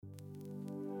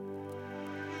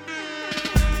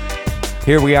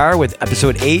Here we are with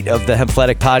episode 8 of the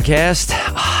Hemphatic Podcast.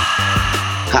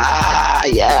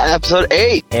 Episode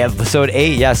 8. Episode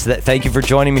 8, yes. Thank you for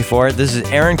joining me for it. This is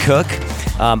Aaron Cook.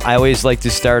 I always like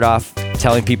to start off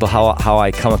telling people how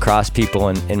I come across people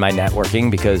in my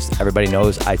networking, because everybody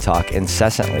knows I talk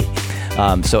incessantly.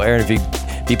 So Aaron, if you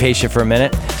be patient for a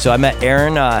minute. So I met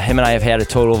Aaron. Him and I have had a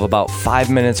total of about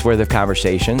 5 minutes worth of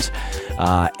conversations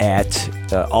at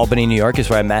Albany, New York is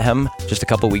where I met him just a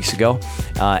couple weeks ago.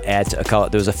 There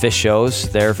was a fish shows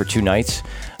there for 2 nights.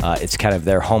 It's kind of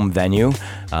their home venue.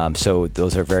 So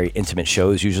those are very intimate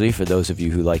shows usually for those of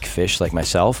you who like fish like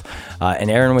myself. And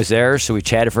Aaron was there, so we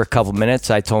chatted for a couple minutes.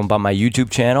 I told him about my YouTube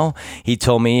channel. He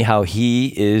told me how he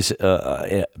is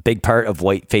a big part of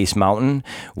Whiteface Mountain,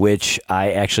 which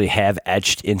I actually have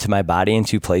etched into my body in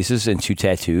 2 places and 2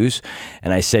 tattoos.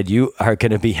 And I said, you are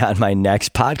going to be on my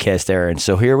next podcast, Aaron.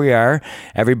 So here we are.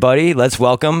 Everybody, let's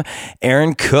welcome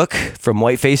Aaron Cook from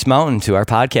Whiteface Mountain to our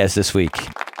podcast this week.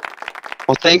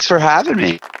 Well, thanks for having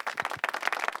me.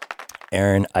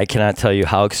 Aaron, I cannot tell you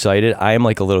how excited I am,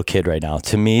 like a little kid right now.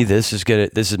 To me, this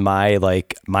is my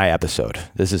episode.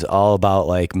 This is all about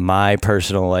like my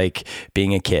personal, like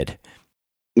being a kid.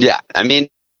 Yeah. I mean,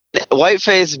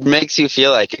 Whiteface makes you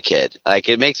feel like a kid. Like,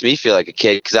 it makes me feel like a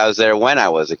kid because I was there when I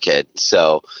was a kid.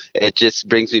 So it just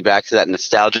brings me back to that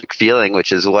nostalgic feeling,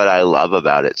 which is what I love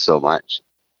about it so much.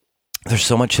 There's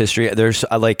so much history. There's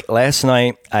like last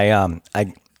night, I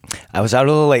was out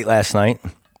a little late last night,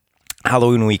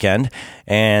 Halloween weekend,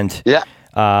 and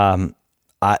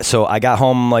so I got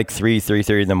home like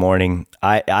 3:30 in the morning.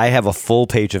 I have a full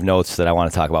page of notes that I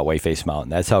want to talk about Whiteface Mountain.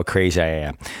 That's how crazy I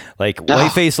am. Like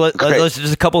Whiteface, let's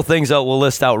just a couple of things that we'll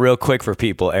list out real quick for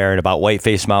people, Aaron, about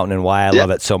Whiteface Mountain and why I love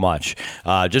it so much.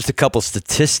 Just a couple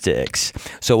statistics.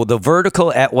 So the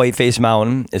vertical at Whiteface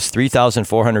Mountain is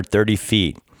 3,430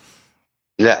 feet.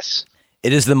 Yes.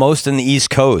 It is the most in the East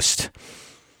Coast.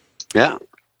 Yeah.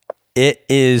 It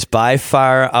is by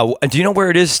far. Do you know where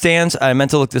it stands? I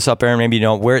meant to look this up, Aaron. Maybe you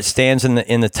know where it stands in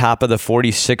the top of the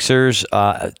 46ers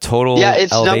total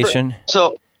elevation.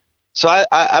 So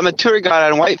I'm a tour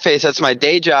guide on Whiteface. That's my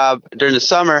day job during the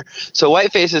summer. So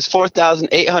Whiteface is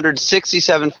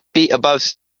 4,867 feet above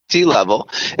sea level.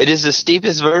 It is the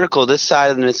steepest vertical this side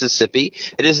of the Mississippi.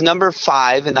 It is number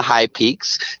 5 in the high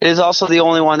peaks. It is also the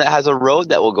only one that has a road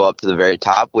that will go up to the very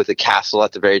top with a castle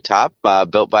at the very top,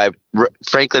 built by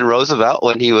Franklin Roosevelt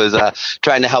when he was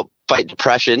trying to help fight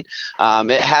depression.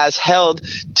 It has held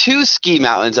 2 ski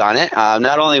mountains on it,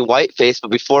 not only Whiteface,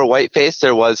 but before Whiteface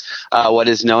there was what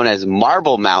is known as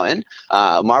Marble Mountain.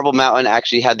 Marble Mountain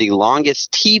actually had the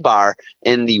longest T-bar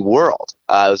in the world.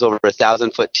 It was over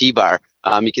 1,000-foot T-bar.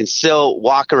 You can still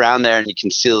walk around there, and you can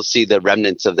still see the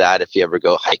remnants of that if you ever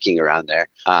go hiking around there,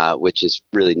 which is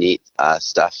really neat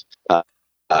stuff.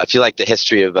 If you like the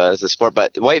history of the sport,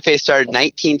 but Whiteface started in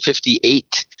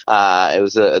 1958. It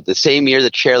was the same year the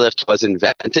chairlift was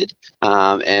invented,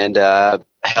 and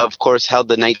of course held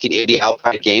the 1980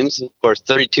 Alpine Games. Of course,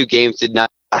 32 games did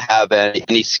not have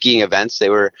any skiing events. They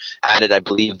were added, I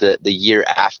believe, the year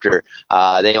after.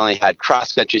 They only had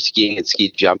cross-country skiing and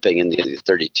ski jumping in the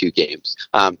 32 games.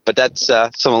 But that's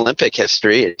some Olympic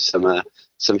history,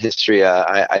 some history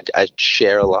I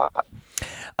share a lot.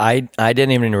 I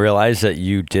didn't even realize that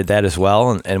you did that as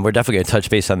well, and we're definitely going to touch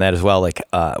base on that as well. Like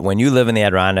when you live in the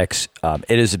Adirondacks,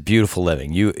 it is a beautiful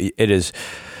living. It is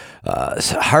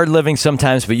hard living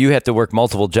sometimes, but you have to work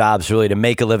multiple jobs really to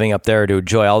make a living up there, to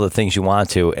enjoy all the things you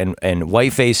want to. And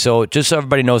Whiteface, so just so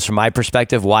everybody knows from my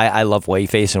perspective why I love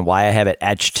Whiteface and why I have it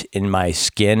etched in my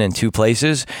skin in 2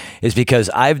 places is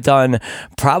because I've done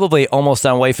probably almost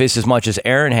on Whiteface as much as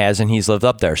Aaron has, and he's lived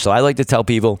up there. So I like to tell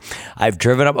people I've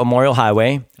driven up Memorial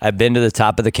Highway. I've been to the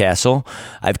top of the castle.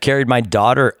 I've carried my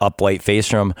daughter up Whiteface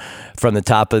from the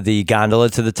top of the gondola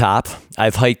to the top.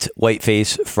 I've hiked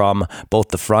Whiteface from both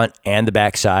the front and the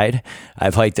back side.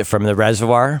 I've hiked it from the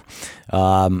reservoir.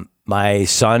 My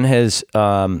son has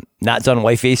not done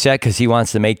Whiteface yet because he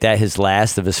wants to make that his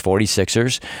last of his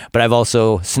 46ers. But I've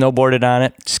also snowboarded on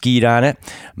it, skied on it,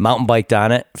 mountain biked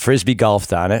on it, frisbee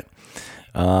golfed on it.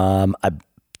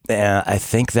 I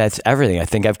think that's everything. I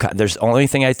think there's the only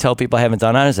thing I tell people I haven't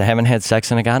done on it is I haven't had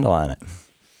sex in a gondola on it.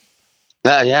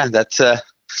 Yeah, that's a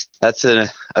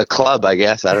club, I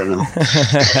guess. I don't know.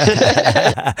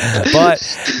 But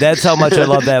that's how much I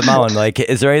love that mountain. Like,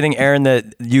 is there anything, Aaron,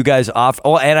 that you guys offer?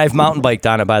 Oh, and I've mountain biked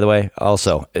on it, by the way,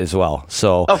 also as well.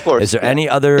 So, of course, is there any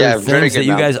other things that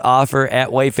you guys offer at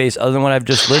Whiteface other than what I've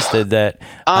just listed that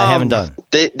I haven't done?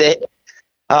 They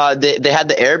had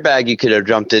the airbag you could have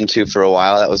jumped into for a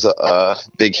while. That was a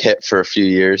big hit for a few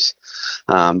years,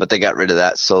 but they got rid of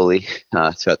that slowly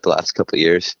throughout the last couple of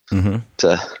years. Mm-hmm.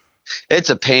 it's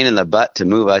a pain in the butt to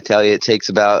move. I tell you, it takes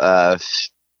about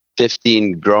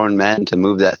 15 grown men to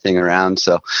move that thing around.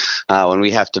 So when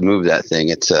we have to move that thing,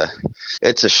 it's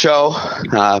a show.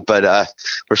 But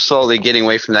we're slowly getting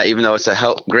away from that, even though it's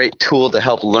a great tool to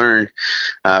help learn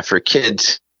for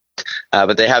kids.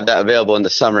 But they have that available in the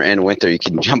summer and winter. You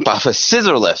can jump off a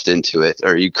scissor lift into it,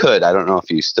 or you could. I don't know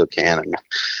if you still can.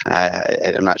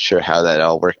 I'm not sure how that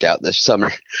all worked out this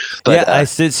summer. But, I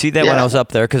did see that when I was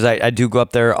up there, because I do go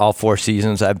up there all 4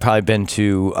 seasons. I've probably been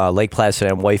to Lake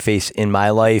Placid and Whiteface in my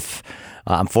life.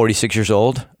 I'm 46 years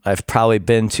old. I've probably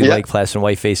been to Lake Placid and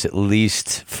Whiteface at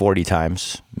least 40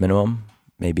 times minimum.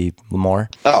 Maybe more.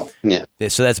 Oh, yeah.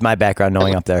 So that's my background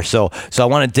knowing up there. So I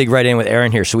want to dig right in with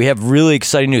Aaron here. So we have really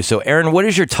exciting news. So Aaron, what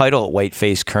is your title at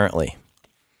Whiteface currently?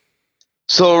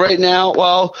 So right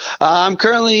now, I'm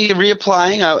currently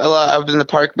reapplying. I've been the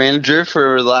park manager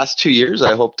for the last 2 years.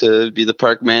 I hope to be the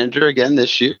park manager again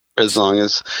this year, as long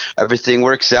as everything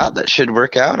works out. That should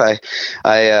work out.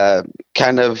 I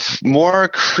kind of more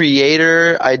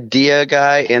creator, idea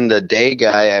guy, and the day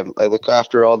guy. I look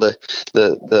after all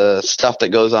the stuff that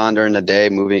goes on during the day,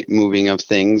 moving of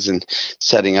things and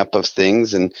setting up of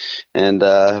things, and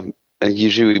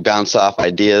usually we bounce off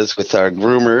ideas with our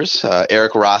groomers.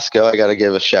 Eric Roscoe, I got to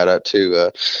give a shout out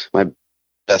to my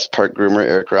best park groomer,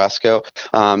 Eric Roscoe.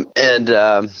 I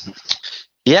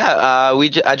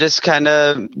just kind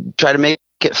of try to make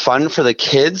it fun for the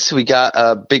kids. We got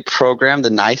a big program, the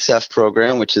NICEF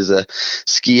program, which is a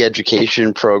ski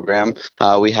education program.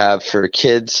 We have for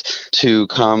kids to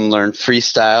come learn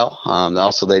freestyle.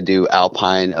 Also, they do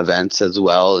alpine events as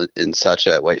well and such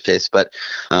at Whiteface. But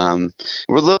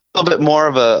we're a little bit more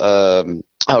of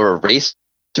a race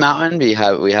mountain. We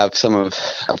have some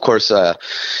of course, I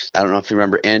don't know if you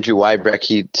remember Andrew Wybreck.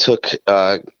 He took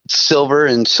silver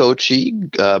in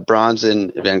Sochi, bronze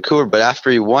in Vancouver, but after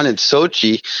he won in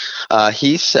Sochi,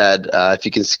 he said, if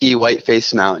you can ski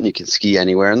Whiteface Mountain, you can ski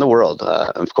anywhere in the world.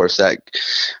 Of course, that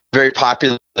very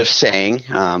popular saying.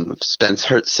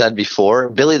 Spencer said before.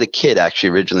 Billy the Kid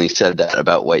actually originally said that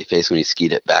about Whiteface when he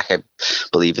skied it back, I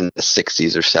believe, in the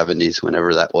 60s or 70s,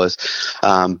 whenever that was.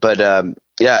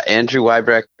 Andrew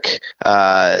Wybreck,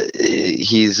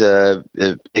 he's a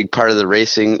big part of the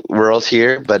racing world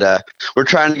here, but we're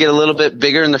trying to get a little bit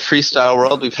bigger in the freestyle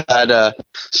world. We've had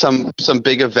some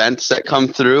big events that come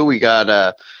through. We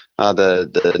got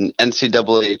the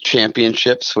NCAA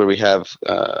championships, where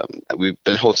we've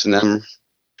been hosting them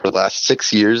for the last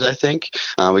 6 years, I think.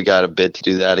 We got a bid to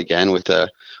do that again with a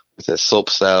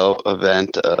slopestyle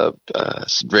event,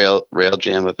 rail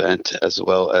jam event, as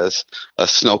well as a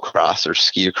snowcross or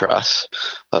ski across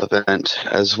event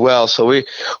as well. So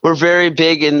we're very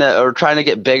big we're trying to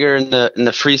get bigger in the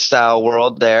freestyle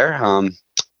world there.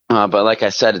 But like I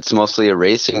said, it's mostly a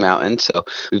racing mountain. So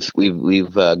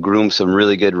we've groomed some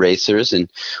really good racers,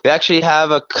 and we actually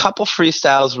have a couple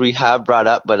freestyles we have brought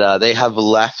up, but they have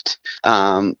left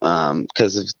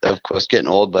because of course getting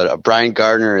old. But Brian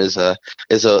Gardner is a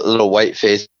little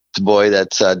white-faced boy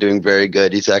that's doing very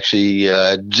good. He's actually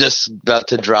just about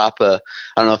to drop I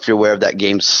don't know if you're aware of that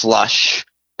game Slush.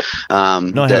 No,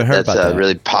 I haven't heard about that.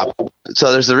 Really popular.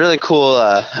 So there's a really cool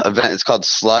event. It's called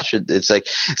Slush. It's like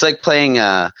playing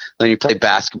when you play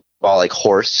basketball, like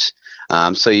horse.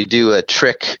 So you do a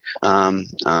trick on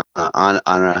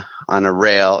a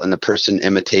rail, and the person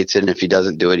imitates it. And if he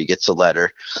doesn't do it, he gets a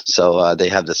letter. So they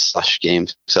have the Slush game.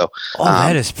 So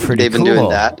that is pretty. They've been doing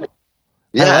that.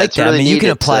 Yeah, I like that. Really you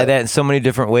can apply that in so many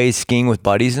different ways, skiing with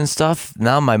buddies and stuff.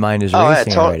 Now my mind is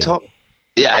racing already.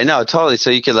 Yeah, I know, totally. So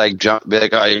you could like jump, be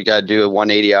like, oh, you got to do a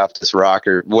 180 off this rock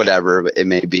or whatever it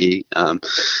may be. And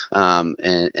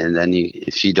then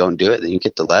if you don't do it, then you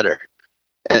get the letter.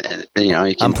 And you know,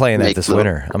 you can. I'm playing that this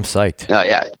winter. I'm psyched. Oh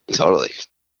yeah, totally.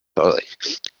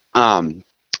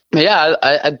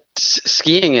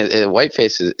 Skiing at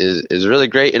Whiteface is really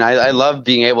great, and I love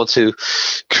being able to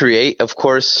create. Of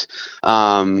course,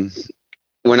 when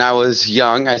I was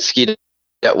young, I skied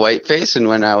at Whiteface, and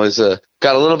when I was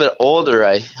got a little bit older,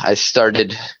 I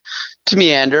started to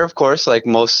meander, of course, like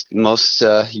most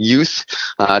youth,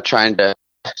 trying to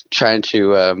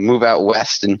move out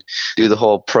west and do the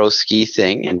whole pro ski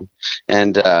thing,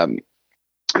 and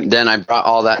then I brought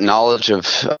all that knowledge of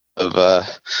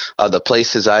the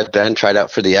places I've been, tried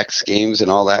out for the X Games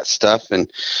and all that stuff,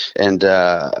 and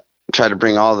try to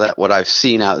bring all that what I've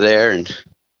seen out there and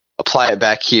apply it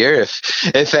back here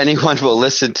if anyone will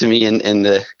listen to me in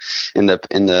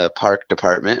the park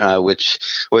department, which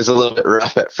was a little bit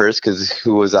rough at first because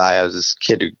who was I? I was this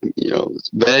kid who,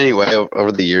 but anyway,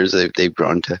 over the years they've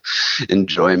grown to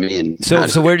enjoy me. And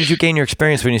so where did you gain your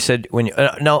experience when you said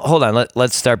no, hold on,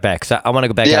 let's start back because I want to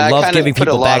go back. Yeah, I love giving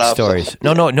people backstories.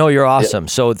 No, you're awesome.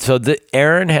 Yeah. So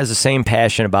Aaron has the same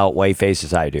passion about whiteface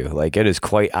as I do. Like, it is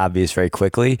quite obvious very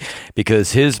quickly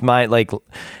because his mind, like,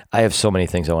 I have so many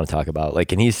things I want to talk about.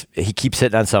 Like, and he keeps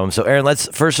hitting on some of them. So Aaron, let's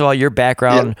first of all, your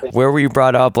background. Yeah. Where were you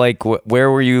brought up? Like,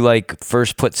 where were you like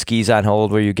first put skis on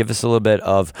hold? Where you give us a little bit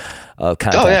of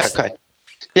context? Oh yeah, okay.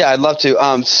 Yeah, I'd love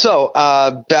to. So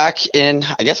back in,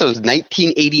 I guess it was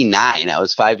 1989, I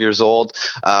was 5 years old.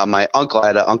 My uncle, I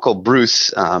had an Uncle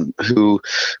Bruce who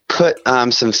put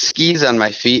some skis on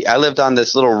my feet. I lived on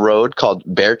this little road called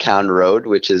Beartown Road,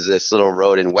 which is this little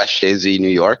road in West Shazy, New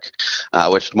York,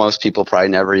 which most people probably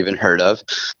never even heard of.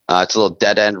 It's a little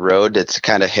dead-end road. It's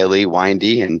kind of hilly,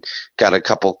 windy, and got a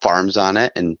couple farms on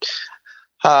it. And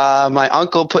my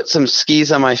uncle put some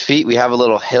skis on my feet. We have a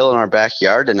little hill in our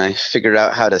backyard, and I figured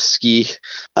out how to ski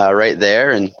right there.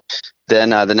 And then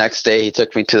the next day, he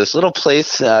took me to this little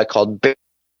place called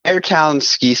Beartown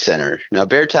Ski Center. Now,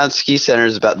 Beartown Ski Center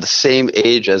is about the same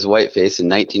age as Whiteface in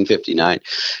 1959.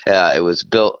 It was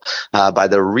built by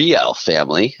the Riel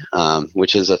family,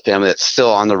 which is a family that's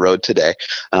still on the road today.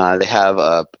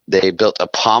 They built a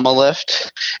pommel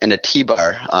lift and a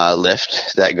T-bar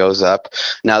lift that goes up.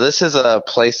 Now, this is a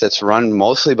place that's run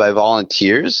mostly by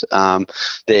volunteers.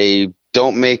 They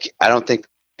don't make, I don't think,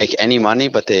 make any money,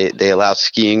 but they allow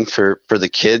skiing for the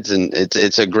kids, and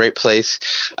it's a great place.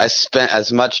 I spent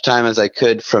as much time as I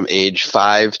could from age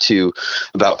 5 to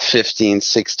about 15,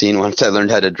 16. Once I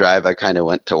learned how to drive, I kind of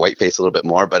went to Whiteface a little bit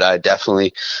more, but I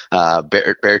definitely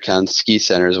Beartown Ski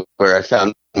Center is where I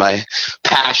found my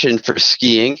passion for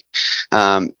skiing.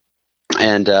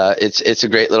 And it's a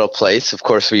great little place. Of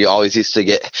course, we always used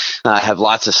to have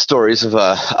lots of stories of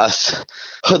us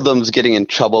hoodlums getting in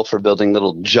trouble for building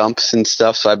little jumps and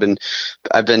stuff. So I've been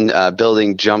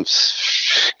building jumps,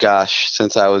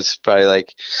 since I was probably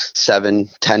like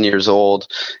 7-10 years old.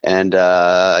 And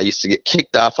I used to get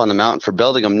kicked off on the mountain for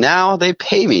building them. Now they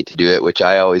pay me to do it, which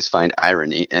I always find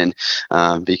irony. And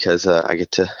because I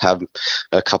get to have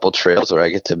a couple trails where I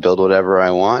get to build whatever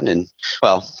I want, and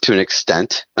well, to an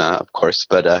extent, of course,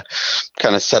 but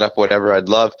kind of set up whatever I'd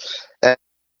love.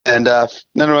 And then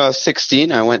when I was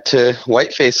 16, I went to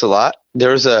Whiteface a lot.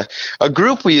 There was a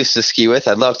group we used to ski with.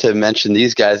 I'd love to mention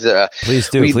these guys. Please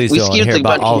do. We skied hear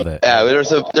about all of it. Yeah,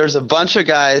 there's a bunch of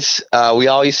guys we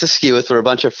all used to ski with. We're a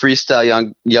bunch of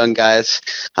freestyle young guys.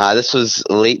 This was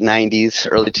late 90s,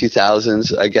 early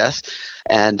 2000s, I guess.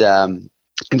 And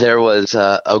there was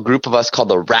a group of us called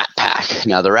the Rat Pack.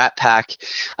 Now, the Rat Pack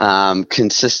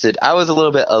consisted, I was a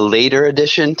little bit a later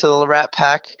addition to the Rat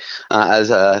Pack, as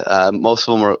most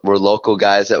of them were local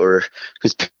guys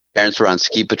whose parents were on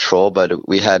ski patrol, but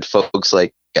we had folks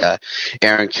like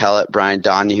Aaron Kellett, Brian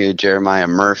Donahue, Jeremiah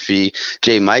Murphy,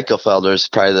 Jay Michaelfelder is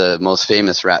probably the most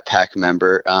famous Rat Pack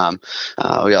member.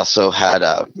 We also had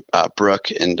Brooke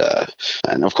and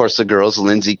of course the girls,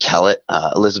 Lindsay Kellett,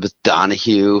 Elizabeth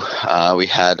Donahue. We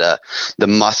had the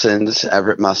Mussins,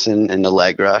 Everett Mussin and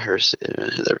Allegra,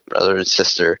 their brother and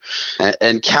sister,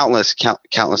 and countless.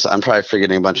 I'm probably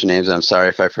forgetting a bunch of names. I'm sorry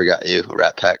if I forgot you,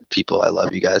 Rat Pack people. I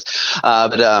love you guys.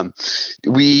 But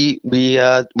we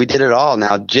did it all.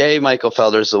 Now, Jay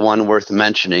Michaelfelder is the one worth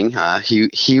mentioning.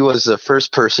 He was the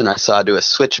first person I saw do a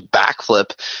switch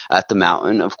backflip at the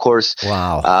mountain. Of course,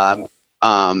 wow.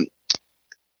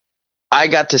 I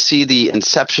got to see the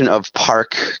inception of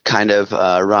park kind of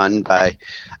run by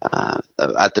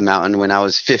at the mountain when I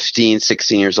was 15,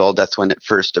 16 years old. That's when it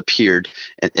first appeared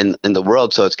in the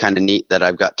world. So it's kind of neat that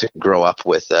I've got to grow up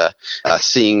with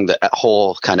seeing the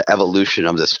whole kind of evolution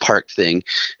of this park thing.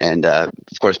 And of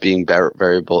course, being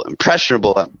very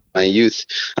impressionable at my youth,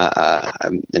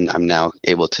 I'm now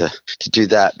able to do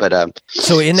that. But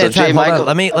so in that time,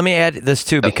 let me add this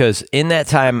too, because in that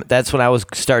time, that's when I was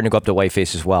starting to go up to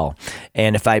Whiteface as well.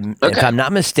 And if I'm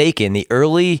not mistaken, the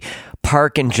early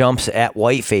park and jumps at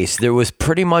Whiteface, there was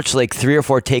pretty much like 3 or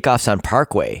 4 takeoffs on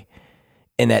Parkway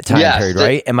in that time period,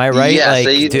 right? Am I right? Yes,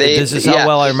 this is how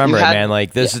well I remember it, man.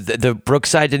 Like this is the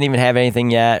Brookside didn't even have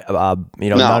anything yet.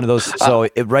 None of those. So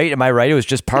right? Am I right? It was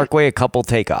just Parkway, a couple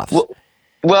takeoffs.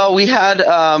 Well, we had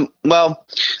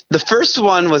the first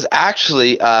one was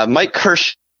actually Mike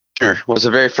Kirsch was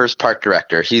the very first park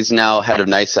director. He's now head of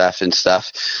NICEF and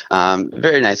stuff.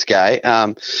 Very nice guy.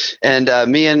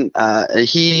 Me and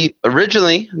he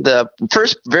originally, the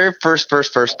very first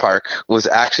park was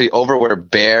actually over where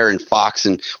bear and fox,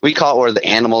 and we call it where the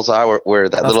animals are, where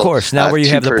that little. Of course, now where you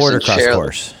have the border cross chair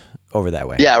course over that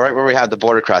way. Yeah, right where we have the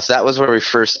border cross. That was where we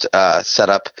first set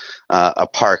up a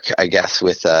park, I guess,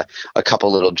 with a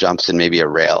couple little jumps and maybe a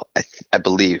rail, I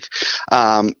believe.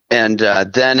 Then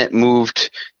it moved.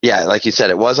 Yeah, like you said,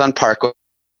 it was on Parkway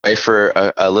for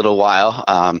a little while,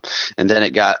 and then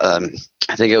it got.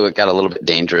 I think it got a little bit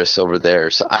dangerous over there,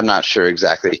 so I'm not sure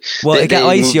exactly. Well, it got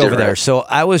icy over there, so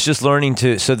I was just learning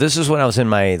to. So this is when I was in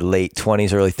my late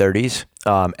 20s, early 30s.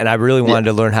 And I really wanted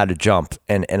to learn how to jump,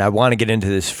 and I want to get into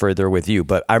this further with you.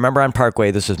 But I remember on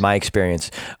Parkway, this was my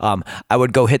experience. I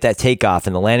would go hit that takeoff,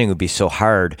 and the landing would be so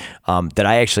hard that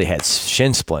I actually had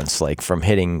shin splints, like from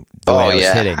hitting the way I was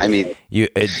hitting. I mean,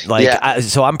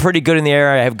 so I'm pretty good in the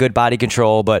air. I have good body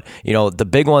control, but the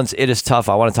big ones, it is tough.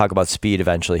 I want to talk about speed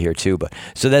eventually here too. But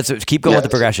so keep going with the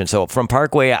progression. So from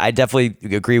Parkway, I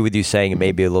definitely agree with you saying it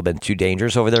may be a little bit too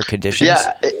dangerous over there. Conditions.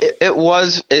 Yeah, it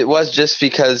was just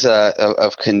because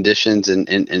of conditions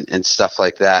and stuff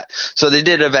like that. So they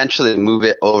did eventually move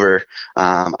it over,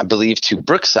 I believe, to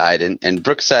Brookside, and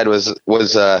Brookside was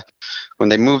when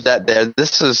they moved that there.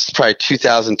 This was probably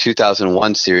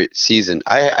 2001 season.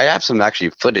 I have some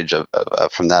actually footage of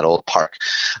from that old park.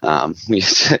 We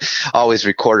used to always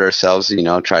record ourselves,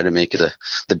 try to make it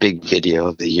the big video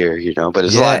of the year, but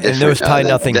it's a lot different. And there was probably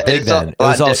nothing big then. It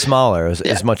was all smaller. It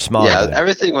was much smaller. Yeah,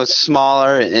 everything was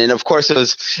smaller, and of course it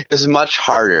was much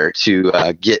harder to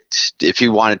get if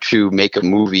you wanted to make a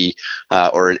movie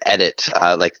or an edit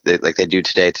like they do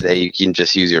today. Today you can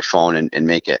just use your phone and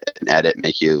make it an edit,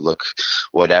 make you look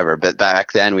whatever. But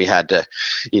back then we had to,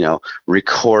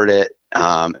 record it.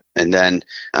 And then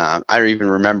I even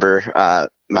remember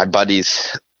my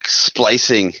buddies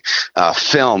splicing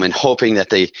film and hoping that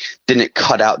they didn't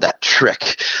cut out that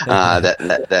trick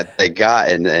that they got.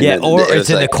 And or it's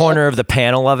in the corner of the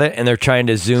panel of it, and they're trying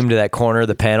to zoom to that corner of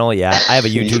the panel. Yeah, I have a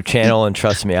YouTube channel, and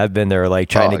trust me, I've been there, like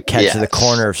trying to catch the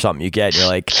corner of something you get, and you're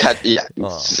like,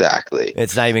 exactly.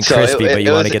 It's not even crispy, but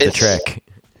you want to get the trick.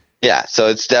 Yeah, so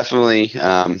it's definitely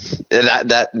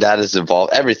that has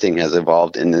evolved. Everything has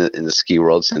evolved in the ski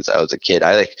world since I was a kid.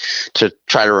 I like to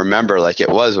try to remember like it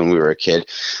was when we were a kid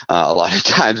a lot of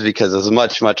times, because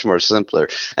it's much more simpler.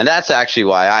 And that's actually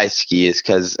why I ski, is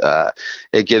because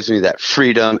it gives me that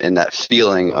freedom and that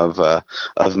feeling of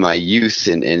my youth,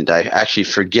 and I actually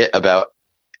forget about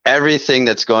everything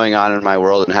that's going on in my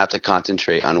world and have to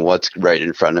concentrate on what's right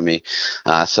in front of me.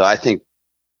 So I think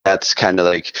that's kind of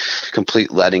like complete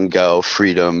letting go,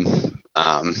 freedom,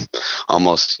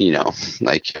 almost,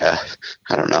 like I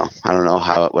don't know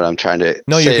what I'm trying to.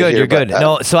 No, you're say good. here, You're but, good.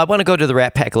 No, so I want to go to the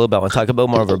Rat Pack a little bit. I want to talk a bit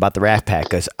more about the Rat Pack,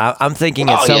 because I'm thinking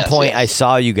at some point I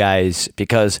saw you guys,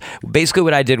 because basically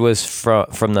what I did was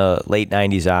from the late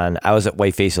 '90s on, I was at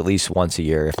Whiteface at least once a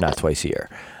year, if not twice a year.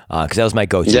 Because that was my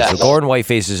go-to. Yeah. So Gordon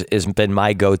Whiteface has been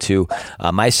my go-to.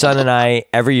 My son and I,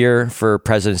 every year for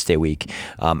President's Day week,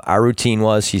 our routine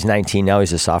was, he's 19 now,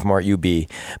 he's a sophomore at UB,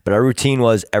 but our routine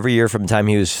was every year from the time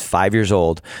he was 5 years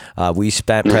old, we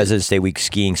spent President's Day week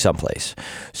skiing someplace.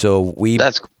 So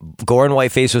Gordon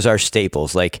Whiteface was our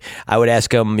staples. Like, I would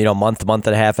ask him, month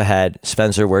and a half ahead,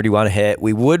 Spencer, where do you want to hit?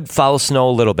 We would follow snow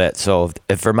a little bit. So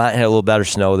if Vermont had a little better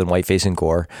snow than Whiteface and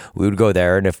Gore, we would go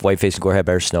there. And if Whiteface and Gore had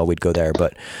better snow, we'd go there.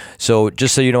 But so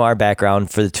just so you know our background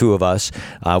for the two of us,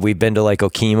 we've been to like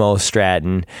Okemo,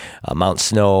 Stratton, Mount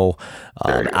Snow.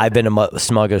 I've been to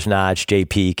Smuggler's Notch, Jay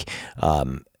Peak.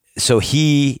 So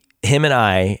him and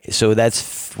I, so that's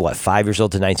 5 years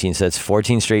old to 19. So that's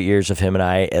 14 straight years of him and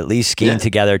I at least skiing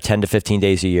together 10 to 15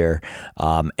 days a year.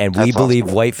 And we believe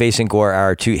awesome. Whiteface and Gore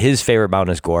are his favorite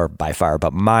mountain is Gore by far,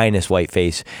 but mine is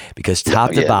Whiteface, because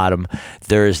top to bottom,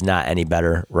 there is not any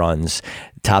better runs.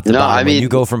 Top to bottom. When you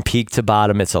go from peak to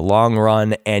bottom, it's a long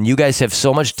run, and you guys have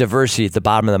so much diversity at the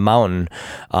bottom of the mountain.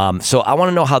 So I want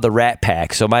to know how the Rat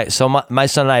Pack. So my son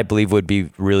and I believe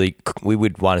we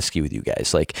would want to ski with you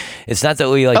guys. Like, it's not that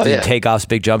we like to do takeoffs,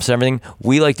 big jumps, and everything.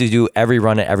 We like to do every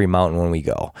run at every mountain when we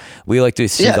go. We like to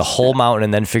see the whole mountain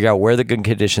and then figure out where the good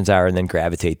conditions are and then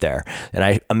gravitate there. And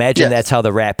I imagine that's how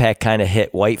the Rat Pack kind of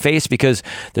hit Whiteface, because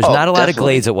there's not a lot of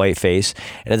glades at Whiteface,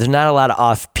 and there's not a lot of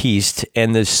off-piste,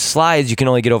 and the slides you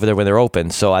can only get over there when they're open.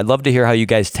 So I'd love to hear how you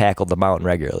guys tackle the mountain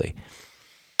regularly.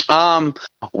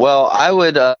 Well, I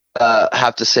would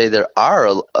have to say there are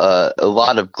a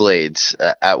lot of glades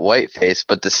at Whiteface,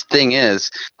 but this thing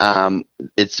is,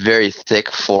 it's very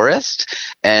thick forest,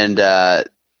 and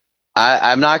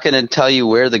I'm not going to tell you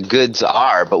where the goods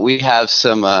are, but we have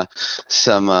some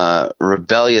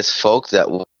rebellious folk that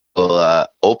will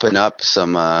open up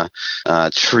some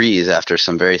trees after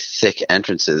some very thick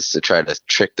entrances to try to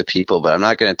trick the people. But I'm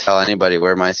not going to tell anybody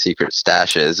where my secret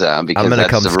stash is because I'm going to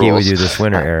come ski with you this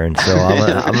winter, Aaron. So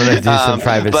I'm going to do some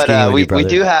private skiing with you, brother. We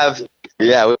do have,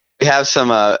 yeah. We have some.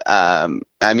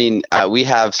 We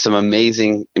have some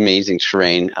amazing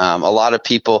terrain. A lot of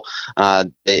people,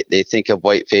 they think of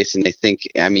Whiteface and they think.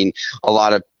 I mean, a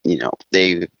lot of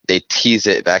they tease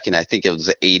it back in. I think it was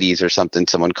the '80s or something.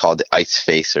 Someone called it Ice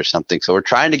Face or something. So we're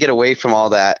trying to get away from all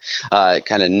that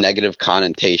kind of negative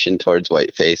connotation towards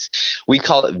Whiteface. We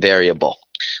call it variable.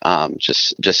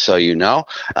 Just so you know,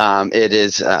 it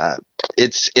is.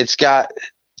 It's got.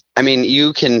 I mean,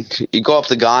 you go up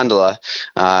the gondola.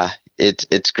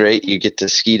 It's great. You get to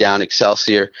ski down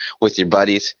Excelsior with your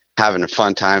buddies, having a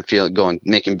fun time,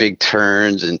 making big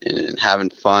turns and having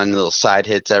fun, little side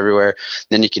hits everywhere.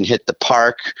 Then you can hit the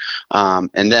park,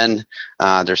 and then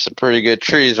there's some pretty good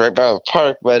trees right by the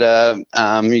park, but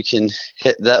you can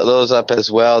hit those up as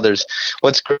well.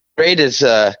 What's great is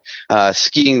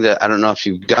skiing. I don't know if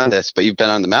you've done this, but you've been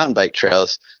on the mountain bike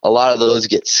trails. A lot of those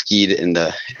get skied in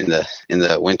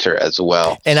the winter as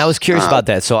well. And I was curious about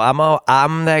that. So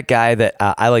I'm that guy that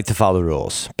I like to follow the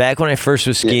rules. Back when I first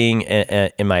was skiing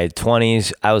in my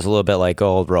 20s, I was a little bit like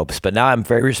ropes, but now I'm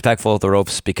very respectful of the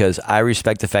ropes because I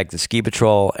respect the fact that ski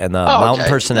patrol and the mountain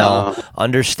personnel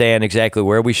understand exactly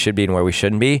where we should be and where we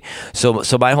shouldn't be. So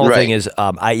my whole thing is,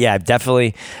 I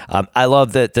definitely, I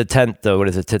love the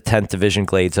 10th Division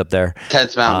glades up there.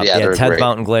 10th Mountain, 10th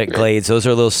Mountain glades. Those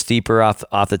are a little steeper off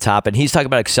the top. And he's talking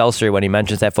about Excelsior when he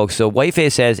mentions that, folks. So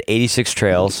Whiteface has 86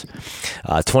 trails,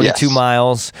 22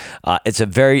 miles. It's a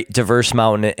very diverse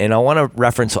mountain. And I want to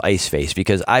reference Iceface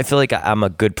because I feel like I'm a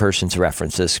good person to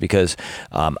reference this because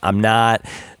I'm not,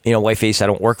 Whiteface, I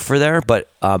don't work for there, but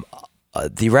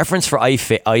the reference for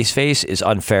Iceface is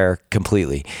unfair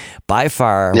completely. By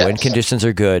far, when conditions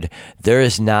are good,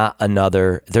 there's not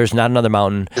another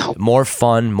mountain more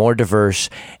fun, more diverse,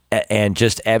 and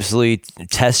just absolutely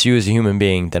tests you as a human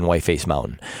being than Whiteface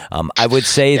Mountain. I would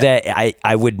say that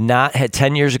I would not,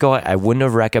 10 years ago, I wouldn't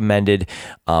have recommended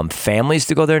families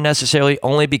to go there necessarily,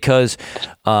 only because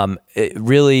it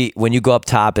really, when you go up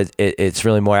top, it's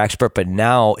really more expert, but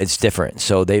now it's different.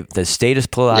 So the state has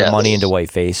put a lot of money into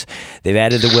Whiteface. They've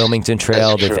added the Wilmington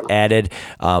Trail. They've added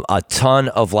a ton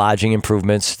of lodging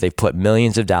improvements. They've put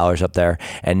millions of dollars up there.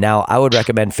 And now I would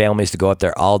recommend families to go up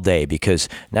there all day because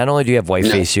not only do you have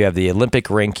Whiteface, you have the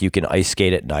Olympic rink. You can ice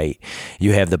skate at night.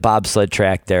 You have the bobsled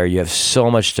track there. You have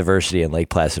so much diversity in Lake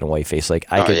Placid and Whiteface. Like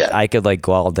I could like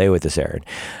go all day with this, Aaron.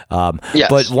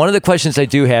 But one of the questions I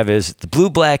do have is the blue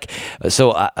black.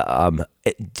 So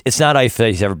it's not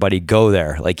Iceface. Everybody go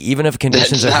there. Like even if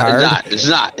conditions are hard, it's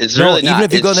not. It's really not. Even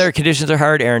if you go there, conditions are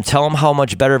hard. Aaron, tell them how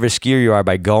much better of a skier you are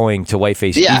by going to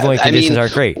Whiteface, even when conditions are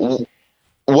great.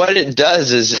 What it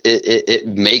does is it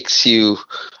makes you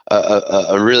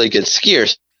a really good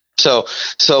skier.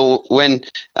 So when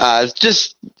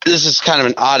this is kind of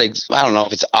an odd. I don't know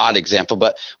if it's an odd example,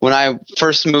 but when I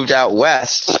first moved out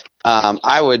west,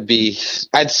 I'd be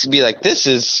like, this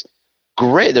is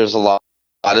great. There's a lot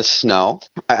of snow.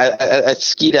 I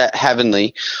skied at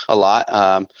Heavenly a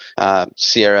lot,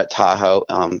 Sierra, Tahoe,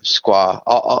 Squaw,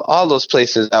 all those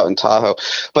places out in Tahoe.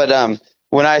 But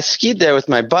when I skied there with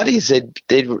my buddies,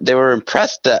 they were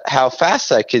impressed at how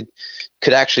fast I could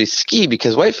actually ski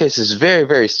because Whiteface is very,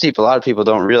 very steep. A lot of people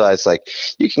don't realize like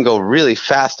you can go really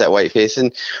fast at Whiteface,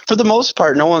 and for the most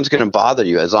part, no one's going to bother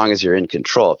you as long as you're in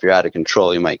control. If you're out of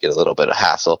control, you might get a little bit of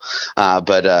hassle.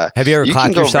 But have you ever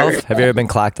clocked yourself? Have you ever been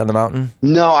clocked on the mountain?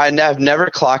 No, I've never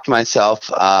clocked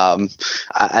myself.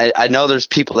 I know there's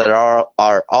people that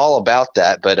are all about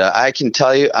that, but I can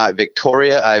tell you,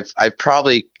 Victoria, I've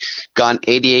probably gone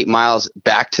 88 miles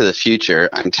back to the future.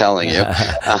 I'm telling you.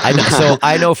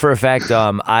 I know for a fact.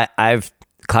 I've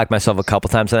clocked myself a couple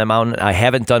times on that mountain. I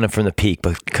haven't done it from the peak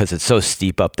because it's so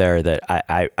steep up there that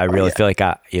I really feel like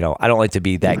I don't like to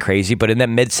be that crazy. But in the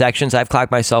mid sections, I've clocked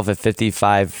myself at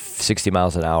 55, 60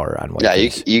 miles an hour on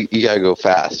Whiteface. Yeah, you gotta go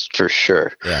fast for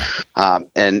sure. Yeah.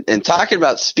 And talking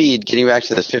about speed, getting back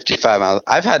to the 55 miles,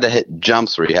 I've had to hit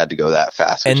jumps where you had to go that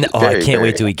fast. And I can't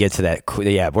wait till we get to that.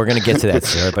 Yeah, we're gonna get to that,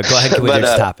 sir. But go ahead with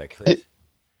your topic. Please.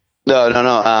 No.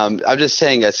 I'm just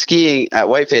saying skiing at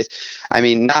Whiteface, I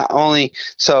mean, not only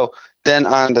so then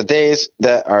on the days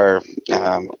that are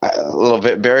a little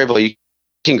bit variable, you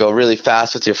can go really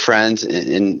fast with your friends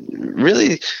and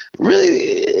really,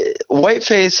 really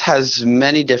Whiteface has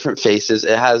many different faces.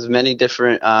 It has many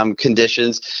different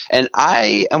conditions, and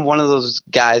I am one of those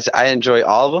guys. I enjoy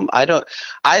all of them.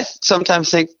 I sometimes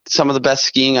think some of the best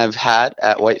skiing I've had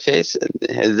at Whiteface.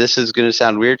 And this is going to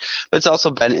sound weird, but it's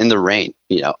also been in the rain.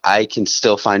 I can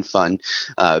still find fun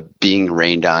being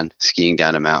rained on, skiing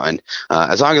down a mountain,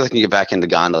 as long as I can get back into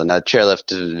gondola. Now, chairlift,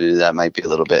 that might be a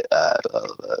little bit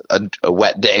a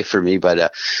wet day for me,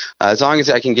 but as long as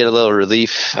I can get a little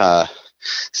relief.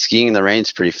 Skiing in the rain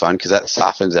is pretty fun because that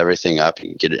softens everything up. You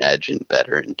can get an edge and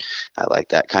better, and I like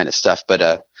that kind of stuff.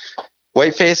 But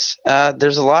Whiteface,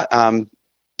 there's a lot.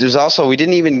 There's also we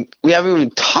haven't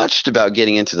even touched about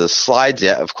getting into the slides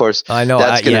yet. Of course, I know.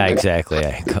 Exactly.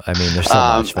 I mean, there's so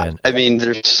much, man. I mean,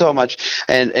 there's so much,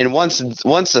 and once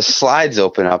the slides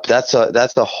open up, that's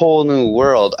a whole new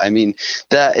world. I mean,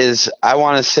 I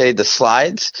want to say the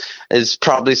slides is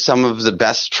probably some of the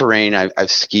best terrain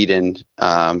I've skied in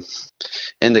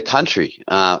the country.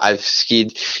 I've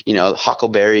skied,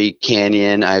 Huckleberry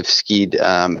Canyon. I've skied,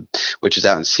 which is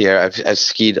out in Sierra. I've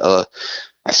skied.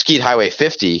 I skied Highway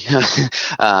 50,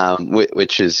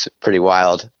 which is pretty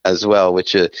wild as well.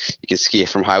 Which you can ski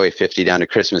from Highway 50 down to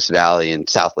Christmas Valley and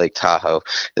South Lake Tahoe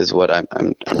is what I'm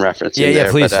referencing. Yeah, there.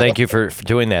 Please, thank you for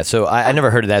doing that. So I never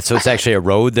heard of that. So it's actually a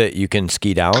road that you can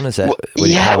ski down. Is that?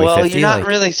 Highway 50? You're not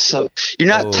really. So you're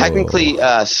not technically.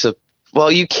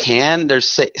 Well, you can. There's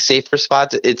safer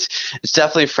spots. It's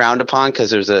definitely frowned upon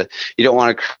because you don't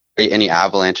want to create any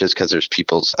avalanches because there's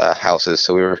people's houses.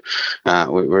 So we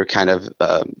were kind of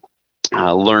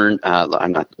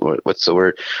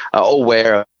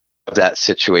aware of that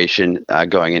situation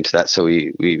going into that, so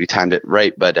we timed it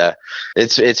right. But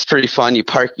it's pretty fun.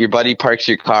 Your buddy parks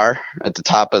your car at the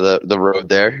top of the road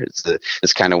there. It's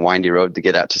this kind of windy road to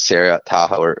get out to Sierra,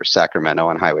 Tahoe, or Sacramento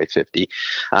on Highway 50,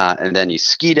 and then you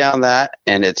ski down that,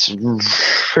 and it's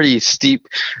pretty steep,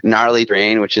 gnarly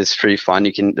terrain, which is pretty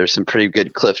fun. There's some pretty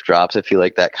good cliff drops if you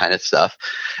like that kind of stuff,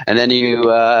 and then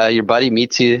your buddy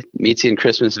meets you in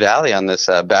Christmas Valley on this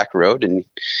back road, and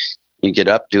you get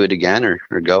up, do it again, or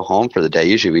go home for the day.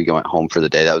 Usually we went home for the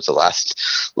day. That was the last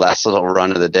little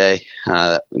run of the day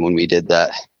when we did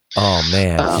that. Oh,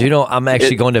 man. I'm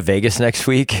actually going to Vegas next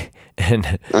week,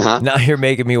 and now you're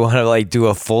making me want to do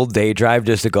a full day drive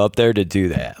just to go up there to do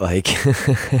that.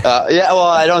 Yeah, well,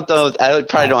 I don't know. I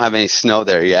probably don't have any snow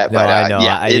there yet. No, but, I know.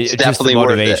 Yeah, it's definitely just the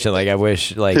motivation. worth it. I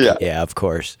wish, yeah, of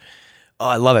course. Oh,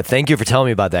 I love it. Thank you for telling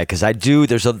me about that, because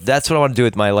that's what I want to do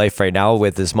with my life right now.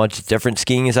 With as much different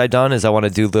skiing as I've done, is I want to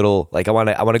do little, I want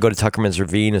to go to Tuckerman's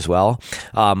Ravine as well.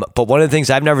 But one of the things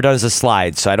I've never done is the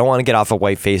slides, so I don't want to get off of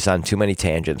Whiteface on too many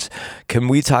tangents. Can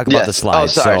we talk about the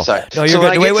slides? Oh, sorry. No, you're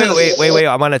good. Wait.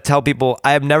 I want to tell people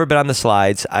I have never been on the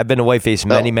slides. I've been to Whiteface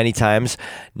many times.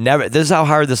 Never. This is how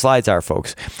hard the slides are,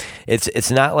 folks. It's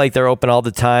not like they're open all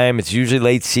the time. It's usually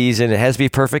late season. It has to be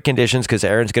perfect conditions, because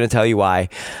Aaron's going to tell you why.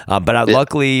 But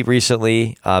luckily,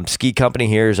 recently, Ski Company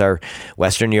here is our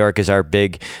Western New York is our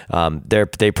big.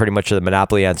 They pretty much are the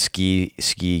monopoly on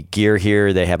ski gear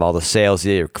here. They have all the sales.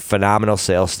 They're phenomenal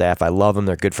sales staff. I love them.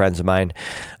 They're good friends of mine.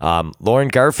 Lauren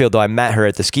Garfield, though, I met her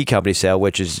at the Ski Company sale,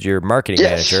 which is your marketing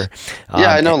manager.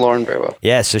 Yeah, I know Lauren very well.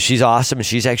 Yeah, so she's awesome.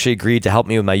 She's actually agreed to help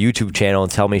me with my YouTube channel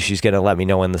and tell me she's going to let me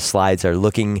know when the slides are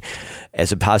looking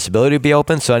as a possibility to be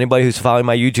open. So anybody who's following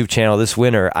my YouTube channel this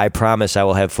winter, I promise I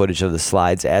will have footage of the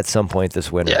slides at some point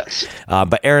this winter. Yes.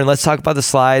 But Aaron, let's talk about the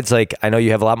slides. I know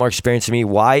you have a lot more experience than me.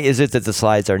 Why is it that the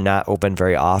slides are not open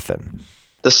very often?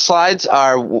 The slides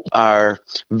are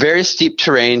very steep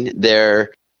terrain.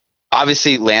 They're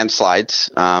obviously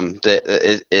landslides.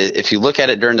 If you look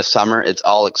at it during the summer, it's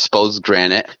all exposed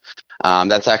granite.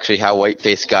 That's actually how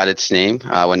Whiteface got its name.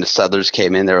 When the settlers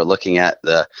came in, they were looking at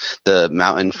the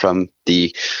mountain from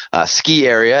the ski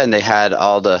area, and they had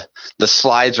all the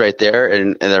slides right there,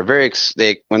 and they're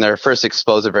when they're first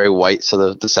exposed, they're very white.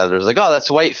 So the settlers were like, oh, that's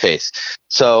Whiteface.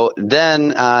 So then,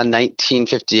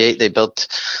 1958, they built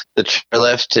the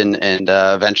chairlift, and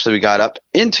eventually we got up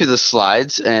into the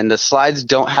slides, and the slides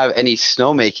don't have any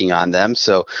snowmaking on them,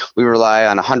 so we rely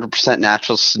on 100%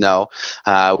 natural snow.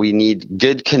 We need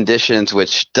good conditions,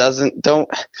 which don't.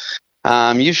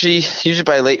 Usually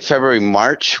by late February,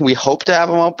 March, we hope to have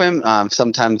them open.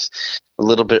 Sometimes a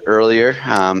little bit earlier.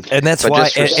 And that's why,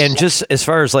 and just as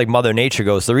far as Mother Nature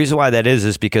goes, the reason why that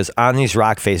is because on these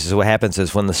rock faces, what happens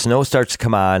is when the snow starts to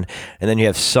come on, and then you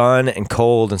have sun and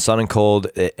cold,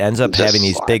 it ends up having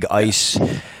these big ice,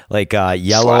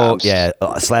 yellow,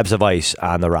 slabs of ice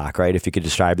on the rock, right? If you could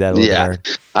describe that a little better.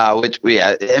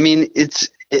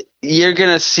 You're going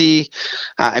to see,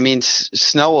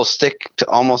 snow will stick to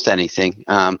almost anything.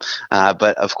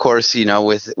 But of course,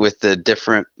 with the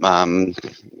different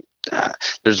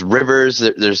there's rivers,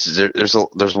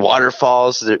 there's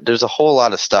waterfalls, there's a whole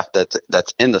lot of stuff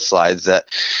that's in the slides that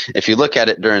if you look at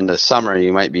it during the summer,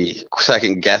 you might be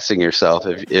second guessing yourself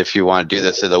if you want to do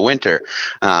this in the winter,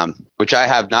 which I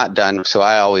have not done. So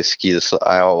I will always ski the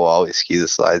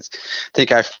slides. I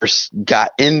think I first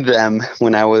got in them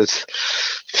when I was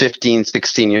 15,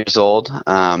 16 years old.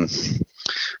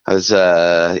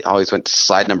 I always went to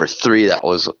slide number 3. That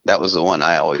was the one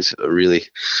I always really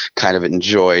kind of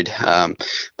enjoyed.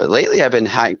 But lately I've been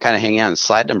kind of hanging out on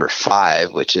slide number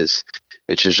 5, which is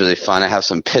really fun. I have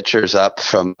some pictures up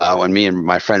from when me and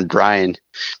my friend Brian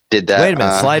did that. Wait a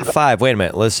minute, slide 5. Wait a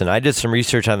minute. Listen, I did some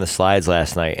research on the slides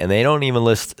last night, and they don't even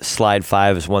list slide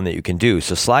 5 as one that you can do.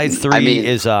 So slide 3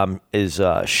 is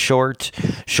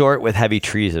short with heavy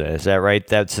trees in it. Is that right?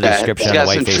 That's the description on the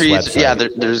Whiteface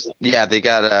website. Yeah, they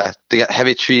got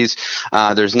heavy trees.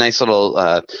 There's nice little.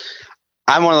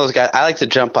 I'm one of those guys. I like to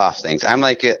jump off things. I'm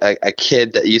like a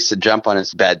kid that used to jump on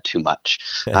his bed too much,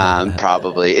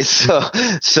 probably.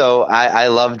 So I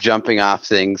love jumping off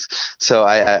things. So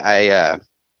I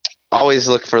always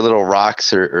look for little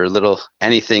rocks or little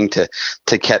anything to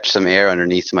catch some air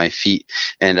underneath my feet.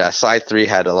 And slide 3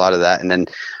 had a lot of that. And then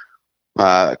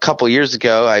a couple years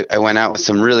ago, I went out with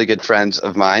some really good friends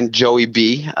of mine, Joey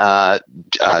B,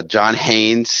 John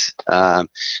Haynes,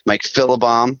 Mike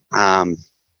Philibom,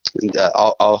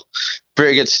 all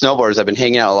very good snowboarders. I've been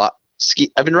hanging out a lot.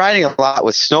 I've been riding a lot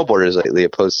with snowboarders lately,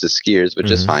 opposed to skiers, which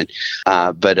is fine.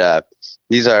 But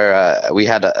these are we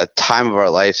had a time of our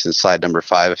lives in slide number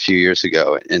 5 a few years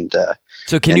ago, and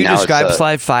so can you describe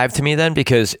slide 5 to me then?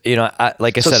 Because,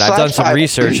 like I said, I've done some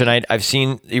research, and I've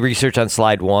seen the research on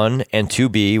slide 1 and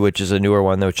 2B, which is a newer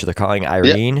one, which they're calling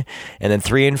Irene, and then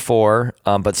 3 and 4.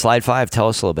 But slide 5, tell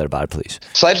us a little bit about it, please.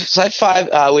 Slide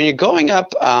 5, when you're going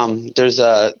up, there's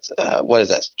what is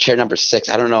that? Chair number 6.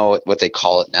 I don't know what they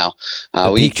call it now.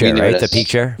 The peak chair, right? The peak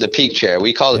chair? The peak chair.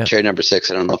 We call it chair number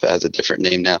 6. I don't know if it has a different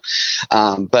name now.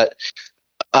 But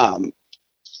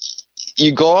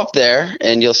you go up there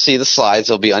and you'll see the slides.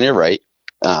 They'll be on your right.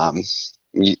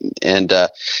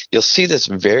 You'll see this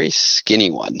very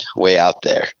skinny one way out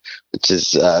there, which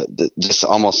is just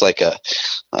almost like a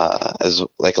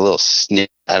little snip.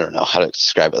 I don't know how to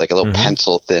describe it, like a little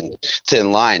pencil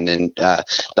thin line. And the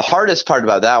hardest part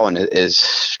about that one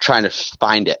is trying to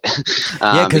find it.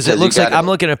 Because it looks like I'm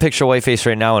looking at a picture of Whiteface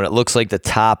right now, and it looks like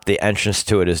the entrance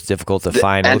to it is difficult to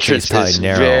find. The entrance is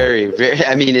narrow. very, very.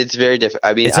 I mean, it's very different.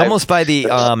 I mean, it's almost by the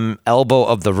elbow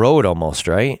of the road, almost,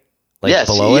 right? Like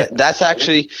below it? That's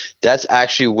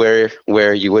actually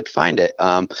where you would find it.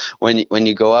 When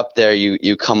you go up there,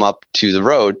 you come up to the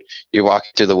road, you walk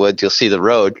through the woods, you'll see the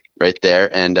road right there,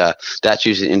 and that's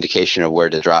usually an indication of where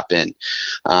to drop in.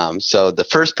 So the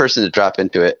first person to drop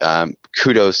into it,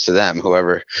 kudos to them,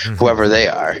 whoever they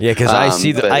are. Yeah, because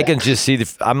I can just see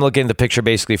I'm looking at the picture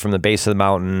basically from the base of the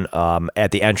mountain at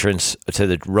the entrance to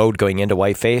the road going into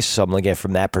Whiteface. So I'm looking at it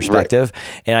from that perspective,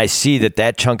 and I see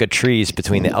that chunk of trees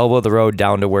between the elbow of the road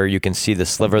down to where you can see the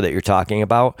sliver that you're talking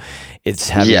about. It's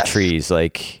heavy trees,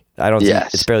 like. I don't.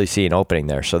 It's barely see an opening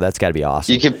there, so that's got to be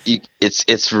awesome.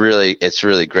 It's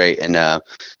really great, and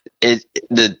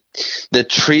the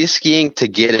tree skiing to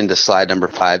get into slide number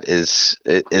 5 is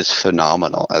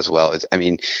phenomenal as well. It's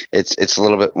a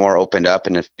little bit more opened up,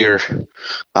 and if you're,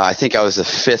 I think I was the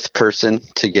 5th person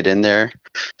to get in there.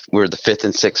 We were the 5th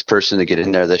and 6th person to get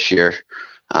in there this year,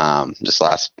 this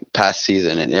past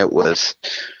season, and it was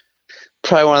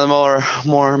probably one of the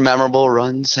more memorable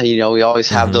runs. We always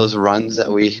have those runs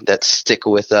that stick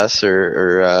with us,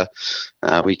 or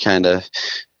we kind of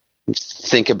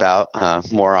think about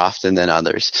more often than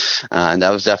others. And that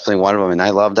was definitely one of them. And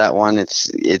I love that one.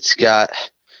 It's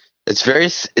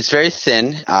very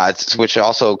thin, which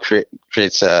also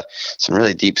creates some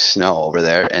really deep snow over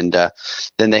there. And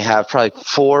then they have probably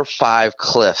 4 or 5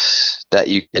 cliffs that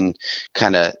you can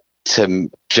kind of to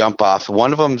jump off.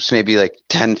 One of them's maybe like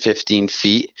 10, 15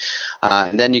 feet.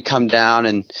 And then you come down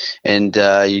and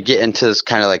you get into this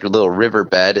kind of like a little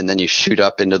riverbed, and then you shoot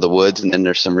up into the woods, and then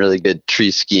there's some really good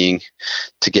tree skiing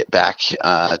to get back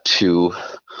to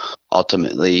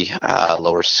ultimately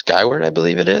Lower Skyward, I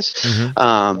believe it is.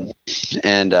 Then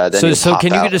so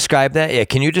can you describe that? Yeah,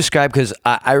 can you describe, because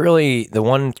I really, the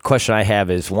one question I have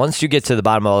is, once you get to the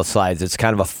bottom of the slides, it's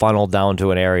kind of a funnel down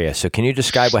to an area. So can you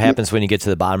describe what happens when you get to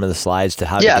the bottom of the slides to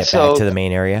how to get back to the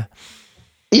main area?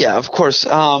 Yeah, of course.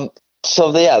 Like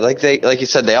you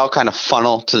said, they all kind of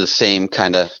funnel to the same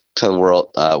kind of to the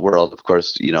world, of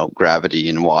course, gravity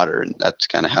and water, and that's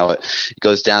kind of how it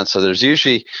goes down. So there's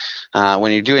usually,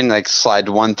 when you're doing like slide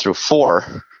 1 through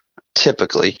 4,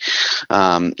 typically,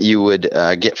 you would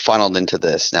get funneled into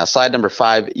this. Now, slide number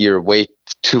 5, you're way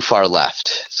too far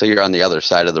left, so you're on the other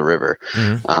side of the river.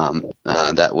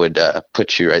 That would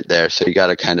put you right there. So you got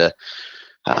to kind of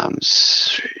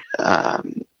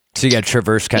so you got to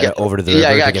traverse kind of over to the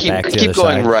river you to get back to the keep other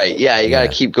going side. right. Yeah, you got to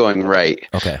keep going right.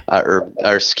 Okay.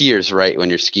 Or skiers right when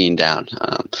you're skiing down,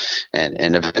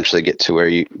 and eventually get to where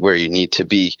you need to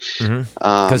be.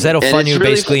 Because that'll fund you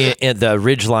really basically in the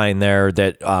ridge line there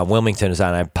that Wilmington is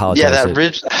on. I apologize. Yeah, that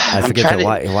ridge. I forget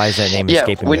why is that name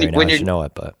escaping me right now? I should know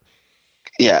it, but.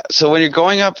 Yeah, so when you're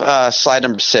going up slide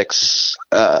number 6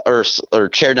 or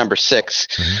chair number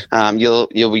 6, you'll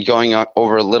be going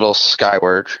over a little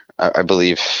skyward, I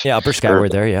believe. Yeah, upper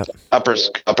skyward there. Yeah,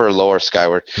 upper lower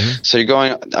skyward. So you're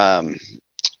going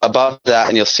above that,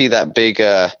 and you'll see that big,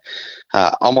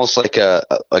 almost like a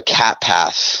cat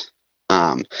path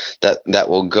that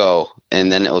will go,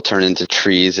 and then it will turn into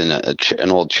trees and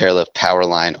an old chairlift power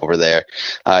line over there.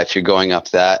 If you're going up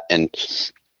that, and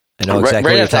I know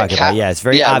exactly what you're talking about. Yeah, it's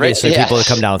very obvious for people to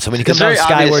come down. So when you come down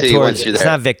skyward towards, it's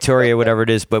not Victoria, whatever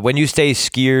it is, but when you stay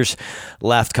skiers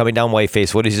left coming down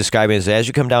Whiteface, what he's describing is as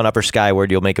you come down upper skyward,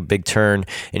 you'll make a big turn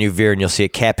and you veer and you'll see a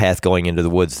cat path going into the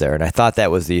woods there. And I thought that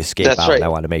was the escape out, and I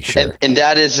want to make sure. And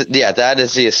that is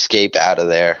the escape out of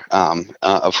there.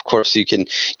 Of course, you can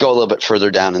go a little bit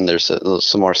further down, and there's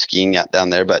some more skiing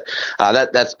down there, but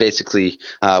that's basically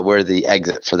where the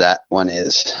exit for that one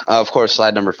is. Of course,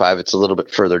 slide number 5, it's a little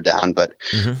bit further down. But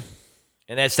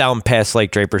and that's down past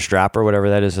like Draper's Drop or whatever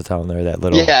that is. It's down there, that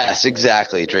little. Yes,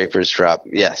 exactly. Draper's Drop.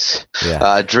 Yes.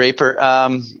 Yeah. Draper's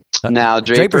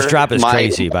Drop is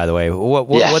crazy, by the way.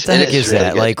 What the heck is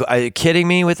that? Really, like, are you kidding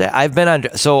me with that? I've been on.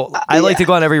 So I like to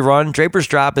go on every run. Draper's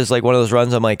Drop is like one of those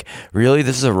runs. I'm like, really?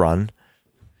 This is a run?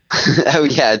 Oh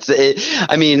yeah,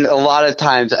 I mean, a lot of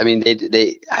times, I mean,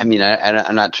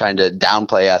 I'm not trying to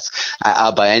downplay us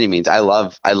by any means. I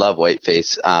love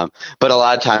Whiteface, but a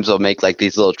lot of times they'll make like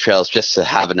these little trails just to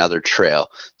have another trail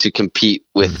to compete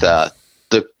with the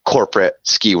corporate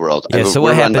ski world. Yeah. So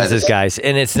what happens is, guys,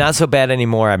 and it's not so bad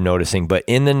anymore, I'm noticing, but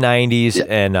in the 90s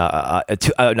and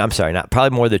I'm sorry, not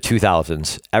probably more the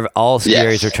 2000s, all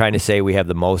skiers are trying to say we have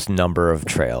the most number of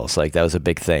trails. Like that was a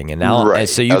big thing. And now, and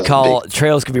so you call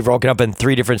trails could be broken up in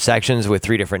 3 different sections with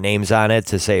 3 different names on it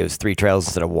to say it was 3 trails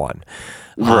instead of 1.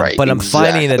 Right. But I'm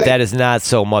finding that is not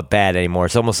so much bad anymore.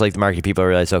 It's almost like the marketing people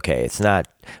realize, okay, it's not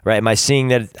right. Am I seeing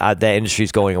that that industry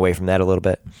is going away from that a little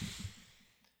bit?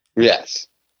 Yes.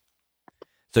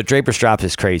 So Draper's Drop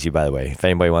is crazy, by the way, if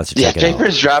anybody wants to check it out.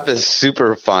 Draper's Drop is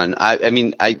super fun. I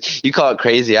mean, you call it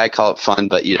crazy, I call it fun,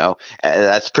 but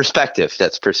that's perspective.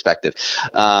 That's perspective.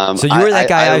 So you were that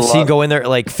guy I've seen go in there at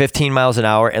like 15 miles an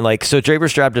hour, and like, so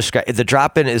Draper's Drop, the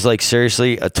drop-in is like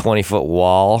seriously a 20-foot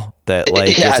wall that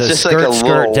like it's a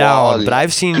skirt down. Wall. But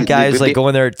I've seen guys like go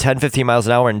in there at 10, 15 miles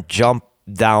an hour and jump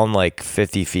down like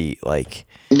 50 feet, like.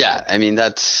 Yeah, I mean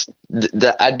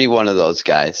I'd be one of those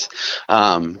guys.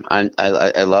 I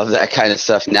love that kind of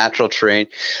stuff. Natural terrain.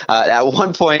 At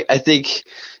one point, I think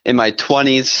in my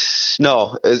 20s.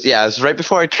 No, it was right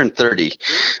before I turned 30.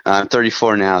 I'm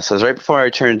 34 now, so it was right before I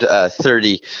turned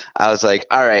 30. I was like,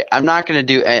 all right, I'm not gonna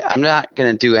do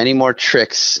any more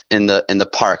tricks in the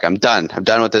park. I'm done. I'm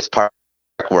done with this park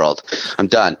world. I'm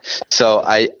done. So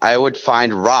I would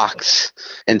find rocks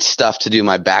and stuff to do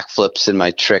my backflips and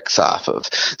my tricks off of.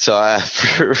 So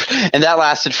and that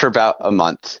lasted for about a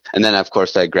month, and then of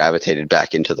course I gravitated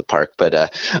back into the park. But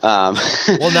well,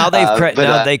 now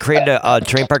they created a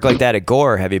terrain park like that at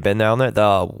Gore. Have you been down there?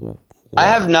 I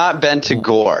have not been to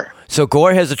Gore. So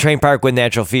Gore has a terrain park with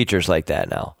natural features like that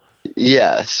now.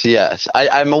 Yes.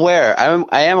 I'm aware.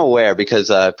 I am aware because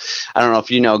I don't know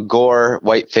if you know Gore,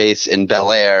 Whiteface, and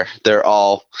Bel Air. They're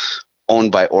all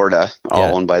owned by Orta,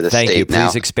 owned by the state. Thank you. Now.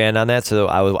 Please expand on that. So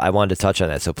I wanted to touch on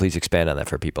that. So please expand on that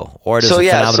for people. Orta's a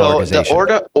phenomenal organization.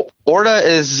 Orta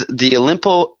is the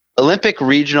Olympic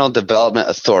Regional Development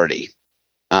Authority.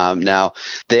 Now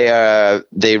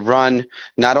they run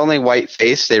not only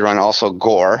Whiteface, they run also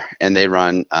Gore, and they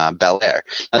run Bel Air.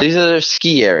 Now these are their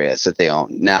ski areas that they own.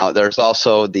 Now there's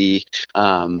also the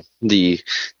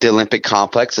Olympic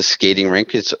complex, the skating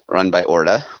rink is run by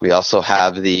Orta. We also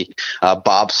have the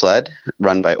bobsled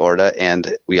run by Orta,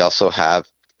 and we also have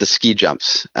the ski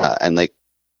jumps and Lake.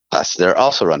 They're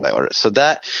also run by Orta. So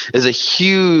that is a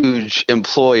huge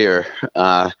employer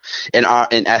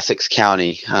in Essex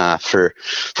County for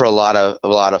a lot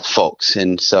of folks,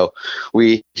 and so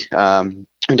we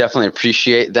definitely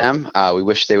appreciate them. We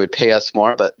wish they would pay us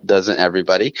more, but doesn't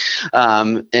everybody?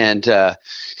 They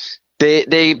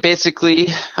basically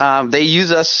they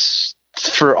use us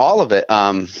for all of it.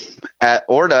 At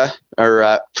Orta,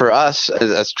 or for us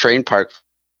as train park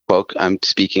folk, I'm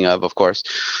speaking of course.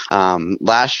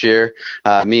 Last year,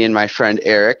 me and my friend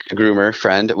Eric, a groomer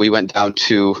friend, we went down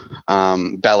to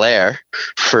Bel Air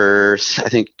for I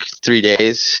think 3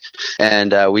 days,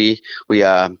 and we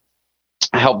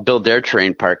helped build their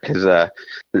terrain park because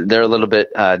they're a little bit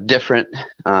different.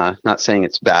 Not saying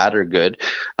it's bad or good,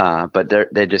 but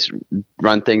they just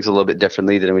run things a little bit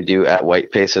differently than we do at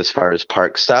Whiteface as far as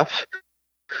park stuff.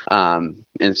 And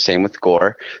same with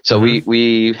Gore. So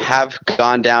we have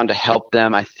gone down to help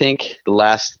them, I think, the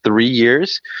last 3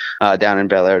 years down in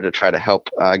Bel Air to try to help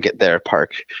get their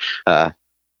park a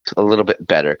little bit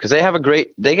better, because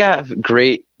they got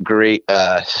great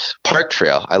park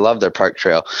trail. I love their park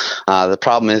trail. The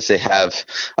problem is they have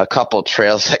a couple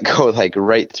trails that go like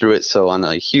right through it. So on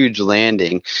a huge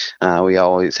landing, we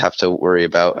always have to worry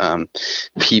about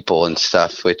people and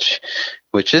stuff, which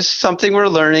is something we're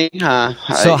learning.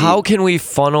 So how can we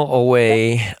funnel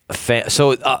away?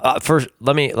 First,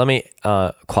 let me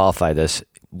qualify this.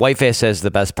 Whiteface has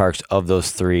the best parks of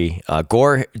those three.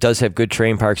 Gore does have good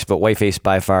terrain parks, but Whiteface,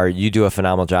 by far, you do a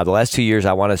phenomenal job. The last 2 years,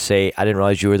 I want to say, I didn't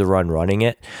realize you were the running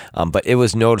it, but it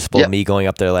was noticeable to me going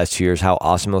up there the last 2 years how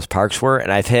awesome those parks were.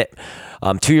 And I've hit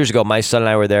 2 years ago, my son and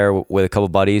I were there with a couple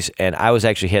buddies, and I was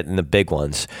actually hitting the big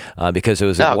ones because it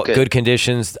was good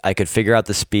conditions. I could figure out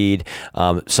the speed.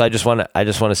 So I just want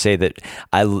to say that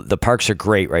the parks are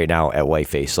great right now at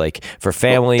Whiteface. Like for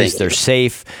families, they're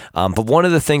safe. But one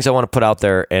of the things I want to put out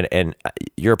there, and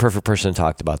you're a perfect person to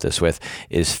talk about this with,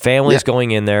 is families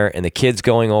going in there and the kids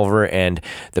going over and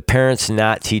the parents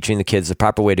not teaching the kids the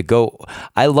proper way to go.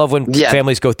 I love when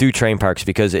families go through terrain parks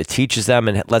because it teaches them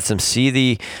and lets them see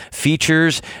the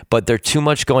features, but they're too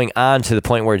much going on to the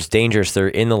point where it's dangerous. They're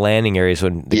in the landing areas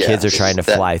when the kids are trying to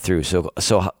fly through. So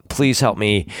please help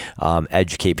me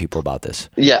educate people about this.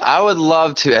 Yeah, I would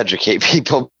love to educate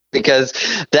people, because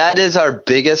that is our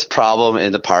biggest problem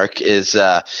in the park is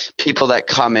people that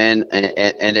come in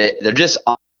and they're just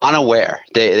unaware.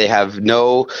 They have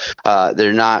no,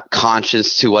 they're not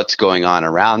conscious to what's going on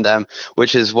around them,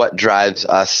 which is what drives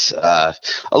us a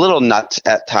little nuts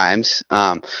at times.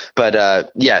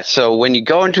 So when you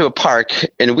go into a park,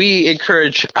 and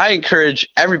I encourage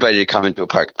everybody to come into a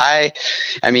park. I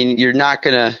mean, you're not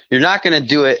gonna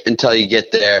do it until you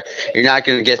get there. You're not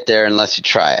gonna get there unless you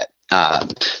try it.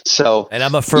 And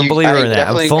I'm a firm believer in that.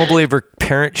 I'm a firm believer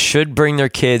parents should bring their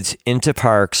kids into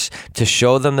parks to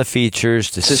show them the features,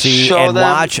 to see and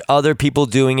watch other people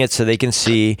doing it so they can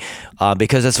see,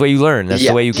 because that's the way you learn. That's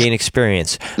the way you gain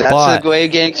experience. That's the way you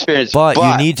gain experience. But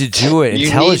you need to do it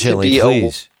intelligently,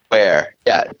 please. Aware.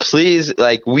 Yeah, please.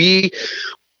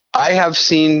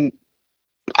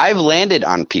 I've landed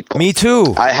on people. Me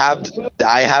too. I have,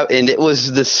 and it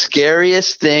was the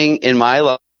scariest thing in my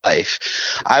life.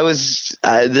 I was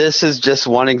this is just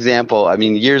one example. I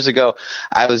mean, years ago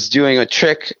I was doing a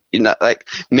trick,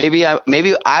 maybe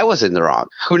I was in the wrong,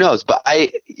 who knows, but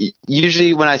I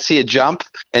usually, when I see a jump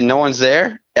and no one's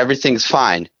there, everything's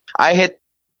fine. I hit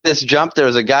this jump, there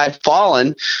was a guy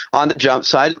falling on the jump,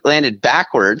 so I landed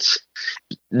backwards,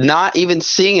 not even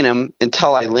seeing him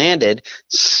until I landed,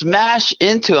 smash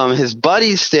into him. His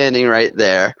buddy's standing right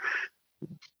there.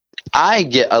 I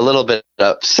get a little bit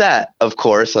upset, of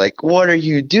course, like, what are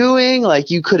you doing? Like,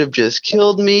 you could have just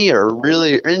killed me or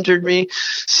really injured me.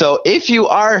 So if you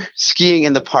are skiing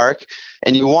in the park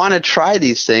and you want to try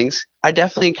these things, I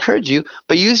definitely encourage you,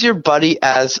 but use your buddy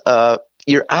as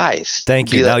your eyes.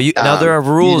 Thank you. Now there are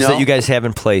rules that you guys have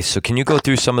in place. So can you go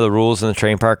through some of the rules in the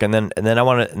terrain park, and then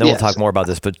we'll talk more about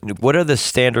this. But what are the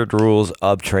standard rules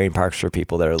of terrain parks for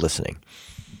people that are listening?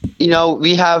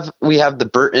 We have the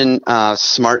Burton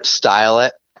Smart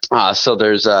Stylet. So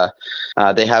there's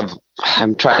they have,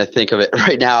 I'm trying to think of it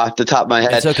right now off the top of my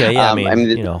head. It's okay. Yeah,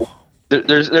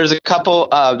 there's a couple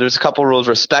rules.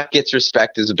 Respect gets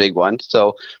respect is a big one.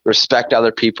 So respect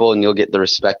other people and you'll get the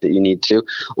respect that you need to.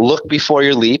 Look before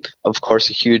you leap, of course,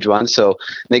 a huge one. So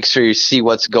make sure you see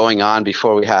what's going on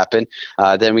before we happen.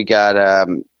 Then we got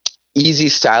easy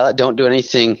Stylet. Don't do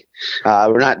anything.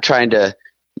 We're not trying to.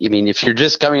 If you're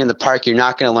just coming in the park, you're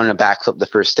not going to learn a backflip the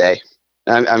first day.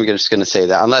 I'm just going to say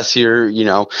that, unless you're,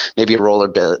 maybe a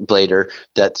rollerblader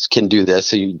that can do this.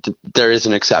 So there is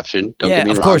an exception. Don't get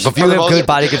me wrong. Of course. If you have good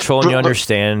body control and you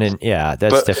understand, and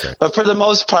that's different. But for the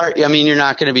most part, you're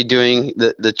not going to be doing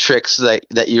the tricks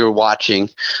that you're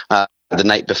watching the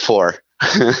night before.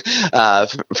 For the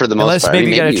most Unless part,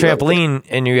 maybe you got a trampoline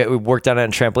and you worked on it on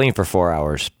a trampoline for 4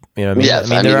 hours. You know what I mean? Yes,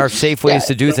 there are safe ways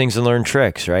to do things and learn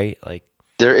tricks, right? Like.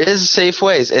 There is safe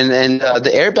ways, and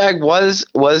the airbag was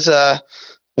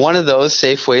one of those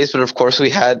safe ways. But of course, we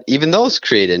had even those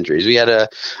create injuries. We had a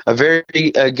very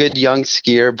good young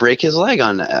skier break his leg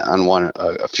on one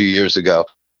a few years ago.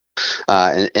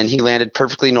 And he landed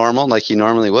perfectly normal, like he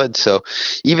normally would. So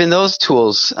even those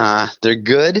tools, they're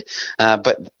good,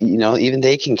 but even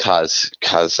they can cause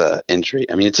injury.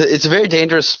 I mean, it's a very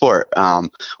dangerous sport,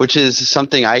 which is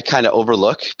something I kind of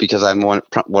overlook because I'm one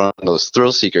of those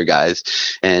thrill seeker guys,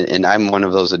 and I'm one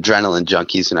of those adrenaline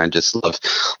junkies, and I just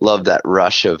love that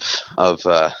rush of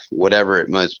whatever it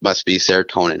must be,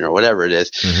 serotonin or whatever it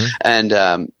is, and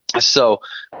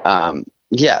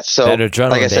yeah, so that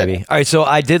adrenaline, like I said, baby. All right, so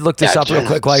I did look this up real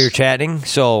quick while you're chatting.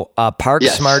 So, Park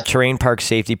Smart Terrain Park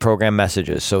Safety Program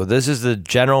messages. So this is the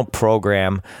general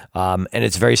program, and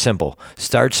it's very simple.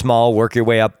 Start small, work your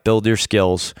way up, build your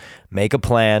skills, make a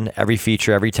plan, every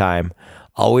feature, every time.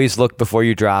 Always look before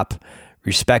you drop.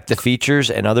 Respect the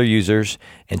features and other users,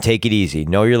 and take it easy.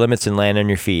 Know your limits and land on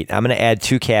your feet. I'm going to add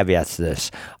 2 caveats to this.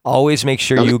 Always make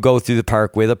sure you go through the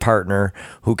park with a partner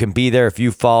who can be there if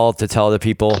you fall to tell other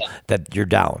people that you're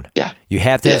down. Yeah. You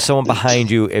have to have someone behind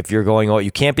you if you're going out.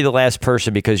 You can't be the last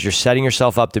person because you're setting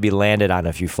yourself up to be landed on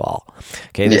if you fall.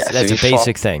 Okay, that's a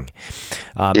basic thing.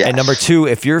 And number 2,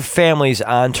 if your family's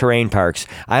on terrain parks,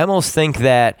 I almost think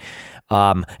that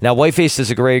now Whiteface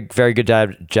does a very good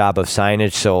job of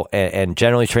signage. So, and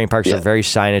generally terrain parks are very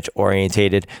signage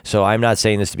orientated. So I'm not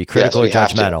saying this to be critical or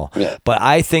judgmental, but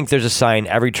I think there's a sign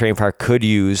every terrain park could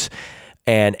use.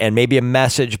 And maybe a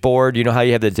message board. You know how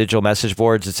you have the digital message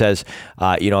boards? It says,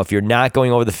 if you're not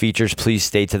going over the features, please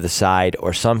stay to the side,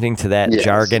 or something to that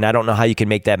jargon. I don't know how you can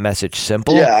make that message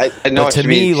simple. Yeah, I know. But to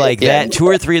me, that 2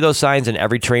 or 3 of those signs in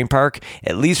every terrain park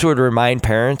at least would remind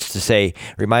parents to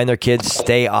remind their kids,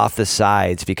 stay off the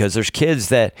sides, because there's kids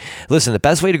that, listen, the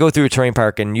best way to go through a terrain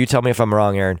park, and you tell me if I'm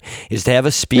wrong, Aaron, is to have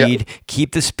a speed,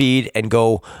 keep the speed, and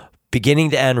go beginning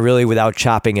to end really without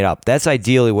chopping it up. That's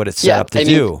ideally what it's set up to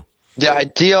do.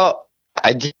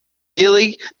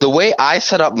 Ideally, the way I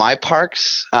set up my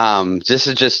parks, this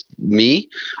is just me.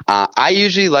 I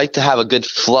usually like to have a good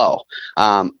flow.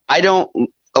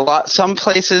 Some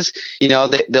places,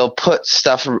 they'll put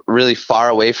stuff really far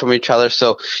away from each other.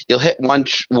 So you'll hit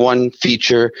one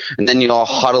feature, and then you all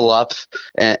huddle up,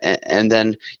 and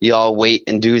then you all wait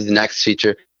and do the next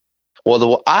feature. Well,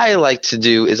 what I like to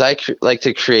do is like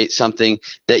to create something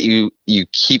that you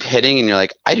keep hitting, and you're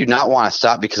like, I do not want to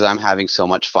stop because I'm having so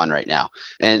much fun right now.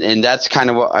 And that's kind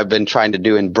of what I've been trying to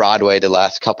do in Broadway the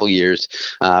last couple years,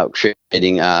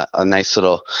 creating a nice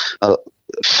little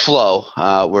flow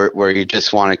where you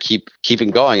just want to keep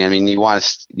it going. I mean,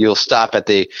 you'll stop at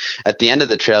the end of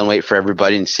the trail and wait for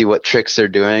everybody and see what tricks they're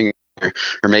doing.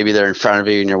 Or maybe they're in front of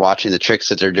you and you're watching the tricks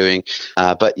that they're doing.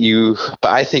 But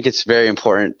I think it's very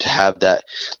important to have that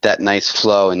nice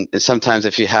flow. And sometimes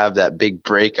if you have that big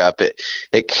breakup, it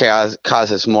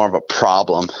causes more of a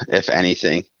problem, if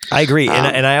anything. I agree.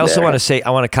 And I also want to say, I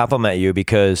want to compliment you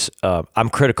because I'm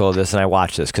critical of this and I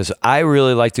watch this because I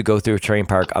really like to go through a terrain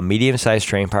park, a medium-sized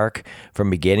terrain park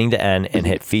from beginning to end and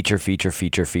hit feature.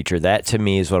 That to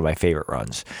me is one of my favorite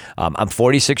runs. I'm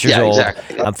 46 years old.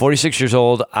 Exactly. I'm 46 years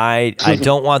old. I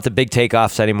don't want the big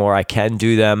takeoffs anymore. I can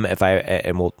do them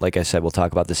like I said, we'll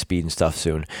talk about the speed and stuff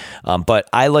soon. But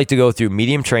I like to go through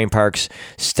medium terrain parks,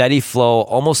 steady flow,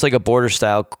 almost like a border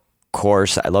style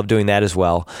course. I love doing that as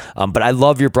well. But I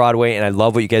love your Broadway, and I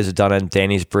love what you guys have done on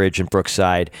Danny's Bridge and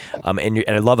Brookside. And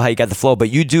I love how you got the flow. But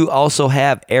you do also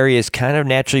have areas kind of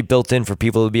naturally built in for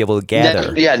people to be able to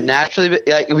gather. Naturally,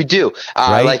 we do.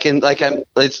 Right?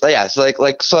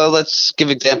 So let's give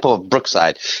example of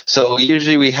Brookside. So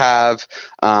usually we have.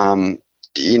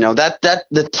 That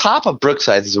the top of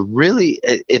Brookside is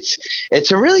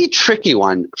it's a really tricky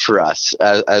one for us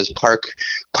as park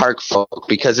folk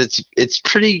because it's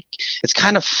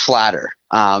kind of flatter.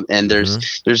 And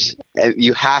there's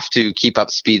you have to keep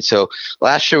up speed. So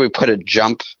last year we put a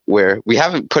jump where we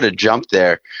haven't put a jump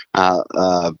there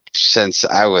since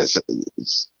I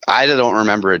don't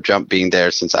remember a jump being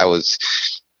there since I was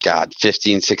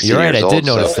 15, 16 You're right, years old. I did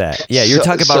old, notice that. Yeah, you're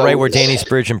talking about right where Danny's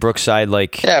Bridge and Brookside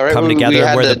come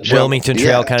together, where the Wilmington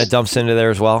Trail kind of dumps into there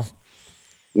as well.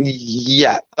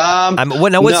 Yeah.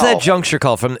 What's that juncture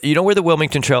called? From where the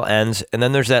Wilmington Trail ends, and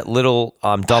then there's that little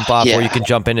dump off where you can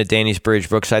jump into Danny's Bridge,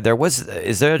 Brookside.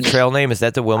 Is there a trail name? Is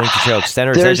that the Wilmington Trail Extender,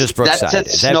 or is that just Brookside?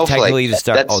 Is that technically the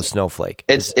start? Snowflake.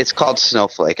 It's called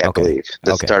Snowflake, I believe.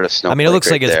 The start of Snowflake. I mean, it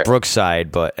looks like it's Brookside,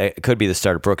 but it could be the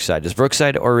start of Brookside. Does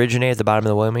Brookside originate at the bottom of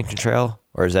the Wilmington Trail,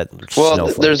 or is that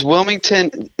Snowflake? There's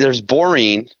Wilmington. There's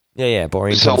Boreen. Yeah,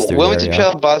 Boreen. So Wilmington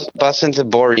Trail bus into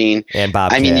Boreen and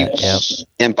Bobcat.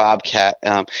 And Bobcat,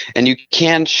 and you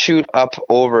can shoot up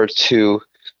over to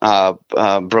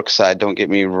Brookside. Don't get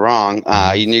me wrong.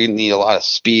 You need a lot of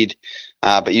speed.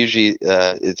 But usually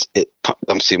it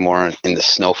dumps you more in the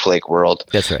snowflake world.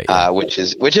 That's right. Yeah. Which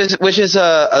is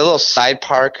a little side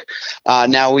park.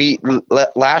 Now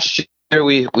last year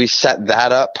we set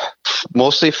that up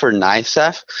mostly for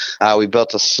NICEF. We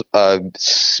built a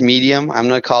medium, I'm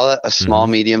going to call it a small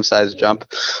medium sized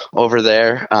jump over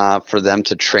there for them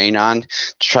to train on, to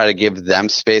try to give them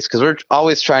space, because we're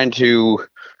always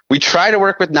we try to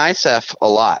work with NICEF a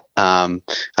lot,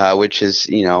 which is,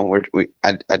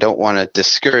 I don't want to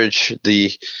discourage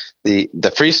the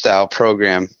freestyle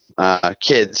program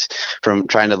kids from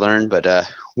trying to learn, but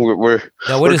we're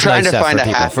trying to find a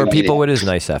happy for people. What is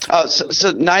NICEF? Oh,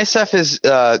 so NICEF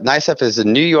is the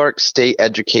New York State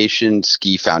Education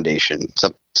Ski Foundation.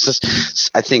 So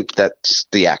I think that's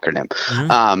the acronym.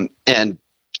 And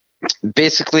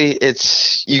basically,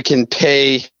 you can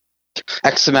pay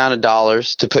X amount of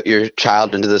dollars to put your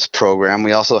child into this program.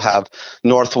 We also have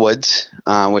Northwoods,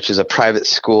 which is a private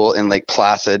school in Lake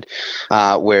Placid,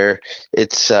 where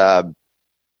it's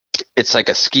like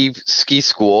a ski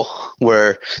school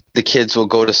where the kids will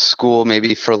go to school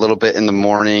maybe for a little bit in the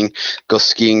morning, go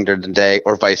skiing during the day,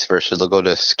 or vice versa. They'll go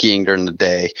to skiing during the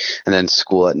day and then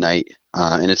school at night.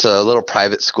 And it's a little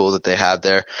private school that they have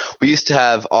there. We used to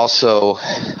have also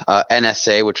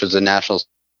NSA, which was the National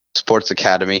Sports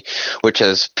Academy, which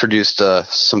has produced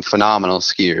some phenomenal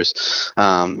skiers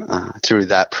through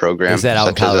that program. Is that out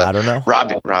in Colorado now?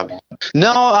 Robbie.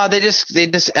 No, they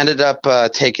just ended up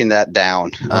taking that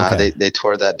down. Okay. They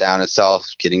tore that down. It's all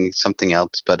getting something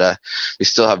else, but we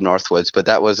still have Northwoods. But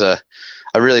that was a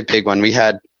really big one.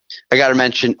 I got to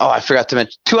mention. Oh, I forgot to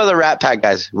mention 2 other Rat Pack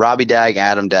guys: Robbie Dag,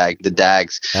 Adam Dag, the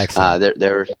Dags. Excellent.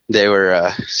 They were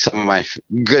some of my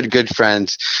good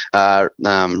friends.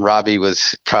 Robbie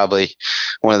was probably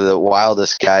one of the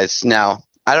wildest guys. Now,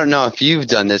 I don't know if you've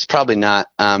done this. Probably not.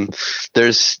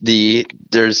 There's the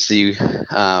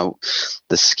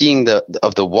skiing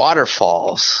of the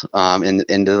waterfalls in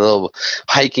the little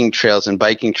hiking trails and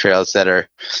biking trails that are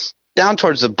down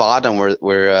towards the bottom where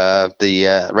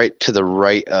the right to the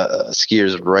right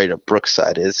skiers right of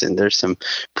Brookside is, and there's some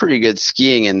pretty good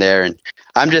skiing in there. And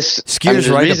skiers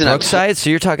right of Brookside. So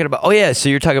you're talking about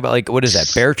like, what is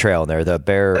that, Bear Trail in there? The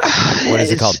Bear, what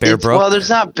is it called? Bear Brook? Well, there's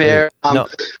not Bear. No,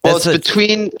 it's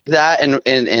between that and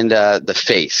the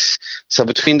Face. So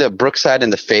between the Brookside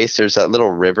and the Face, there's that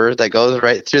little river that goes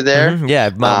right through there. Yeah,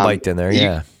 I've mountain biked in there.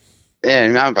 Yeah.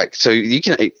 And mountain bike, so you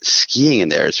can skiing in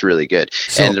there. It's really good.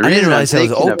 So and the I didn't reason realize I'm it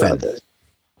was thinking open. about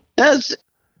this,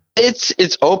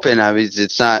 it's open. I mean,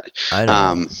 it's not.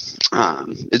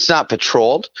 It's not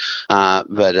patrolled,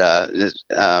 but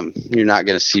you're not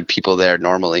going to see people there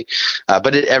normally.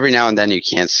 But every now and then you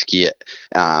can ski it.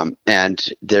 And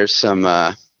there's some.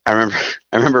 I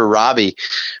remember Robbie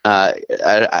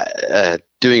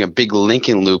doing a big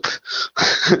Lincoln loop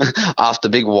off the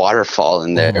big waterfall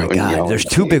in there. Oh my God, there's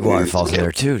 2 big waterfalls in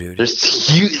there too, dude.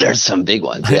 There's some big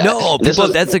ones. Yeah. No,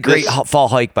 that's a great fall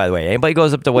hike, by the way. Anybody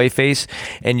goes up to Whiteface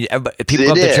and people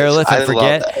go up the chairlift and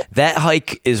forget that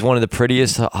hike is one of the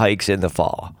prettiest hikes in the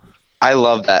fall. I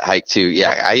love that hike too.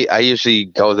 Yeah, I usually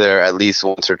go there at least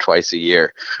once or twice a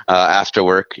year after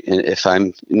work, if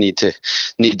I need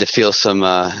to feel some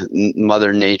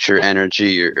Mother Nature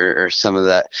energy or some of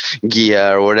that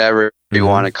Gia or whatever you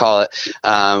want to call it.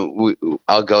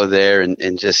 I'll go there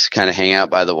and just kind of hang out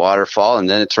by the waterfall, and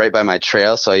then it's right by my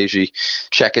trail, so I usually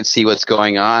check and see what's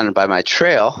going on by my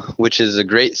trail, which is a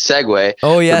great segue.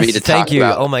 Oh yes, for me to thank you.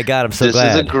 About. Oh my God, I'm so glad.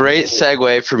 This is a great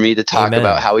segue for me to talk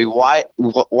about how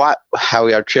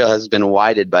our trail has been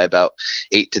widened by about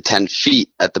 8 to 10 feet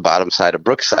at the bottom side of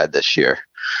Brookside this year.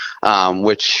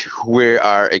 Which we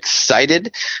are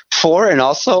excited for, and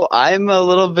also I'm a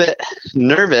little bit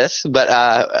nervous, but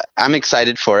I'm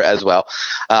excited for it as well.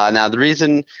 Now, the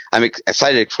reason I'm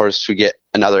excited for is to get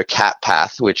another cat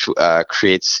path, which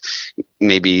creates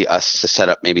maybe us to set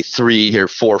up maybe 3 or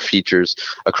 4 features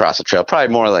across the trail,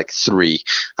 probably more like 3.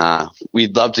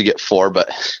 We'd love to get 4, but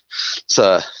it's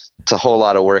a whole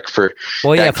lot of work for.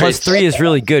 Well, yeah, plus 3 is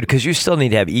really good because you still need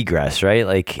to have egress, right?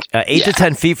 Like 8 to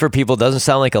 10 feet for people doesn't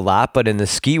sound like a lot, but in the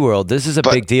ski world, this is a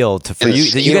big deal for you.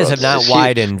 You guys have not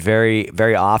widened very,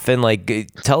 very often. Like,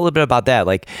 tell a little bit about that.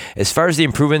 Like, as far as the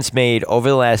improvements made over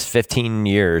the last 15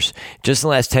 years, just in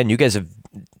the last 10, you guys have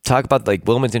talked about like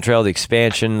Wilmington Trail, the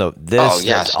expansion, all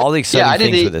the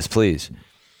exciting things with this, please.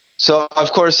 So,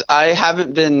 of course, I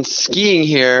haven't been skiing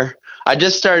here. I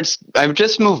just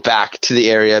moved back to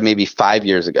the area maybe 5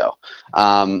 years ago.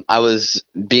 I was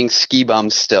being ski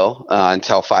bum still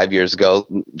until 5 years ago,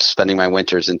 spending my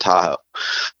winters in Tahoe.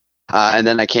 And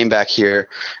then I came back here,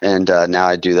 and now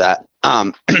I do that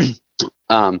Um,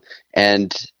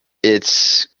 and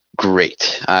it's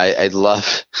great. I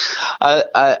love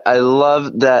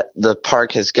that the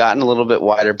park has gotten a little bit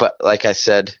wider, but like I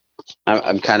said,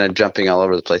 I'm kind of jumping all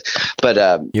over the place, but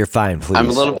You're fine, please. I'm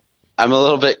a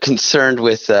little bit concerned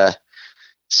with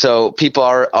so people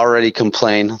are already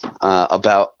complain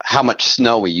about how much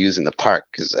snow we use in the park,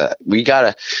 because a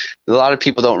lot of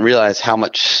people don't realize how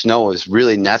much snow is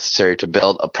really necessary to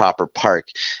build a proper park.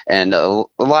 And a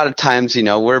lot of times,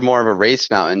 we're more of a race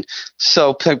mountain.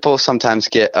 So people sometimes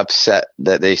get upset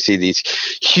that they see these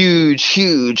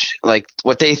huge, like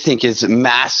what they think is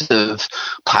massive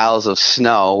piles of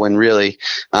snow, when really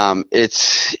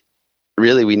it's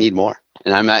really, we need more.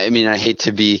 And I hate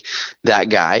to be that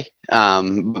guy,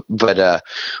 but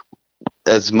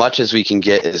as much as we can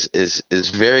get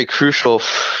is very crucial,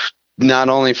 not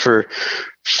only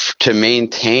to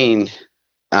maintain,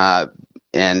 but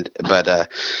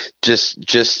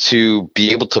just to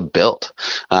be able to build.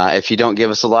 If you don't give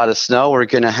us a lot of snow, we're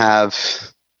going to have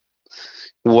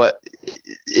what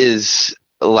is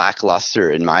lackluster,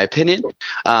 in my opinion.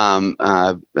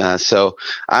 So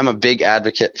I'm a big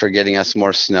advocate for getting us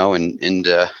more snow, and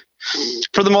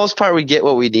for the most part we get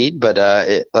what we need, but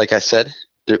like I said,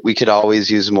 we could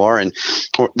always use more. And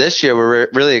this year we're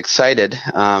really excited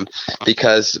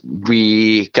because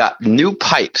we got new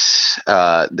pipes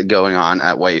going on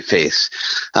at Whiteface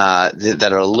that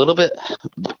are a little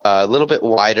bit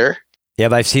wider. Yeah,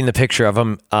 but I've seen the picture of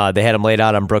them. They had them laid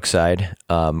out on Brookside,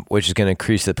 which is going to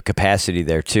increase the capacity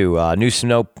there too. New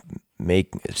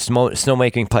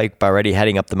snowmaking pipe already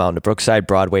heading up the mountain to Brookside,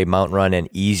 Broadway, Mountain Run, and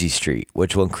Easy Street,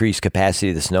 which will increase capacity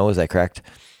of the snow. Is that correct?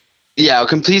 Yeah,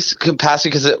 complete capacity,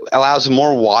 because it allows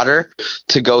more water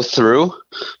to go through,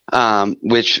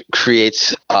 which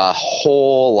creates a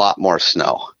whole lot more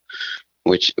snow.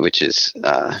 Which is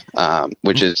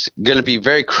going to be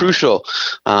very crucial,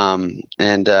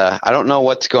 and I don't know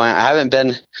what's going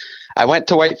on. I went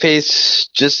to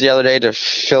Whiteface just the other day to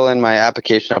fill in my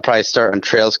application. I'll probably start on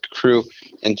Trails Crew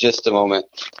in just a moment,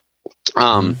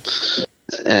 and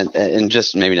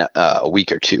just maybe not a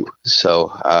week or two.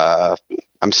 So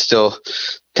I'm still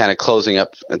kind of closing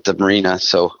up at the marina,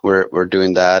 so we're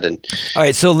doing that. And all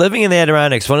right, so living in the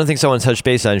Adirondacks, one of the things I want to touch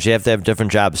base on is you have to have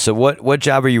different jobs. So what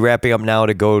job are you wrapping up now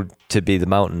to go to be the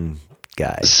mountain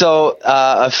guy? So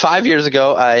 5 years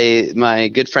ago, my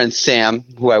good friend Sam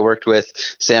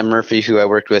Murphy, who I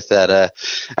worked with at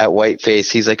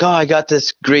Whiteface, he's like, "Oh, I got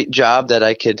this great job that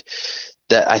I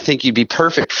think you'd be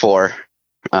perfect for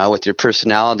with your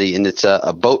personality, and it's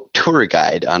a boat tour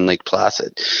guide on Lake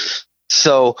Placid."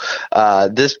 So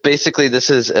this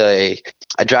is I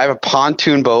drive a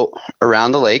pontoon boat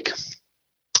around the lake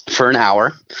for an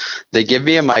hour. They give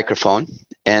me a microphone,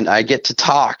 and I get to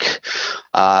talk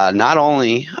not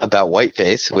only about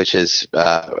Whiteface, which is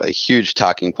a huge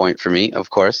talking point for me, of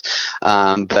course,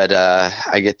 but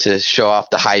I get to show off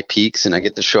the high peaks, and I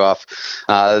get to show off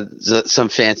some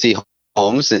fancy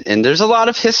homes, and there's a lot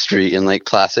of history in Lake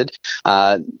Placid,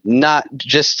 not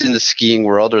just in the skiing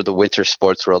world or the winter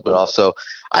sports world, but also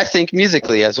I think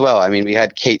musically as well. I mean, we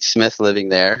had Kate Smith living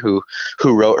there, who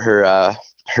wrote her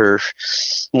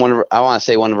one of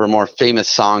her more famous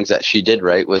songs that she did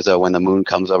write was "When the Moon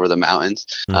Comes Over the Mountains."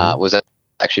 Was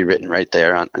actually written right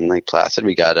there on Lake Placid.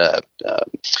 We got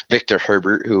Victor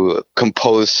Herbert, who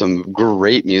composed some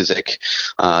great music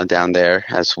down there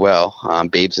as well.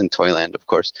 Babes in Toyland, of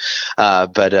course.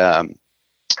 But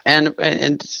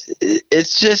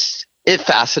it's just, it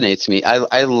fascinates me.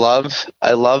 I love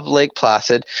Lake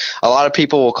Placid. A lot of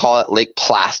people will call it Lake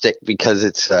Plastic because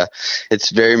it's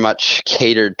very much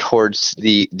catered towards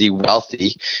the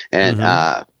wealthy,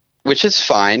 and which is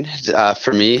fine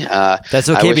for me. That's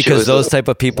okay, because those type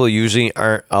of people usually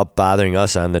aren't up bothering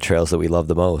us on the trails that we love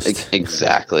the most.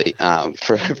 Exactly.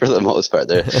 For the most part,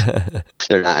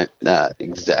 they're not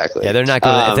exactly. Yeah, they're not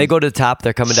going. If they go to the top,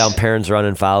 they're coming down Perrin's Run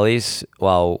and Follies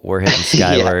while we're hitting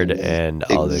Skyward and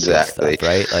all the good stuff,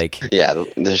 right? Like, yeah,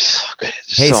 there's so good.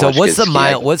 Hey, so what's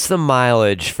the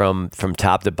mileage from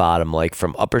top to bottom? Like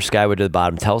from upper Skyward to the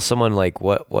bottom? Tell someone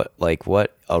what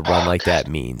a run like that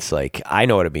means. Like, I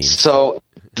know what it means. So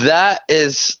that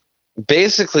is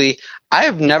basically, I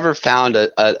have never found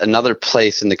another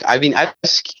place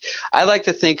I like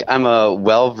to think I'm a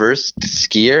well-versed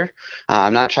skier.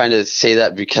 I'm not trying to say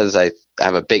that because I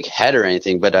have a big head or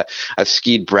anything, but I've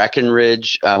skied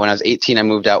Breckenridge. When I was 18, I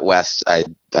moved out west. I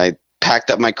packed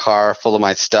up my car full of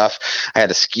my stuff. I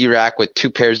had a ski rack with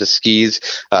 2 pairs of skis,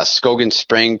 Skogan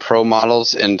Spring Pro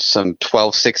models, and some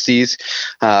 1260s,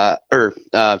 the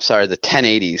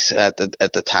 1080s at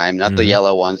the time, not the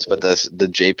yellow ones, but the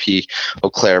JP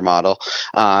Auclair model.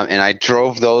 And I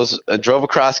drove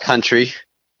across country,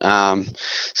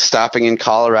 stopping in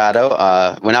Colorado.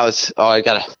 I'm going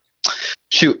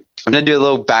to do a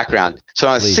little background. So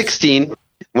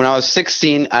when I was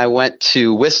 16, I went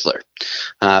to Whistler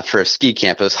for a ski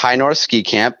camp. It was High North Ski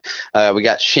Camp. We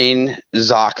got Shane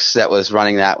Zox that was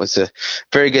running that. Was a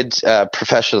very good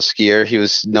professional skier. He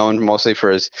was known mostly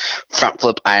for his front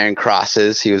flip iron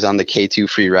crosses. He was on the K2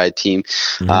 freeride team.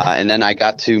 And then I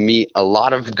got to meet a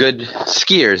lot of good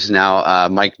skiers. Now,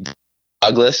 Mike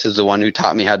Douglas is the one who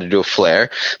taught me how to do a flare.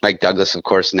 Mike Douglas, of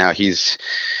course, now he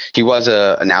was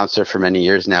a announcer for many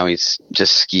years. Now he's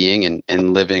just skiing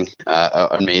and living an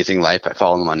amazing life. I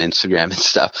follow him on Instagram and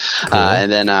stuff. Cool.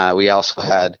 And then we also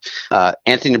had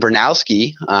Anthony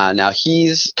Bernowski. Now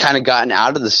he's kind of gotten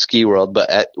out of the ski world, but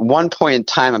at one point in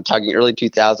time, I'm talking early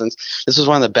 2000s, this was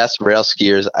one of the best rail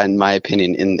skiers, in my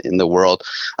opinion, in the world.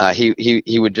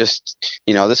 He would just,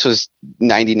 this was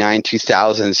 99,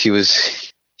 2000s. He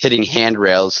was hitting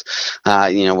handrails,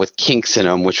 with kinks in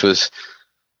them, which was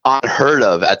unheard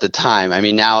of at the time. I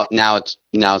mean, now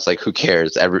it's like, who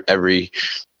cares? Everybody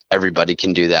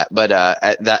can do that. But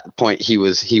at that point, he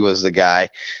was the guy.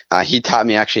 He taught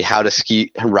me actually how to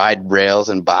ride rails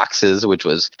and boxes, which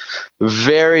was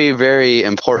very, very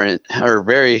important, or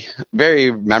very,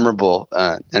 very memorable.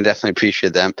 And definitely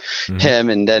appreciate him.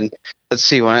 And then let's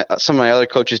see, some of my other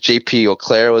coaches, JP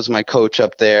Auclair was my coach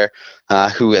up there,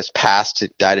 who has passed,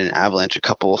 died in an avalanche a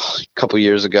couple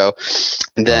years ago.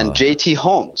 And then JT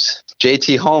Holmes.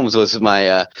 JT Holmes was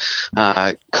my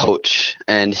coach,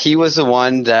 and he was the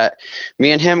one that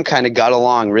me and him kind of got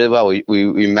along really well.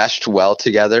 We meshed well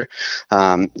together.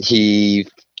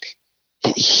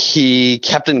 He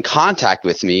kept in contact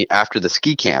with me after the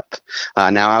ski camp.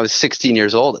 Now I was 16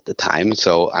 years old at the time,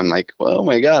 so I'm like, oh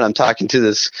my God, I'm talking to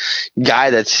this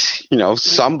guy that's,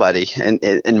 somebody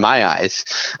in my eyes.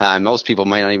 Most people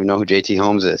might not even know who JT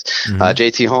Holmes is.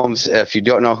 JT Holmes, if you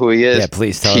don't know who he is, yeah,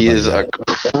 please tell he is a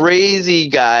crazy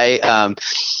guy.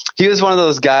 He was one of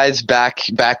those guys back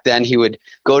then. He would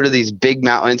go to these big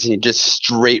mountains and he'd just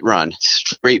straight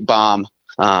bomb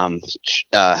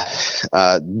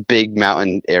big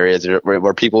mountain areas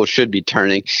where people should be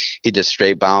turning. He just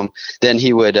straight bomb. Then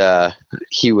he would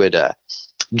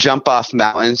jump off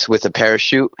mountains with a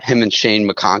parachute. Him and Shane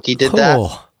McConkey did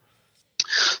that.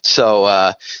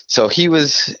 So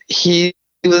he's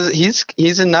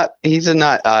a nut.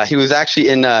 He was actually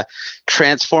in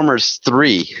Transformers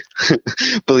 3,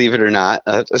 believe it or not.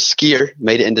 A skier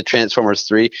made it into Transformers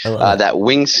 3. That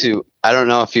wingsuit. I don't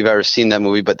know if you've ever seen that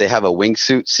movie, but they have a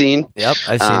wingsuit scene. Yep,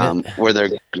 I've seen it.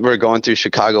 Where we're going through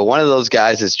Chicago. One of those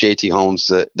guys is JT Holmes,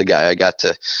 the guy I got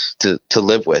to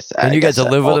live with. And you got to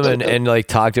live with him and like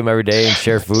talk to him every day and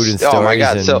share food and stories. Oh my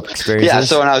God! And so experiences. Yeah,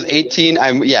 so when I was 18,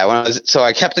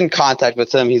 I kept in contact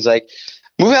with him. He's like,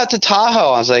 move out to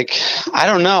Tahoe. I was like, I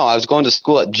don't know. I was going to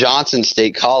school at Johnson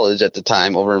State College at the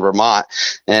time over in Vermont.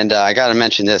 And I got to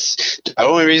mention this. The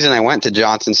only reason I went to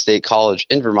Johnson State College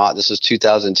in Vermont, this was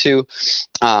 2002,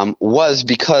 was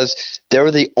because they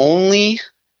were the only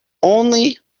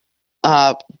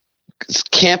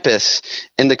campus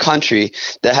in the country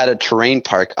that had a terrain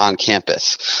park on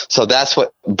campus. So that's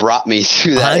what brought me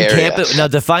to that area. Campus? Now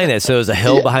define that. So it was a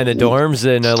hill behind the dorms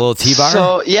and a little T-bar?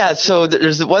 So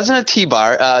there wasn't a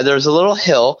T-bar. There was a little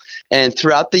hill. And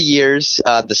throughout the years,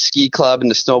 the ski club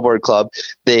and the snowboard club,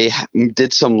 they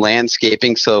did some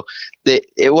landscaping. So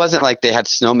it wasn't like they had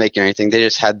snowmaking or anything. They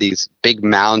just had these big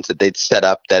mounds that they'd set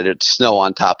up that had snow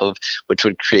on top of, which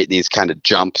would create these kind of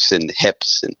jumps and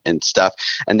hips and stuff.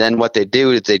 And then what they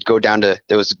do is they'd go down to,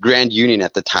 there was Grand Union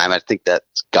at the time. I think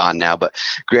that's gone now, but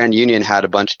Grand Union had a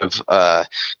bunch of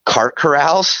cart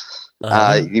corrals,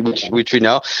 which we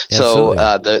know.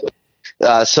 Absolutely.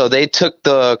 So they took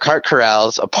the cart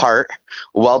corrals apart,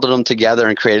 welded them together,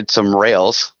 and created some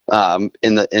rails for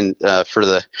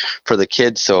the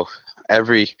kids. So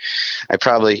it's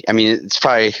probably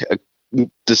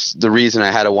the reason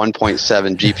I had a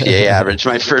 1.7 GPA average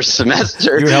my first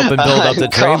semester. You were helping build up the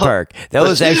terrain park. That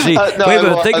was actually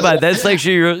think about it. That's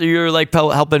actually you're like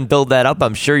helping build that up.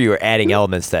 I'm sure you were adding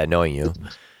elements to that, knowing you.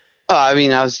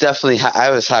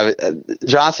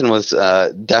 Johnson was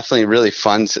definitely really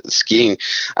fun skiing.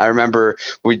 I remember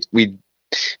we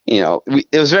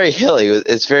it was very hilly.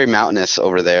 It's very mountainous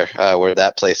over there where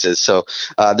that place is. So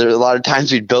there are a lot of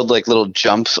times we'd build like little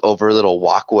jumps over little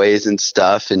walkways and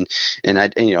stuff, and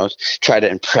I'd try to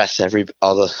impress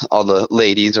all the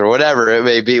ladies or whatever it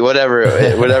may be, whatever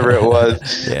it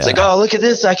was. Yeah. It's like, oh, look at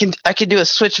this! I can do a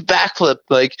switch backflip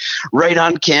like right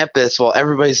on campus while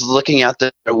everybody's looking out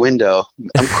the window.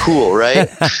 I'm cool, right?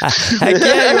 Heck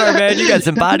yeah, you are, man. You got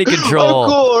some body control. I'm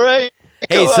cool, right?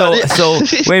 Hey, so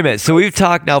wait a minute. So we've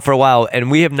talked now for a while,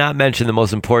 and we have not mentioned the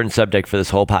most important subject for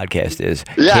this whole podcast is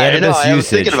cannabis usage. I was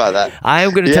thinking about that. I am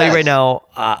going to tell you right now,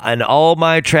 on all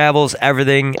my travels,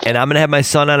 everything, and I'm going to have my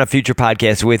son on a future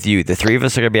podcast with you. The three of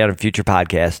us are going to be on a future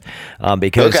podcast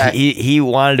because he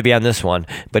wanted to be on this one,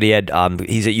 but he's at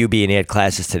UB and he had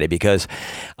classes today because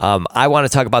I want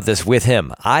to talk about this with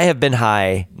him. I have been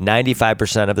high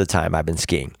 95% of the time I've been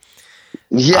skiing.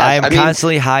 Yes, I'm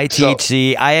constantly high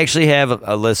THC. I actually have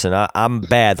I'm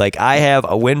bad. Like I have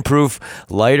a windproof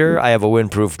lighter. I have a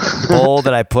windproof bowl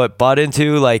that I put bud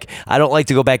into. Like I don't like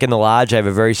to go back in the lodge. I have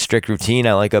a very strict routine. I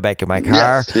don't like to go back in my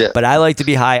car, but I like to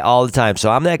be high all the time. So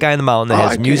I'm that guy in the mountain that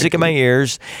has music in my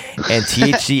ears and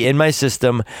THC in my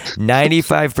system.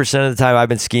 95% of the time I've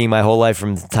been skiing my whole life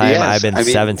from the time I've been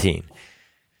 17.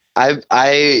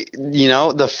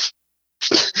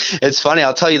 It's funny.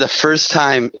 I'll tell you the first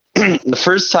time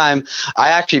I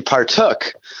actually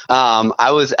partook,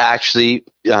 I was actually,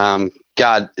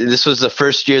 this was the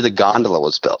first year the gondola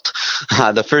was built.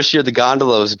 The first year the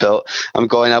gondola was built, I'm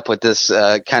going up with this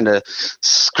kind of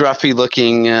scruffy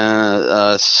looking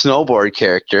snowboard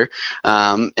character.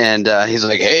 And he's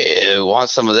like, hey,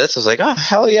 want some of this? I was like, oh,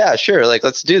 hell yeah, sure. Like,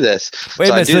 let's do this. Wait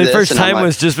a minute. So the first time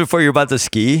was just before you're about to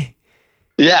ski?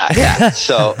 Yeah.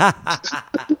 So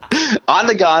on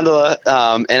the gondola,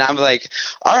 and I'm like,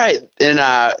 all right, and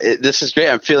this is great.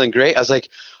 I'm feeling great. I was like,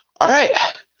 all right,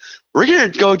 we're gonna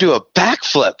go do a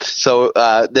backflip. So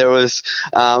there was,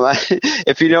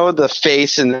 if you know the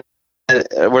face and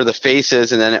where the face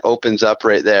is, and then it opens up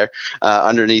right there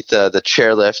underneath the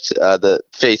chairlift, the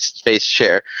face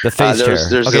chair. The face chair.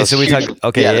 Okay, so we talked.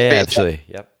 Okay, yeah, absolutely.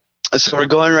 Yep. So we're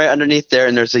going right underneath there,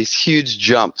 and there's these huge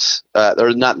jumps,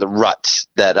 or not the ruts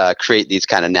that create these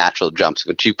kind of natural jumps,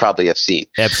 which you probably have seen.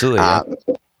 Absolutely.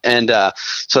 And so I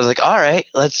was like, all right,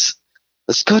 let's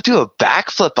go do a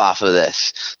backflip off of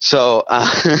this. So,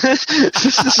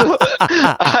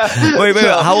 wait,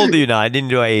 how old are you now? I didn't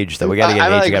do my age though. We got to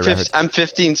get an age. I'm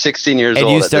 15, 16 years old.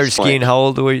 And you started skiing. How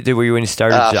old were you when you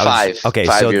started? 5. Okay,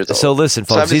 5 years old. So listen,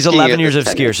 folks. He's 11 years of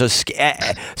skier.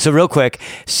 So real quick,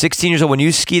 16 years old. When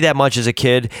you ski that much as a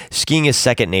kid, skiing is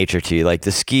second nature to you. Like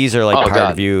the skis are like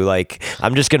part of you. Like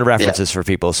I'm just gonna reference this for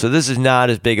people. So this is not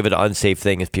as big of an unsafe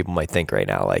thing as people might think right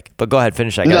now. Like, but go ahead,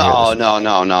 finish.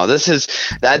 No. This is.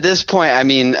 At this point, I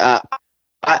mean, to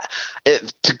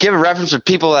give a reference for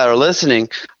people that are listening,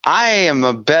 I am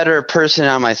a better person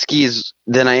on my skis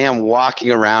than I am walking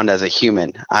around as a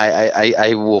human.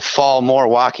 I will fall more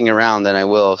walking around than I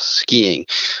will skiing.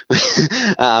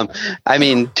 I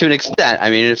mean, to an extent. I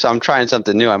mean, if I'm trying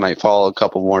something new, I might fall a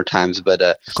couple more times. But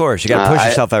of course, you got to push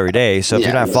yourself every day. So if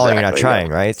you're not falling, you're not trying,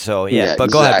 right? So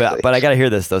but go ahead. But I got to hear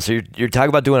this though. So you're talking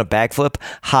about doing a backflip.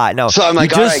 Hot. No, so I'm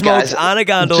like, you just smoked on a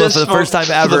gondola for the first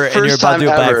time ever, and you're about to do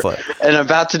a backflip. And I'm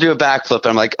about to do a backflip.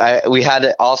 I'm like, we had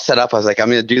it all set up. I was like, I'm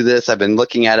going to do this. I've been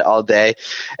looking at it all day,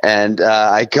 and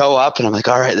I go up, and I'm like,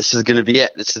 all right, this is going to be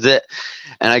it. This is it.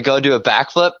 And I go do a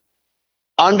backflip,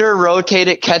 under rotate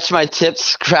it, catch my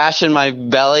tips, crash in my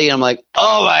belly, and I'm like,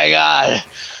 oh my god,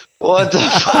 what the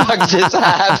fuck just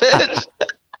happened?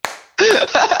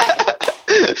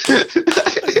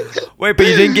 Wait, but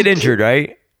you didn't get injured,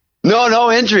 right?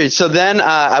 No injuries. So then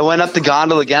I went up the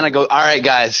gondola again. I go, all right,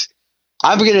 guys,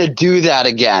 I'm going to do that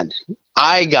again.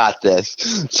 I got this.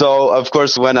 So, of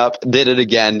course, went up, did it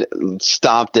again,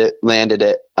 stomped it, landed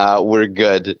it. We're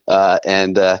good.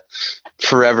 And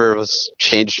forever was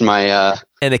changed my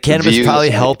and the cannabis views. Probably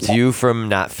helped you from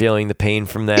not feeling the pain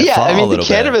from that fall I mean, a little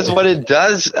the cannabis, bit. what it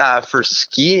does for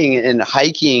skiing and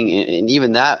hiking and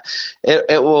even that,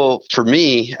 it will, for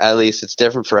me at least, it's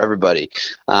different for everybody.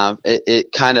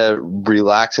 It kind of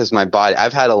relaxes my body.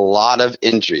 I've had a lot of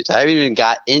injuries. I haven't even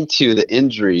got into the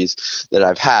injuries that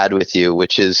I've had with you,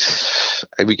 which is,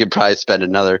 we could probably spend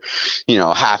another,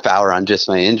 half hour on just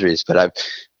my injuries. But I've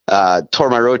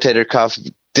tore my rotator cuff,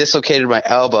 dislocated my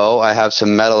elbow. I have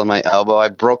some metal in my elbow. I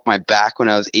broke my back when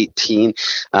I was 18.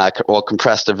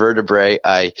 Compressed a vertebrae.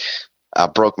 I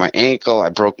broke my ankle. I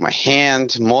broke my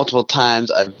hand multiple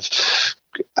times. I've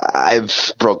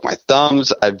broke my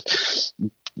thumbs.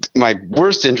 My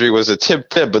worst injury was a tib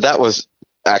fib, but that was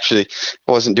actually,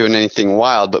 I wasn't doing anything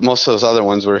wild. But most of those other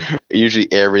ones were usually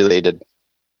air related.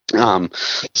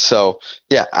 So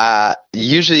yeah,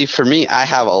 usually for me, I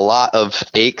have a lot of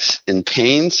aches and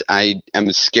pains. I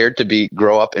am scared to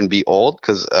grow up and be old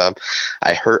because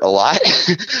I hurt a lot.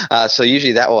 So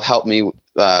usually that will help me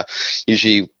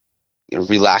usually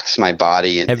relax my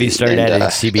body. And, have you started adding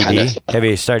CBD? Have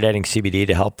you started adding CBD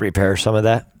to help repair some of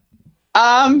that?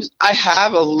 I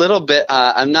have a little bit.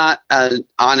 I'm not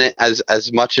on it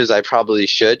as much as I probably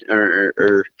should,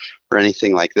 or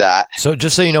anything like that. So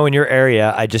just so you know, in your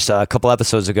area, I just a couple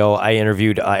episodes ago, I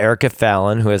interviewed Erica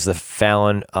Fallon, who has the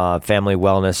Fallon Family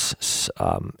Wellness,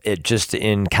 it just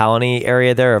in Colony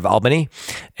area there of Albany,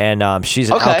 and she's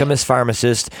an alchemist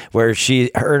pharmacist. Where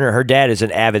her dad is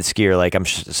an avid skier. Like I'm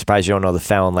surprised you don't know the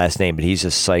Fallon last name, but he's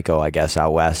a psycho, I guess,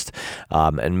 out west,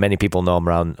 and many people know him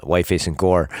around Whiteface and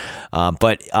Gore.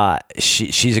 But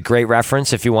she's a great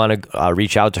reference if you want to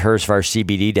reach out to her as far as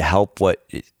CBD to help what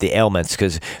the ailments,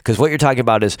 because what you're talking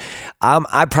about is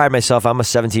I pride myself. I'm a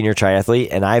 17-year triathlete,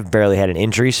 and I've barely had an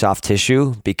injury, soft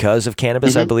tissue, because of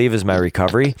cannabis. I believe is my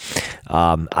recovery.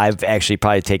 I've actually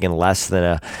probably taken less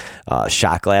than a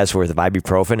shot glass worth of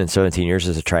ibuprofen in 17 years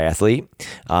as a triathlete.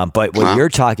 But what you're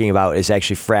talking about is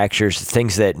actually fractures,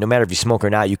 things that no matter if you smoke or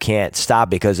not, you can't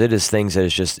stop, because it is things that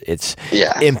it's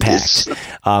impact.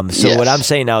 So what I'm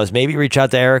saying now is maybe reach out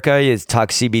to Erica, you talk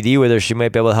CBD with her. She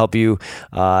might be able to help you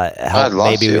help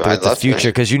maybe with the future,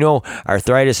 because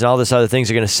arthritis and all this other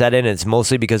things are going to set in, and it's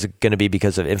mostly because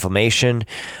of inflammation,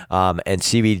 and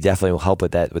CBD definitely will help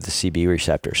with that, with the CB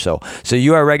receptor. So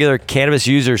you are a regular cannabis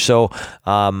user. So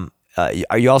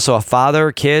are you also a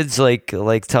father, kids, like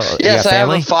yes, I have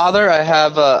a father. I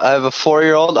have a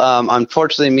 4-year-old.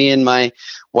 Unfortunately, me and my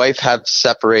wife have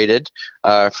separated.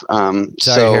 Sorry to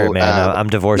hear it, man. I'm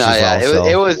divorced as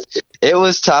well. It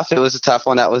was tough. It was a tough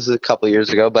one. That was a couple of years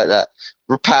ago, but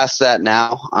we're past that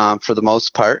now, for the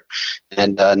most part.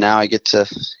 And now I get to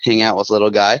hang out with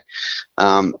little guy.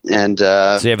 So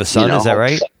you have a son, is that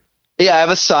right? Yeah, I have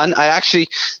a son. I actually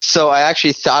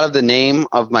thought of the name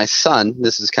of my son.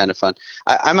 This is kind of fun.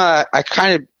 I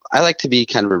like to be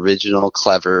kind of original,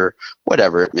 clever,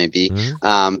 whatever it may be.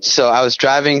 Mm-hmm. So I was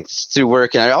driving through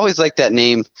work, and I always liked that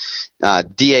name,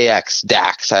 DAX,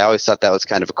 Dax. I always thought that was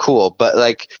kind of cool. But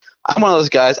like, I'm one of those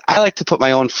guys. I like to put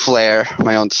my own flair,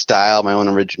 my own style, my own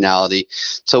originality.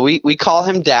 So we call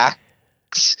him Dax.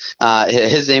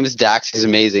 His name is Dax. He's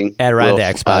amazing.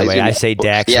 Adirondacks, by the way. I say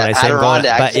Dax when I say I'm going.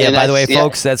 By the way,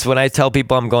 folks, that's when I tell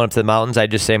people I'm going up to the mountains. I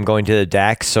just say I'm going to the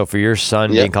Dax. So for your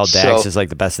son, being called Dax is like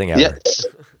the best thing ever.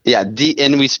 Yeah,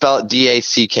 and we spell it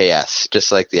DACKS,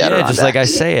 just like the Adirondacks. Yeah, just like I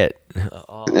say it.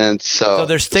 And so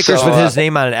there's stickers with his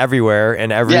name on it everywhere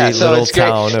in every little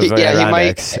town of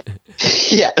Adirondacks.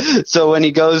 So when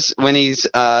he's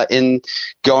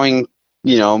going,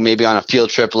 maybe on a field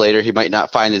trip later, he might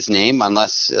not find his name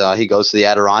unless he goes to the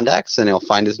Adirondacks, and he'll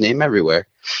find his name everywhere.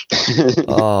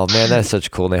 Oh man, that's such a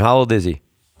cool name. How old is he?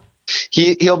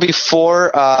 He'll be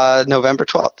 4 November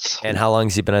 12th. And how long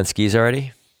has he been on skis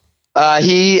already?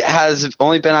 He has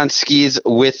only been on skis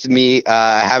with me.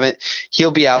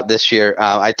 He'll be out this year.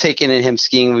 I've taken him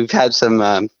skiing. We've had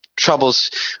some troubles.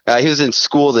 He was in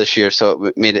school this year, so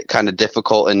it made it kind of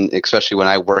difficult, and especially when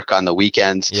I work on the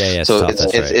weekends. Yeah. So tough,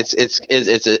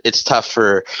 it's tough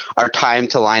for our time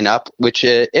to line up, which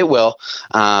it will.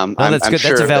 That's good.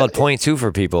 That's a valid point too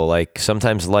for people. Like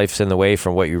sometimes life's in the way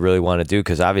from what you really want to do,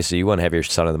 because obviously you want to have your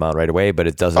son on the mountain right away, but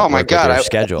it doesn't. Oh my God! With your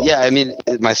schedule. Yeah, I mean,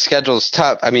 my schedule's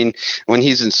tough. I mean, when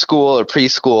he's in school or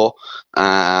preschool,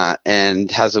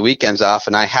 and has the weekends off,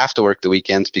 and I have to work the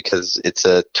weekends because it's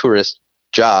a tourist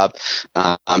job,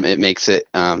 it makes it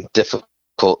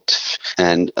difficult.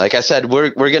 And like I said,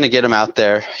 we're going to get him out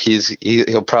there.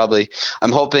 He'll probably,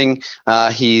 I'm hoping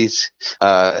he's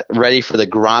ready for the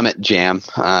Grommet Jam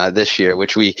this year,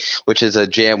 which is a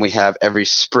jam we have every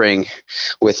spring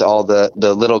with all the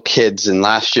little kids. And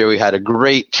last year we had a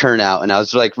great turnout, and I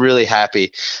was like really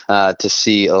happy to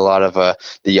see a lot of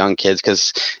the young kids,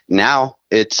 because now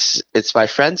it's my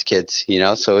friends' kids,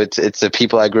 so it's the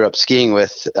people I grew up skiing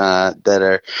with that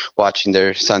are watching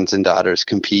their sons and daughters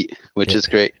compete, which is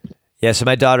great. Yeah, so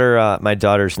my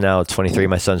daughter's now 23.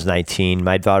 My son's 19.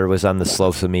 My daughter was on the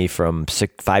slopes with me from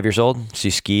 5 years old.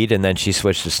 She skied, and then she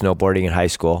switched to snowboarding in high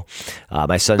school.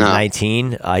 My son's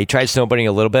 19. He tried snowboarding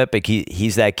a little bit, but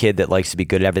he's that kid that likes to be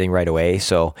good at everything right away.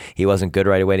 So he wasn't good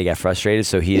right away, and he got frustrated.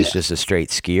 So he is just a straight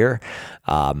skier.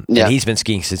 And he's been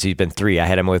skiing since he's been 3. I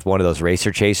had him with one of those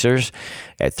racer chasers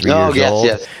at 3 years old.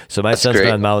 Yes. So my son's been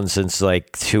on the mountain since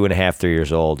like 2.5, 3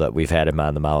 years old. We've had him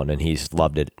on the mountain, and he's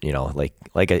loved it.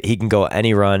 He can go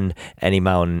any run, any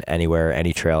mountain, anywhere,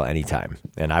 any trail, anytime.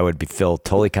 And I would feel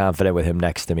totally confident with him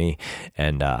next to me.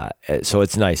 And so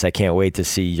it's nice. I can't wait to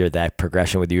see that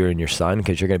progression with you and your son,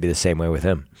 because you're going to be the same way with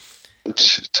him.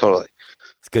 Totally.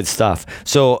 It's good stuff.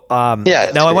 So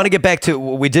now I want to get back to,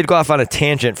 we did go off on a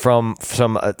tangent from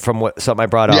something I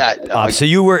brought up. Yeah. So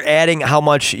you were adding how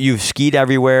much you've skied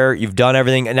everywhere, you've done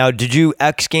everything. And now, did you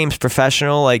X Games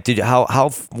professional? Like,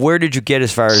 where did you get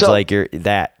as far as like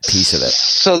that piece of it?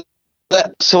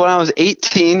 So when I was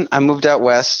 18, I moved out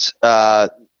west.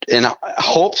 In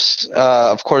hopes,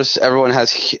 of course, everyone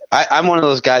has. I'm one of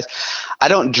those guys. I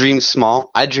don't dream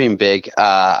small. I dream big.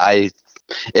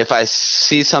 If I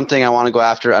see something I want to go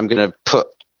after, I'm going to put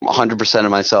 100%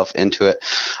 of myself into it.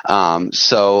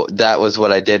 So that was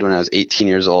what I did when I was 18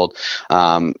 years old.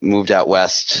 Moved out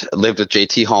west, lived with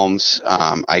JT Holmes.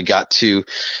 I got to,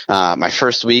 my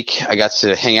first week, I got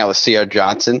to hang out with C.R.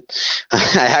 Johnson.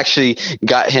 I actually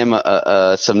got him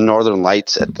some Northern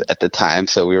Lights at the time.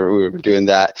 So we were doing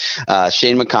that.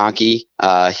 Shane McConkey,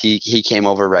 he came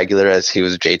over regular, as he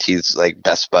was JT's like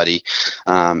best buddy.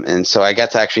 And so I got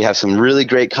to actually have some really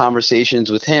great conversations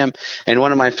with him. And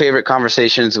one of my favorite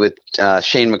conversations with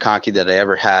Shane McConkey that I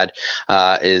ever had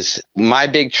is my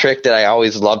big trick that I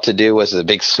always loved to do was a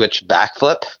big switch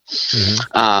backflip,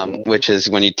 which is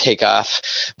when you take off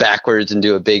backwards and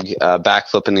do a big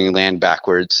backflip and then you land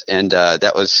backwards. And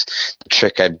that was the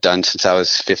trick I've done since I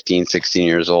was 15, 16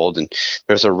 years old. And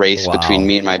there's a race between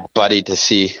me and my buddy to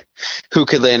see who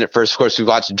could land it first. Of course, we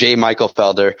watched J. Michael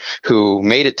Felder, who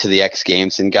made it to the X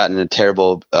Games and got in a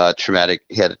terrible traumatic.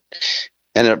 He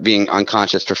ended up being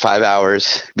unconscious for 5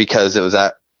 hours because it was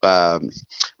at I'm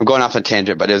going off on a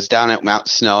tangent, but it was down at Mount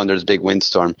Snow and there was a big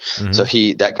windstorm. So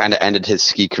that kind of ended his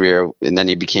ski career, and then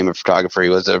he became a photographer. He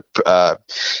was a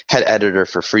head editor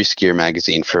for Free Skier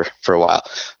magazine for a while.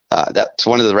 That's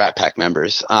one of the Rat Pack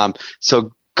members.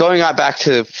 So going on back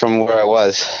to from where I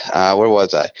was, where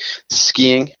was I?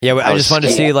 Skiing. Yeah, I just wanted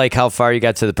to see like how far you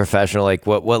got to the professional, like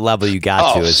what level you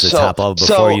got to as the top level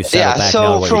before you settled back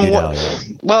down to what you do now.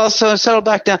 Well, so I settled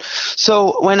back down.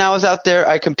 So when I was out there,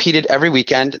 I competed every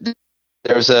weekend.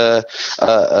 There was a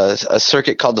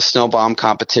circuit called the Snow Bomb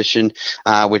competition,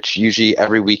 which usually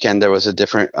every weekend there was a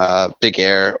different big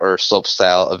air or slope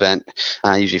style event,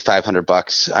 usually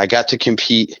 $500. I got to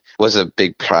compete. Was a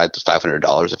big prize,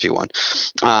 $500 if you won.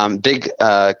 Big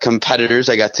competitors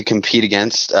I got to compete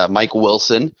against. Mike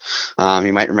Wilson,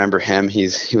 you might remember him.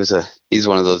 He's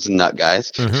one of those nut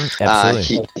guys.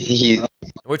 Absolutely.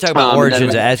 We're talking about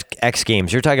origins of X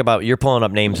Games. You're pulling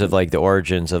up names of like the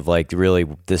origins of like really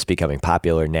this becoming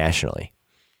popular nationally.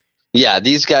 Yeah,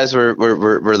 these guys were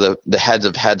the heads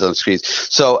on skis.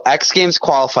 So X Games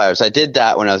qualifiers, I did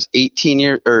that when I was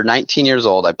 19 years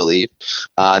old, I believe.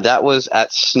 That was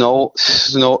at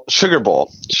Sugar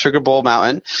Bowl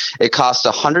Mountain. It cost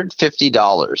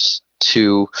 $150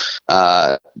 to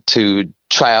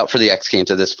try out for the X Games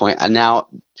at this point. And now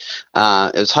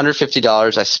it was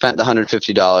 $150. I spent the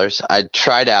 $150. I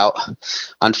tried out.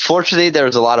 Unfortunately, there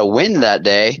was a lot of wind that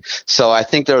day, so I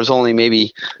think there was only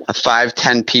maybe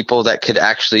 5-10 people that could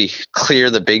actually clear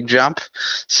the big jump.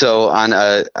 So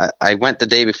I went the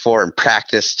day before and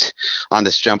practiced on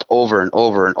this jump over and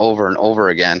over and over and over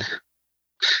again.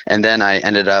 And then I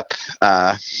ended up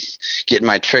getting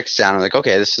my tricks down. I'm like,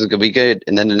 okay, this is going to be good.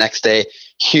 And then the next day,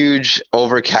 huge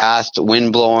overcast,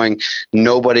 wind blowing.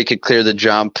 Nobody could clear the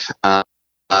jump.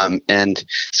 And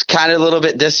it's kind of a little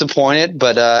bit disappointed,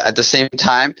 but at the same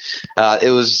time,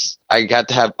 I got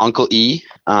to have Uncle E.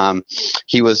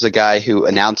 He was the guy who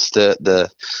announced the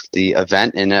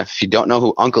event. And if you don't know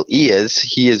who Uncle E is,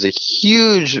 he is a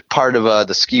huge part of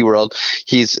the ski world.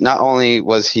 He's not only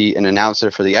was he an announcer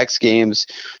for the X Games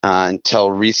until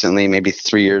recently, maybe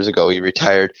 3 years ago, he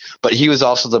retired, but he was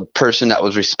also the person that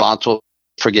was responsible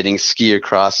for getting ski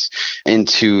across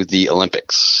into the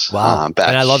Olympics. Wow. And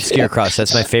I love ski across.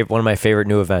 That's one of my favorite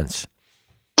new events.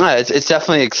 It's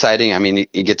definitely exciting. I mean,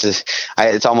 you get to.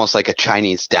 It's almost like a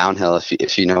Chinese downhill,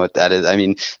 if you know what that is. I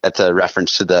mean, that's a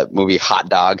reference to the movie Hot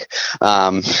Dog.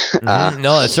 No,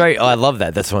 that's right. Oh, I love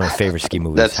that. That's one of my favorite ski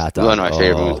movies. That's Hot Dog. One of my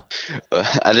favorite movies.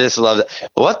 I just love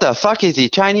that. What the fuck is he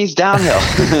Chinese downhill?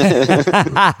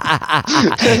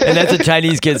 And that's a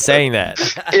Chinese kid saying that.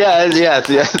 Yeah.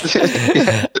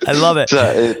 I love it.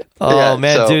 Dude,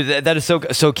 that is so.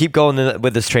 So keep going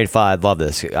with this train of thought. I love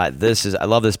this. I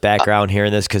love this background,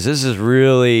 hearing this, because this is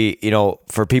really,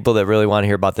 for people that really want to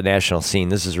hear about the national scene,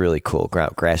 this is really cool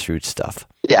grassroots stuff.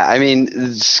 Yeah, I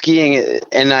mean, skiing,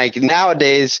 and like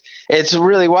nowadays, it's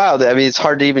really wild. I mean, it's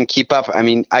hard to even keep up. I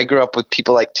mean, I grew up with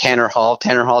people like Tanner Hall.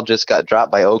 Tanner Hall just got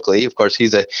dropped by Oakley. Of course,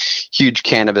 he's a huge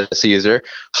cannabis user.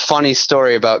 Funny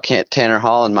story about Tanner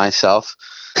Hall and myself.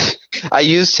 I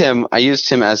used him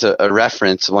as a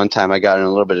reference. One time I got in a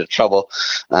little bit of trouble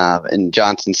in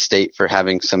Johnson State for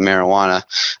having some marijuana,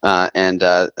 and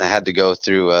I had to go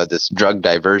through this drug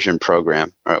diversion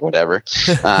program or whatever.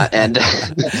 And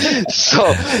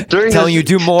so telling you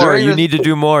do more, you need to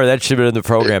do more. That should have been in the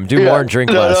program. Do more and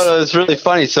drink less. No, it's really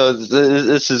funny. So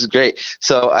this is great.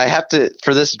 So I have to,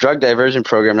 for this drug diversion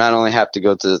program, not only have to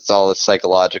go to all the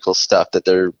psychological stuff that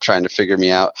they're trying to figure me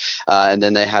out, and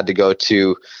then they had to go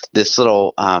to this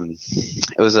little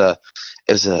it was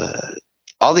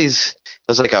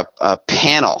like a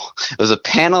panel. It was a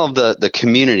panel of the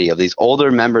community, of these older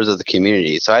members of the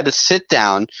community. So I had to sit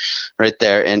down right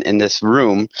there in this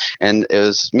room, and it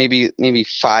was maybe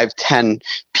 5-10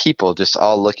 people just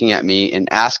all looking at me and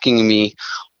asking me,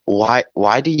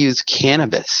 why do you use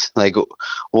cannabis? Like,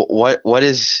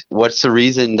 what's the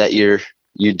reason that you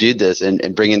did this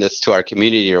and bringing this to our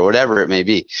community or whatever it may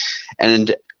be?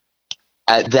 And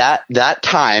at that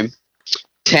time,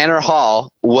 Tanner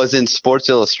Hall was in Sports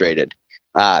Illustrated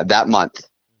that month,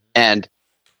 and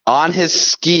on his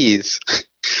skis,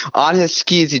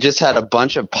 he just had a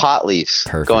bunch of pot leaves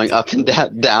going up and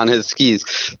down his skis.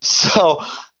 So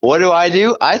what do?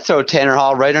 I throw Tanner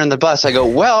Hall right under the bus. I go,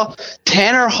 well,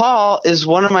 Tanner Hall is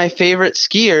one of my favorite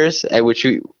skiers,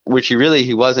 which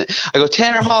he wasn't. I go,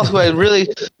 Tanner Hall, who I really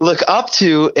look up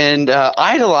to and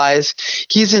idolize.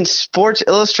 He's in Sports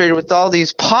Illustrated with all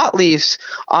these pot leaves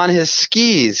on his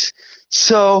skis.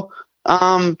 So,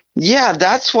 yeah,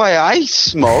 that's why I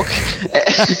smoke.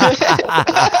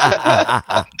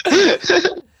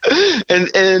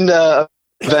 and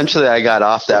eventually I got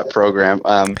off that program.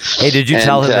 Hey, did you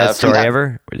tell him that story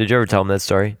ever? Did you ever tell him that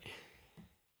story?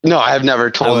 No, I've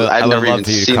never told him. I've never even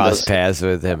seen cross paths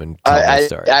with him and tell that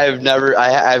story.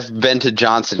 I've been to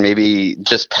Johnson, maybe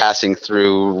just passing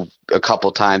through a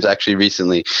couple times. Actually,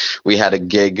 recently we had a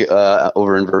gig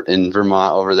over in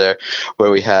Vermont over there where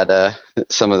we had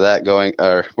some of that going,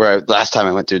 or last time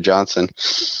I went to Johnson.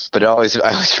 But I always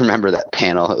remember that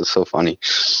panel. It was so funny.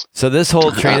 So this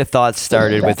whole train of thought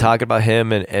started with talking about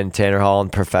him and Tanner Hall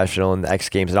and professional and the X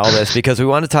Games and all this, because we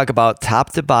want to talk about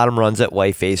top to bottom runs at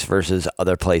Whiteface versus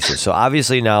other places. So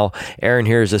obviously now Aaron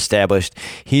here is established.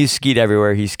 He's skied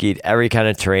everywhere. He's skied every kind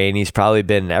of terrain. He's probably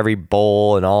been in every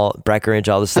bowl and all Breckenridge,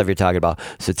 all the stuff you're talking about.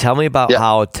 So tell me about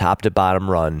how top to bottom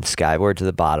run, skyward to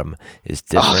the bottom, is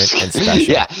different and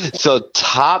special. Yeah. So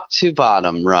top to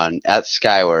bottom run at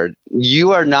Skyward,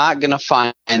 you are not going to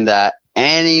find that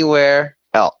anywhere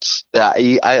else.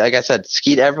 Like I said,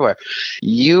 skied everywhere.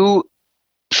 You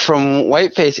from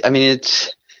Whiteface, I mean,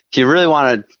 if you really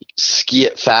want to ski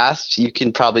it fast, you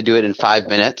can probably do it in 5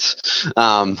 minutes.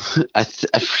 I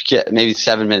forget, maybe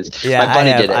 7 minutes. Yeah, my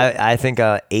buddy did it. I think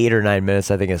 8 or 9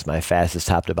 minutes. I think it's my fastest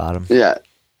top to bottom. Yeah.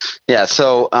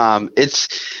 So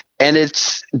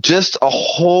it's just a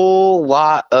whole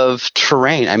lot of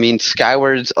terrain. I mean,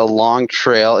 Skyward's a long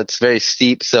trail. It's very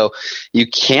steep, so you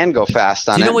can go fast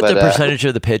on it. Do you know what the percentage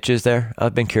of the pitch is there?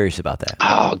 I've been curious about that.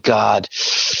 Oh God.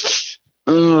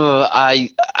 I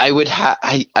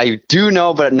do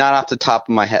know, but not off the top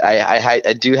of my head.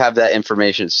 I do have that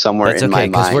information somewhere in my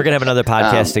mind. Because we're gonna have another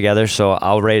podcast together, so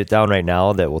I'll write it down right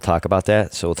now that we'll talk about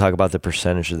that. So we'll talk about the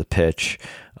percentage of the pitch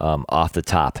off the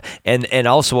top, and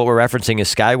also what we're referencing is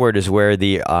Skyward is where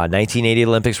the 1980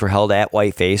 Olympics were held at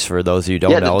Whiteface. For those of you who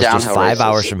don't know, it's just 5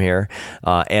 hours from here,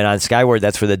 and on Skyward,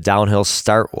 that's where the downhill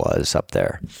start was up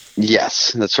there.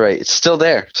 Yes, that's right. It's still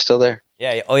there.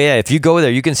 Yeah. Oh, yeah. If you go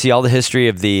there, you can see all the history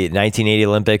of the 1980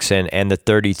 Olympics and the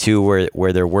 32,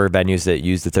 where there were venues that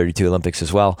used the 32 Olympics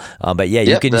as well. But yeah,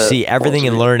 you can see everything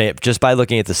and learn it just by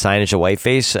looking at the signage of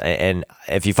Whiteface. And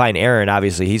if you find Aaron,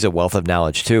 obviously he's a wealth of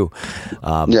knowledge too.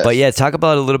 Yes. But yeah, talk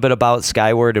about a little bit about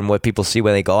Skyward and what people see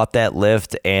when they go up that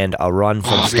lift and a run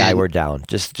from Skyward down.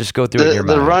 Just go through it in your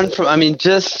mind. The run from, I mean,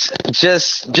 just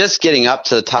getting up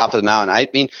to the top of the mountain. I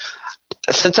mean,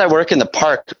 since I work in the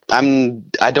park,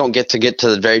 I don't get to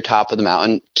the very top of the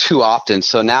mountain too often.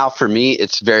 So now for me,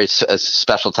 it's a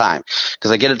special time because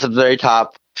I get it to the very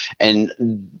top,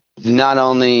 and not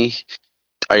only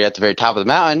are you at the very top of the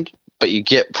mountain, but you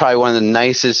get probably one of the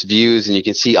nicest views, and you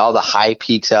can see all the high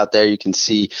peaks out there. You can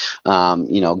see,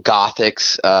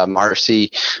 Gothics,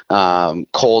 Marcy,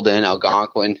 Colden,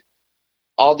 Algonquin,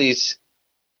 all these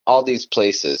all these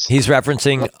places. He's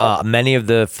referencing many of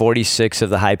the 46 of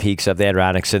the high peaks of the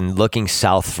Adirondacks, and looking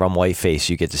south from Whiteface,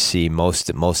 you get to see most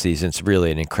of these. It's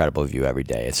really an incredible view every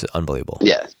day. It's unbelievable.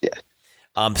 Yeah.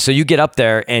 So you get up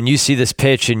there and you see this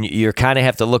pitch, and you kind of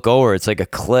have to look over. It's like a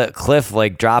cliff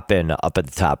like drop in up at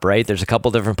the top, right? There's a couple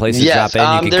different places to drop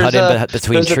in. You can cut in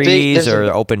between trees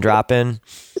or open drop in.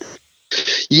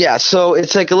 Yeah, so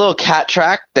it's like a little cat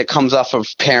track that comes off of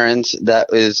Perrins. That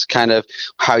is kind of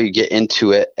how you get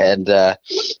into it, and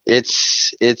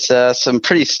it's some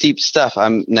pretty steep stuff.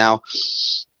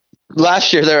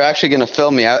 Last year they were actually going to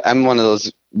film me. I'm one of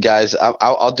those guys.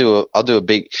 I'll do a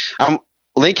big.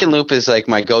 Lincoln Loop is like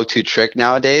my go-to trick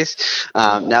nowadays.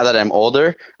 Now that I'm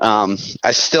older,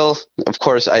 I still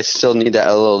need that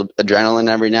a little adrenaline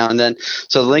every now and then.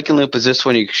 So the Lincoln Loop is just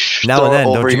when you now and then.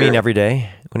 Don't you mean every day?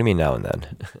 What do you mean now and then?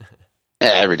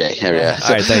 Yeah, every day. So, all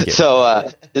right, thank you. So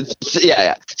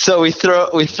yeah. So you throw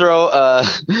your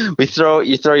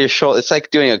shoulder. It's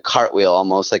like doing a cartwheel,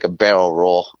 almost like a barrel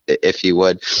roll, if you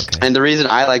would. Okay. And the reason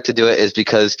I like to do it is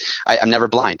because I'm never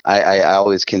blind. I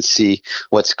always can see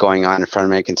what's going on in front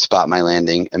of me. I can spot my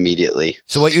landing immediately.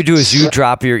 So what you do is you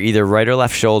drop your either right or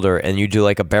left shoulder, and you do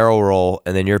like a barrel roll,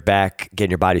 and then you're back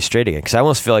getting your body straight again. Because I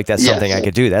almost feel like that's something I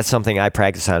could do. That's something I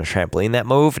practice on a trampoline. That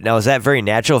move. Now, is that very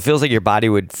natural? It feels like your body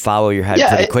would follow your head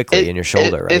pretty quickly in your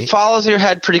shoulder, right? It follows your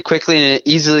head pretty quickly, and it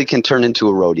easily can turn into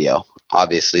a rodeo.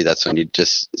 Obviously, that's when you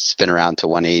just spin around to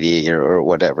 180 or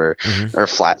whatever, or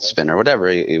flat spin or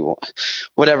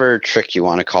whatever trick you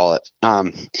want to call it.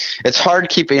 It's hard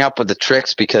keeping up with the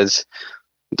tricks because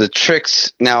the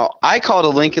tricks now, I call it a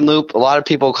Lincoln Loop. A lot of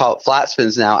people call it flat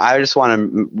spins now. I just want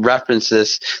to reference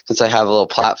this since I have a little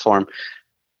platform.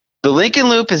 The Lincoln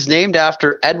Loop is named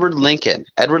after Edward Lincoln.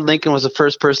 Edward Lincoln was the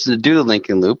first person to do the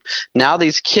Lincoln Loop. Now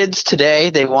these kids today,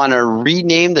 they want to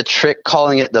rename the trick,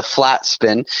 calling it the flat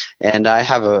spin, and I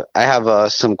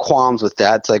have some qualms with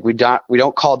that. It's like we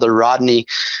don't call it the Rodney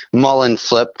Mullen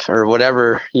flip or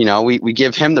whatever. We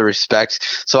give him the respect.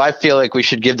 So I feel like we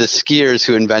should give the skiers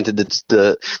who invented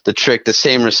the trick the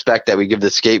same respect that we give the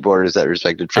skateboarders that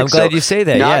respect the trick. I'm glad you say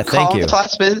that. Yeah, thank you. Flat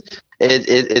spin.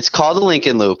 It's called the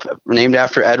Lincoln Loop, named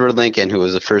after Edward Lincoln, who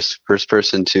was the first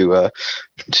person to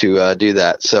do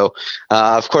that. So,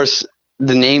 of course,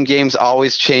 the name game's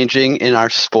always changing in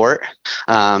our sport.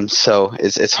 So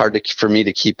it's hard for me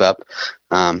to keep up.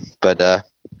 But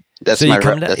that's so my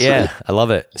I love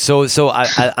it. So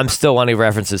I'm still wanting to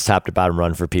reference this top to bottom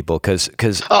run for people because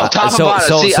top to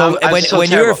bottom. See, when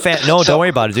you're a fan, don't worry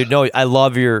about it, dude. No, I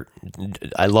love your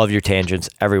tangents,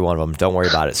 every one of them. Don't worry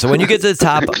about it. So when you get to the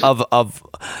top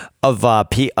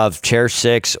of chair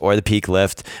 6 or the peak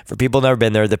lift, for people who've never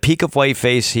been there, the peak of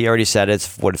Whiteface, he already said it's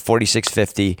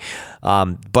 4650.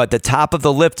 But the top of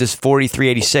the lift is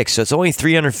 4386. So it's only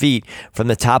 300 feet from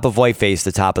the top of Whiteface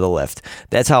to the top of the lift.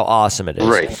 That's how awesome it is.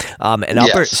 Right.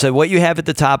 So what you have at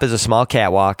the top is a small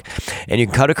catwalk, and you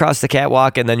can cut across the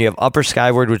catwalk, and then you have upper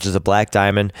skyward, which is a black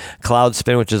diamond, cloud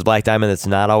spin, which is a black diamond that's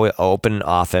not always open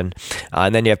often,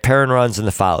 and then you have Perrin runs and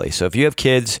the folly. So if you have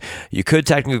kids, you could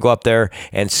technically go up there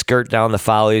and skirt down the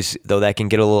follies, though that can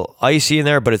get a little icy in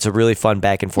there, but it's a really fun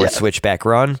back and forth switchback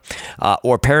run,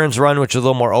 or Perrin's run, which is a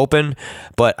little more open.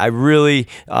 But I really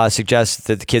suggest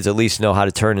that the kids at least know how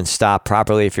to turn and stop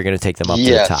properly if you're going to take them up to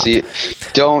the top. So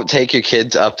don't take your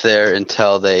kids up there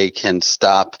until they can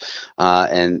stop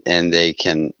and they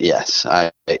can. Yes,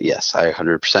 I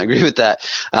 100% agree with that.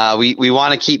 We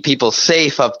want to keep people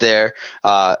safe up there.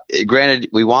 Granted,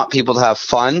 we want people to have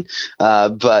fun,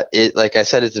 but like I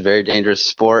said, it's a very dangerous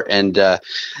sport, and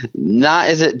not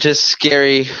is it just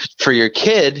scary for your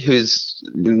kid who's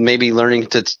maybe learning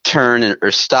to turn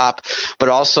or stop, but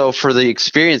also for the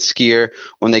experienced skier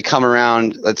when they come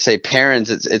around, let's say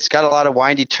Perrins, it's got a lot of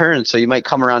windy turns, so you might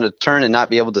come around a turn and not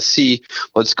be able to see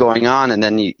what's going on, and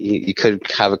then you could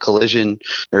have a collision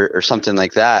or something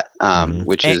like that,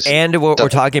 which is... And what we're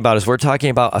talking about is we're talking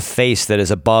about a face that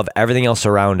is above everything else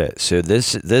around it. So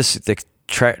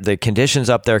the conditions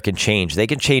up there can change. They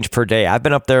can change per day. I've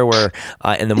been up there where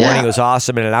in the morning it was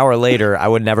awesome, and an hour later I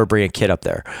would never bring a kid up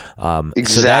there. Exactly.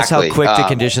 So that's how quick the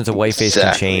conditions of Whiteface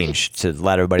can change, to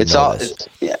let everybody know this.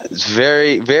 It's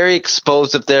very, very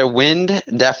exposed up there. Wind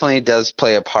definitely does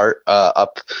play a part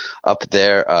up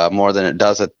there more than it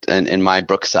does in my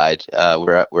Brookside,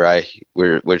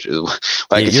 which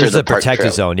is yours the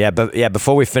protected zone. But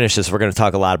before we finish this, we're going to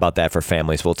talk a lot about that for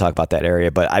families. We'll talk about that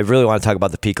area, but I really want to talk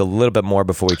about the peak a little bit more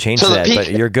before we change that.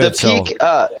 But you're good.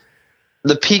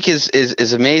 the peak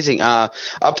is amazing.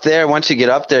 Up there, once you get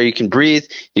up there, you can breathe.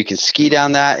 You can ski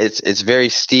down that. It's very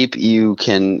steep. You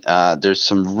can. There's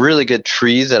some really good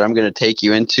trees that I'm going to take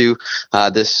you into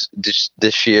this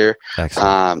year.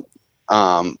 Excellent.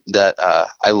 That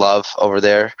I love over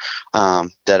there.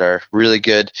 That are really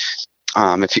good.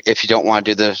 If you don't want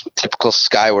to do the typical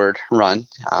skyward run,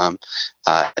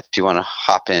 if you want to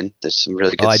hop in, there's some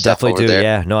really good stuff definitely over do. there.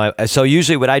 Yeah, no. So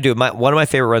usually what I do, one of my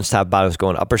favorite runs top to bottom is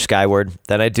going upper skyward.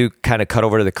 Then I do kind of cut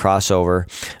over to the crossover,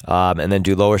 and then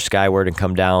do lower skyward and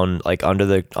come down like under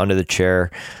the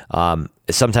chair.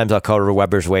 Sometimes I'll cut over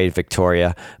Weber's Way,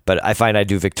 Victoria, but I find I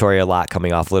do Victoria a lot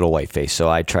coming off Little Whiteface, so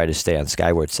I try to stay on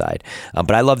skyward side.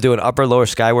 But I love doing upper, lower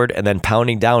skyward, and then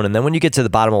pounding down. And then when you get to the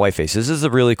bottom of Whiteface, this is the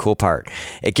really cool part.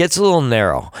 It gets a little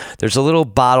narrow. There's a little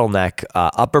bottleneck,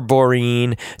 upper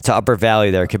Boreen to upper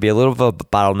Valley there. It could be a little bit of a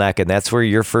bottleneck, and that's where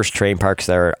your first train parks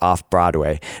there off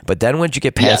Broadway. But then once you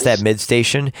get past that mid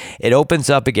station, it opens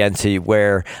up again to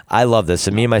where I love this.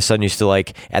 And me and my son used to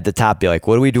like at the top be like,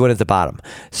 what are we doing at the bottom?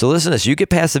 So listen to this. You get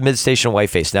past the mid station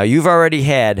Whiteface. Now you've already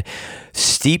had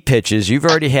steep pitches. You've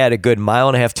already had a good 1.5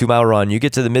 mile, 2 mile run. You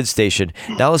get to the mid station.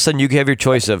 Now all of a sudden you have your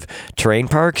choice of terrain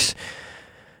parks,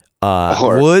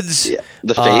 woods,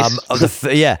 the face,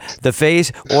 the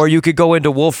face, or you could go into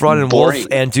Wolf Run and Wolf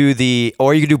and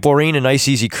or you could do Boreen and Nice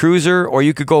Easy Cruiser, or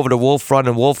you could go over to Wolf Run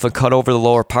and Wolf and cut over the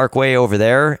lower parkway over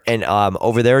there, and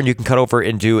and you can cut over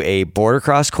and do a border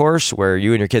cross course where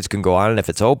you and your kids can go on, and if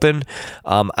it's open,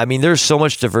 I mean, there's so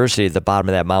much diversity at the bottom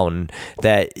of that mountain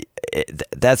that.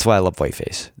 That's why I love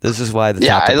Whiteface. This is why the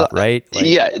top to bottom, right?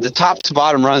 The top to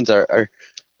bottom runs are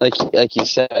like you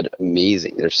said,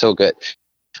 amazing. They're so good.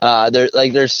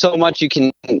 There's so much you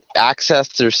can access.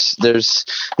 There's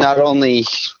not only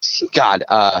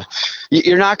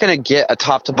you're not going to get a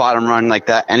top to bottom run like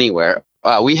that anywhere.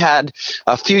 We had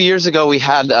a few years ago, we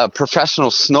had a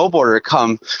professional snowboarder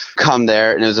come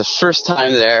there, and it was the first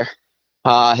time there.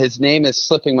 His name is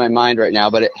slipping my mind right now,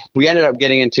 but we ended up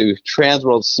getting into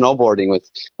Transworld snowboarding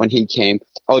when he came.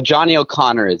 Oh, Johnny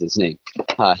O'Connor is his name.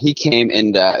 He came,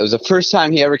 and it was the first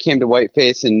time he ever came to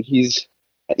Whiteface, and he's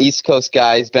an East Coast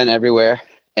guy. He's been everywhere,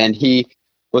 and he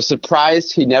was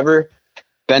surprised he never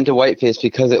been to Whiteface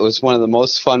because it was one of the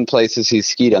most fun places he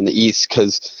skied on the East.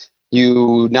 Because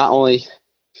you not only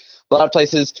a lot of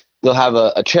places they'll have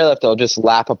a chairlift that'll just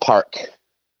lap a park.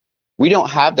 We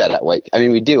don't have that at White. I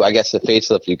mean, we do. I guess the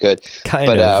facelift you could.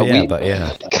 Kind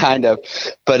of.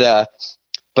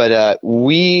 But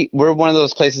we're one of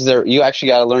those places that you actually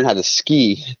got to learn how to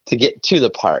ski to get to the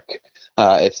park.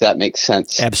 If that makes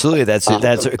sense. Absolutely, that's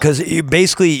because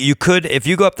you could, if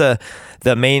you go up the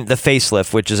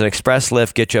facelift, which is an express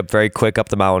lift, get you up very quick up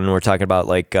the mountain. We're talking about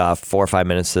like 4 or 5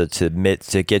 minutes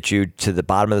to get you to the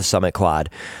bottom of the summit quad.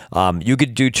 You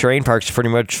could do terrain parks pretty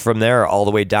much from there all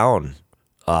the way down.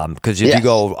 Because if you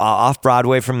go off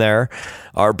Broadway from there,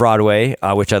 or Broadway,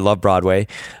 which I love Broadway,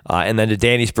 and then to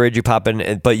Danny's Bridge, you pop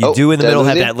in, but you do in the middle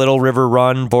have that little river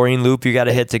run, Boreen Loop you got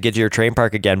to hit to get to your train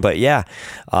park again. But yeah,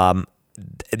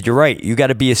 you're right. You got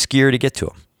to be a skier to get to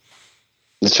them.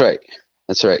 That's right.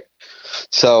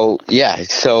 So yeah,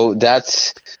 so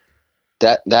that's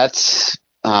what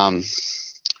I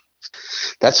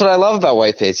love about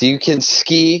Whiteface. You can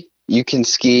ski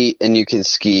and you can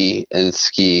ski,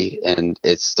 and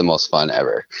it's the most fun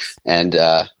ever. And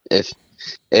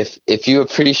if you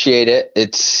appreciate it,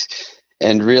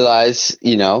 and realize,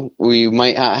 we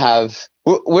might not have.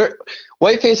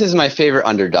 Whiteface is my favorite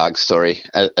underdog story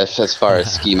as far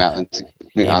as ski mountains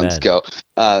go.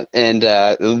 And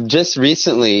just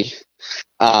recently,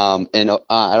 and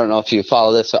I don't know if you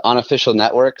follow this, but Unofficial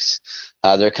Networks.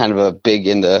 They're kind of a big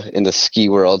in the ski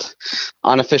world.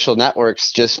 Unofficial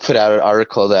Networks just put out an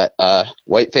article that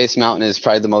Whiteface Mountain is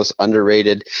probably the most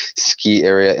underrated ski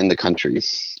area in the country,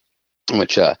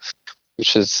 which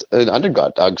is an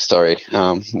underdog story.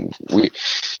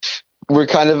 We're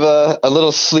kind of a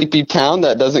little sleepy town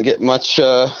that doesn't get much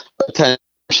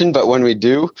attention, but when we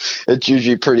do, it's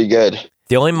usually pretty good.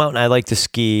 The only mountain I like to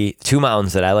ski, 2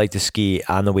 mountains that I like to ski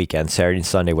on the weekend, Saturday and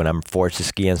Sunday, when I'm forced to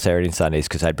ski on Saturday and Sundays,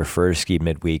 because I'd prefer to ski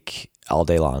midweek all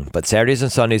day long. But Saturdays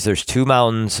and Sundays, there's 2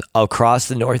 mountains across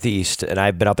the Northeast, and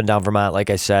I've been up and down Vermont, like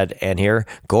I said, and here,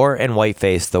 Gore and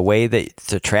Whiteface. The way that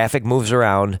the traffic moves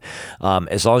around,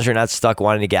 as long as you're not stuck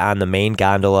wanting to get on the main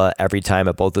gondola every time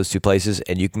at both those 2 places,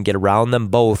 and you can get around them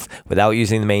both without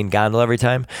using the main gondola every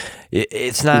time,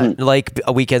 it's not like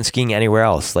a weekend skiing anywhere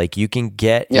else. Like you can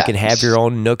have your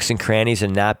own nooks and crannies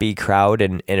and not be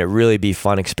crowded, and it really be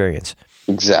fun experience.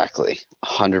 Exactly,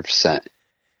 100%.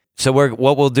 So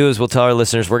what we'll do is we'll tell our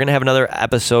listeners we're going to have another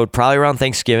episode probably around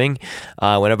Thanksgiving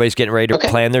when everybody's getting ready to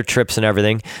plan their trips and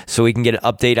everything, so we can get an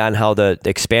update on how the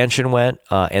expansion went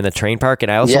and the train park.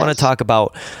 And I also want to talk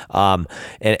about,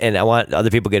 and I want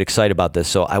other people to get excited about this.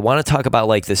 So I want to talk about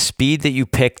like the speed that you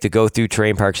pick to go through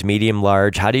train parks, medium,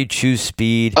 large. How do you choose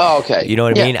speed? Oh, okay. You know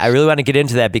what I mean? I really want to get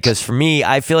into that because for me,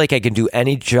 I feel like I can do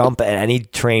any jump at any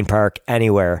train park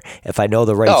anywhere if I know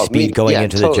the right speed going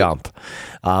into the jump.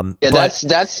 That's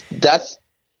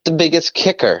the biggest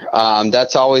kicker.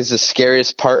 That's always the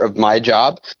scariest part of my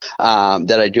job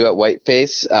that I do at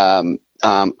Whiteface.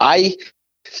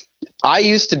 I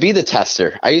used to be the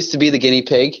tester. I used to be the guinea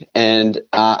pig, and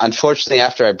unfortunately,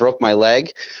 after I broke my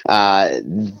leg,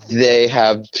 they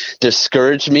have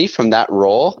discouraged me from that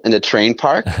role in the train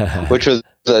park, which was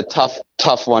a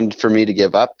tough one for me to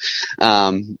give up.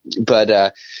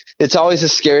 But it's always the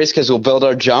scariest because we'll build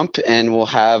our jump and we'll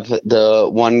have the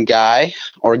one guy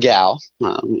or gal,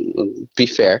 be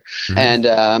fair, and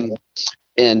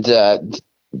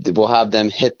we'll have them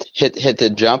hit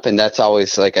the jump, and that's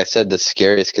always, like I said, the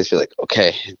scariest because you're like,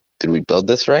 okay, did we build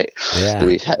this right? Yeah.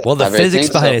 Well, the physics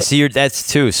behind it. See, that's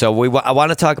too. So I want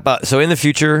to talk about. So in the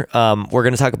future, we're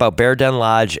going to talk about Bear Den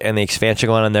Lodge and the expansion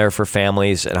going on there for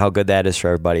families and how good that is for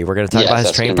everybody. We're going to talk about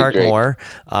his train park more.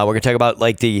 We're going to talk about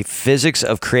like the physics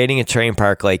of creating a train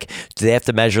park. Like, do they have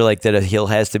to measure like that a hill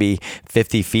has to be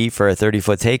 50 feet for a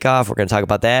 30-foot takeoff? We're going to talk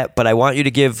about that. But I want you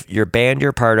to give your band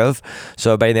you're part of,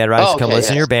 so everybody in the Adronix come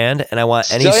listen to your band. And I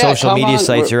want any social media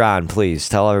sites you're on. Please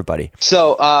tell everybody.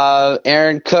 So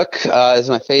Aaron Cook is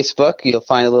my Facebook. You'll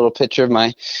find a little picture of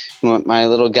my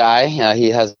little guy. He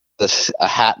has a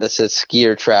hat that says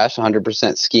 "Skier Trash,"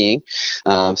 100% skiing.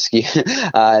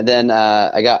 Then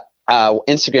I got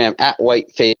Instagram at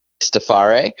Whiteface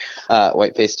Tafari,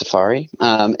 Whiteface Tafari,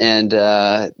 and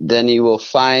then you will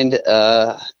find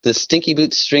the Stinky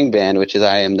Boots String Band, which is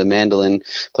I am the mandolin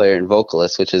player and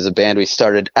vocalist, which is a band we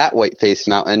started at Whiteface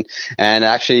Mountain, and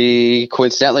actually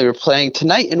coincidentally we're playing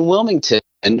tonight in Wilmington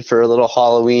for a little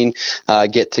Halloween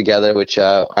get together, which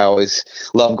I always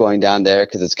love going down there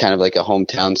because it's kind of like a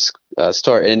hometown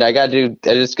store. And I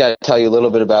just got to tell you a little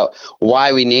bit about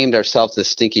why we named ourselves the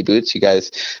Stinky Boots. You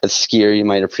guys, as skier, you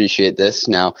might appreciate this.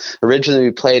 Now, originally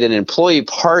we played an employee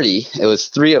party. It was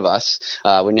 3 of us.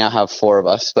 We now have 4 of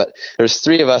us, but there's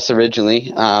 3 of us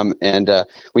originally. And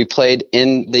we played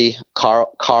in the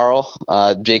Carl,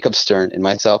 Jacob Stern, and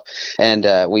myself, and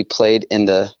we played in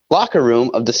the locker room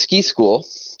of the ski school,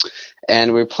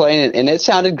 and we were playing it, and it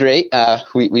sounded great.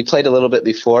 We played a little bit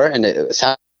before, and it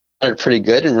sounded pretty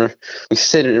good, and we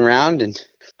sitting around and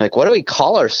like, what do we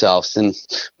call ourselves? And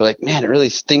we're like, man, it really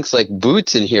stinks like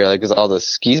boots in here, like with all the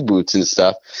ski boots and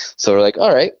stuff. So we're like,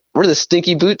 all right, we're the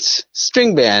Stinky Boots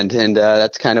String Band, and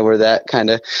that's kind of where that kind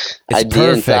of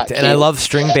idea perfect. And I love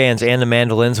string bands, and the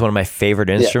mandolin's one of my favorite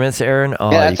instruments, Aaron.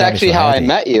 Oh, yeah, that's actually how I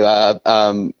met you.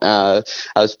 I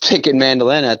was picking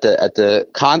mandolin at the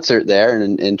concert there,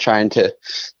 and trying to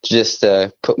just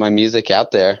put my music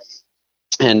out there.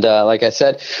 And like I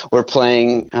said, we're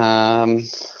playing.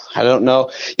 I don't know.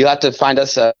 You'll have to find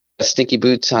us. Stinky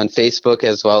Boots on Facebook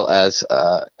as well as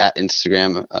at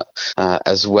Instagram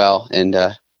as well, and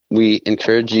we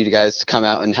encourage you guys to come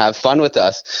out and have fun with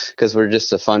us because we're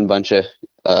just a fun bunch of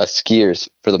skiers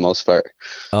for the most part.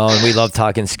 Oh, and we love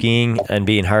talking skiing and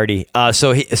being hardy.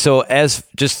 So as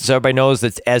just so everybody knows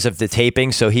that as of the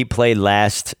taping, so he played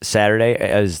last Saturday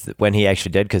as when he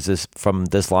actually did, because from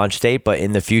this launch date. But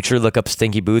in the future, look up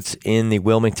Stinky Boots in the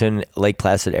Wilmington, Lake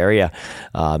Placid area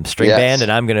string band,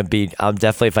 and I'm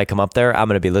definitely, if I come up there, I'm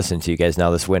gonna be listening to you guys now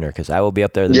this winter because I will be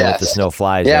up there the minute the snow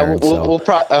flies. Yeah, Aaron,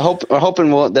 we're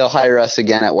hoping they'll hire us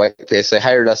again at Whiteface. They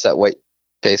hired us at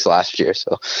Whiteface last year,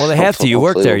 so well, they have to. You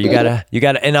work there. You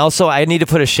gotta. And also, I need to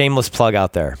put a shameless plug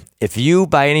out there. If you,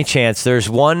 by any chance, there's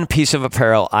one piece of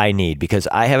apparel I need, because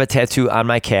I have a tattoo on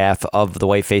my calf of the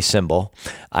Whiteface symbol.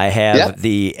 I have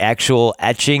the actual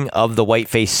etching of the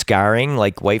Whiteface scarring,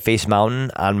 like Whiteface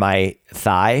Mountain, on my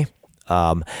thigh.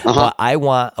 But I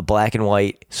want a black and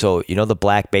white. So you know the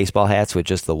black baseball hats with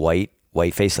just the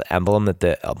Whiteface emblem that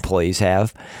the employees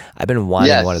have. I've been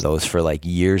wanting one of those for like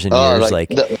years and years. Like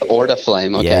the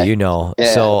Orta-Flame. Okay. Yeah, you know.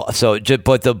 Yeah. So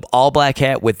but the all black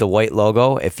hat with the white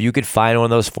logo. If you could find one of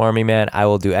those for me, man, I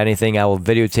will do anything. I will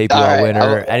videotape you all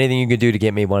winter. Anything you can do to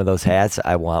get me one of those hats,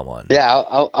 I want one. Yeah,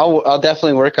 I'll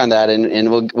definitely work on that, and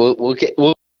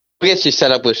we'll get you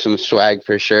set up with some swag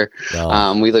for sure. No.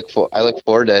 I look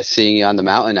forward to seeing you on the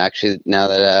mountain. Actually, now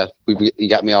that you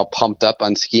got me all pumped up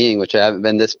on skiing, which I haven't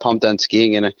been this pumped on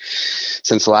skiing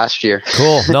since last year.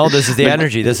 Cool. No, this is the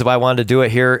energy. This is why I wanted to do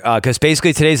it here, because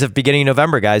basically today's the beginning of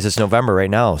November, guys. It's November right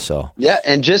now. So yeah,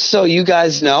 and just so you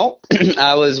guys know,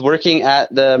 I was working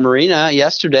at the marina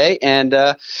yesterday, and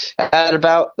at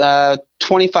about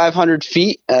 2,500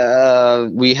 feet,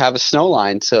 we have a snow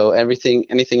line. So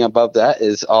anything above that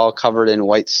is all covered in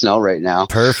white snow right now.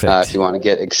 Perfect. If you want to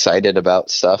get excited about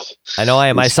stuff. I know I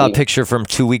am. I saw a picture from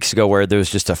 2 weeks ago where there was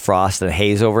just a frost and a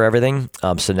haze over everything.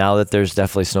 So now that there's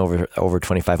definitely snow over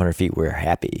 2,500 feet, we're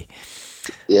happy.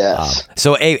 Yes.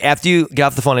 So, hey, after you get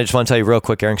off the phone, I just want to tell you real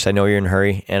quick, Aaron, because I know you're in a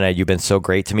hurry, and you've been so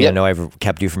great to me. Yep. I know I've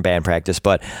kept you from band practice,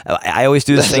 but I always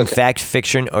do this thing, okay. Fact,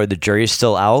 fiction, or the jury is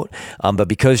still out. But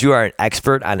because you are an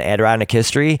expert on Adirondack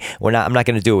history, I'm not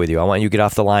going to do it with you. I want you to get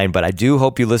off the line, but I do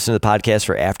hope you listen to the podcast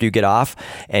for after you get off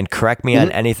and correct me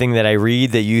on anything that I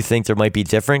read that you think there might be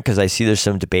different, because I see there's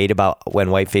some debate about when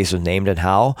Whiteface was named and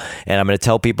how. And I'm going to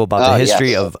tell people about the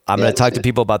history of. I'm going to talk to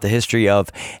people about the history of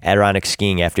Adirondack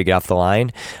skiing after you get off the line.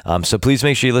 So please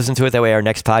make sure you listen to it. That way our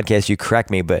next podcast, you correct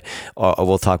me, but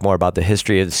we'll talk more about the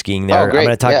history of the skiing there. I'm going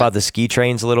to talk about the ski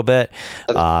trains a little bit.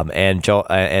 And Joe,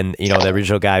 and the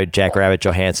original guy, Jack Rabbit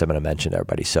Johansson, I'm going to mention to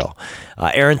everybody. So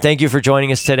Aaron, thank you for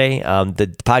joining us today.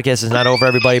 The podcast is not over,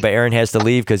 everybody, but Aaron has to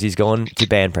leave because he's going to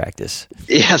band practice.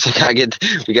 Yes,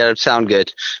 we got to sound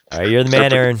good. All right, you're the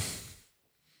man, Aaron.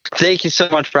 Thank you so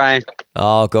much, Brian.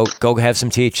 Oh, go have some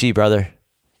THC, brother.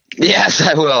 Yes,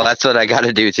 I will. That's what I got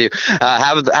to do too.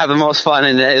 Have the most fun,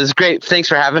 and it was great. Thanks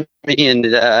for having me,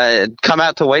 and come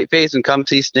out to Whiteface and come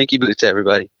see Stinky Boots,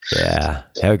 everybody. Yeah,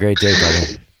 have a great day,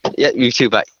 brother. Yeah, you too.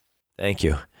 Bye. Thank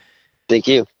you. Thank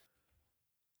you.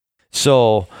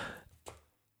 So,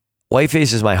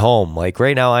 Whiteface is my home. Like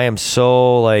right now, I am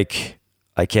so I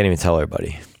can't even tell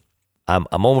everybody.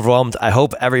 I'm overwhelmed. I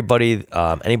hope everybody,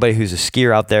 anybody who's a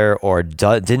skier out there or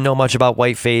didn't know much about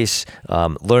Whiteface,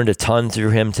 learned a ton through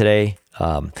him today.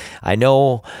 I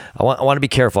know I want to be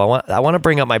careful. I want to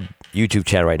bring up my YouTube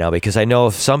channel right now, because I know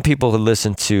if some people who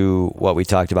listen to what we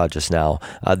talked about just now,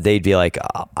 they'd be like,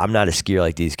 I'm not a skier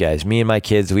like these guys. Me and my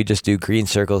kids, we just do green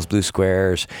circles, blue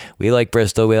squares. We like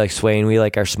Bristol. We like Swain. We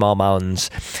like our small mountains.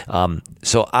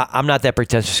 So I'm not that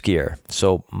pretentious skier.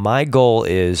 So my goal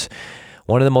is,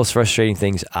 one of the most frustrating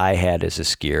things I had as a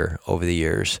skier over the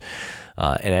years,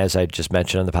 and as I just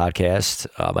mentioned on the podcast,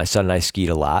 my son and I skied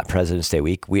a lot, President's Day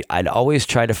week. I'd always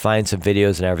try to find some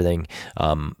videos and everything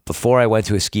before I went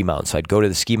to a ski mountain. So I'd go to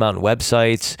the ski mountain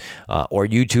websites or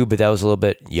YouTube, but that was a little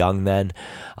bit young then,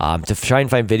 to try and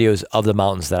find videos of the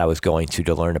mountains that I was going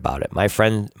to learn about it. My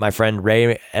friend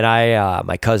Ray and I,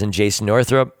 my cousin Jason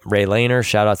Northrup, Ray Lehner,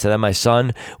 shout out to them, my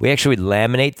son, we actually would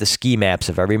laminate the ski maps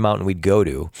of every mountain we'd go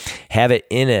to, have it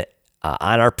in it,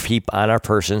 on our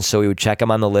person, so we would check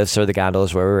them on the lifts or the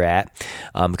gondolas where we were at,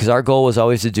 because our goal was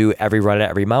always to do every run at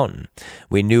every mountain.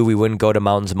 We knew we wouldn't go to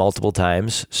mountains multiple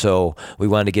times, so we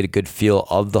wanted to get a good feel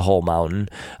of the whole mountain,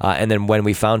 and then when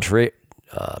we found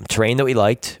terrain that we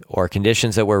liked or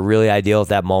conditions that were really ideal at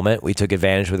that moment, we took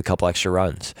advantage with a couple extra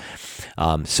runs.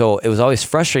 So it was always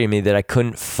frustrating me that I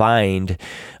couldn't find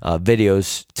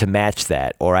videos to match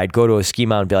that. Or I'd go to a ski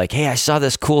mountain and be like, hey, I saw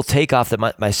this cool takeoff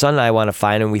that my son and I want to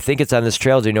find, and we think it's on this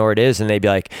trail. Do you know where it is? And they'd be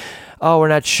like, oh, we're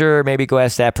not sure. Maybe go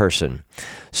ask that person.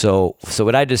 So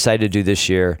what I decided to do this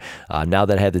year, now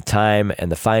that I had the time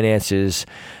and the finances,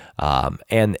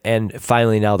 and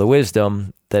finally now the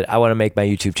wisdom, that I want to make my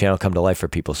YouTube channel come to life for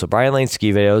people. So Brian Lane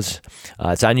Ski Videos,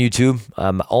 it's on YouTube.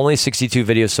 Only 62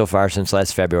 videos so far since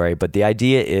last February, but the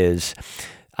idea is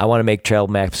I want to make trail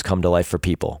maps come to life for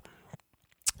people.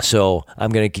 So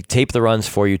I'm going to tape the runs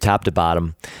for you top to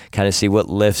bottom, kind of see what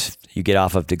lifts you get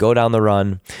off of to go down the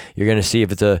run. You're going to see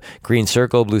if it's a green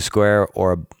circle, blue square,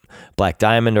 or a black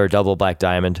diamond or a double black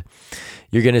diamond.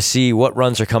 You're going to see what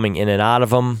runs are coming in and out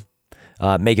of them.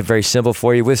 Make it very simple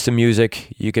for you with some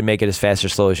music. You can make it as fast or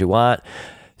slow as you want.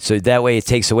 So that way it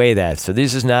takes away that. So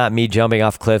this is not me jumping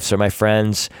off cliffs or my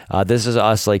friends. This is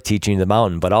us teaching the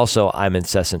mountain, but also I'm an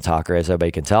incessant talker, as everybody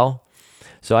can tell.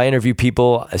 So I interview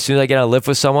people. As soon as I get on a lift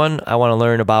with someone, I want to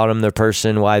learn about them, their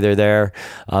person, why they're there.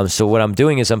 So what I'm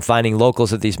doing is I'm finding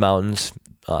locals at these mountains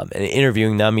and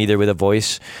interviewing them either with a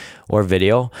voice or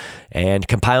video, and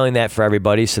compiling that for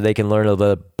everybody so they can learn a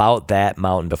little bit about that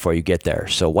mountain before you get there.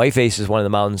 So Whiteface is one of the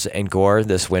mountains in Gore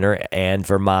this winter, and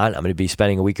Vermont. I'm going to be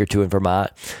spending a week or two in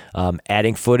Vermont,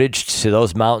 adding footage to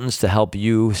those mountains to help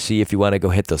you see if you want to go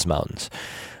hit those mountains.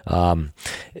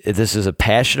 This is a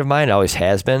passion of mine. It always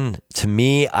has been. To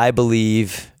me, I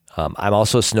believe I'm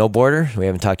also a snowboarder. We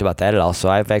haven't talked about that at all. So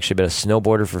I've actually been a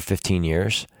snowboarder for 15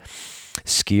 years,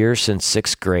 skier since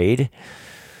 6th grade.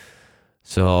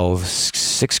 So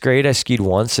 6th grade, I skied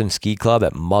once in ski club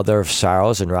at Mother of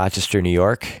Sorrows in Rochester, New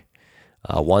York.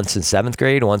 Once in 7th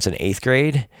grade, once in 8th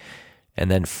grade.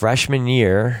 And then freshman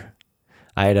year,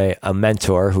 I had a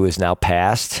mentor who is now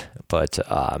passed, but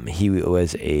he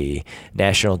was a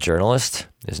national journalist.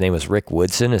 His name was Rick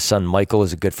Woodson. His son Michael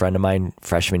was a good friend of mine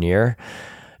freshman year.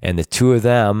 And the two of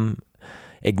them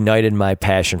ignited my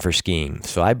passion for skiing.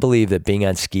 So I believe that being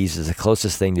on skis is the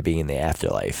closest thing to being in the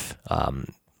afterlife.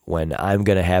 When I'm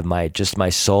going to have my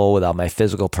soul without my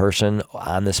physical person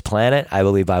on this planet, I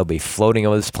believe I'll be floating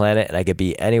over this planet and I could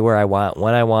be anywhere I want,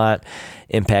 when I want,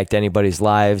 impact anybody's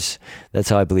lives. That's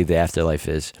how I believe the afterlife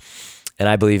is. And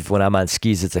I believe when I'm on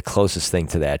skis, it's the closest thing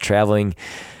to that. Traveling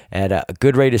at a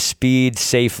good rate of speed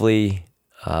safely,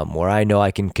 where I know I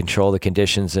can control the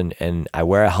conditions, and I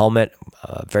wear a helmet,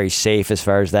 very safe as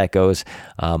far as that goes.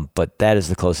 But that is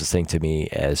the closest thing to me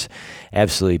as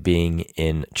absolutely being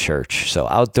in church. So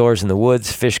outdoors in the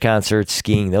woods, fish concerts,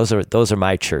 skiing, those are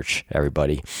my church,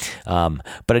 everybody. But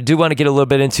I do want to get a little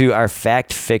bit into our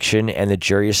fact, fiction, and the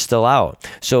jury is still out.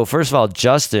 So first of all,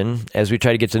 Justin, as we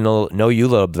try to get to know you a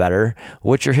little better,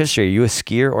 what's your history? Are you a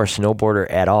skier or snowboarder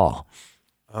at all?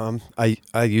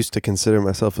 I used to consider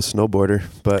myself a snowboarder,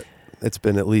 but it's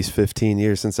been at least 15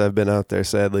 years since I've been out there,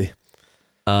 sadly.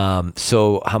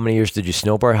 So how many years did you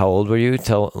snowboard? How old were you?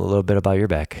 Tell a little bit about your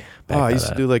back. I used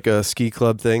to do like a ski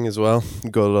club thing as well.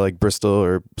 Go to like Bristol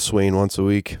or Swain once a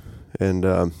week. And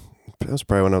that was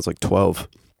probably when I was like 12,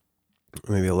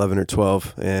 maybe 11 or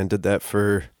 12, and did that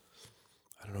for,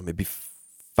 I don't know, maybe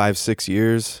 5-6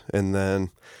 years. And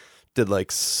then did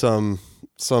like some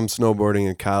snowboarding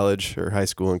in college or high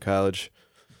school and college.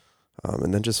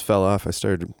 And then just fell off. I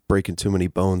started breaking too many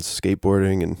bones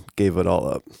skateboarding and gave it all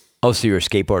up. Oh, so you were a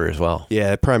skateboarder as well?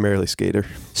 Yeah, primarily skater.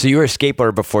 So you were a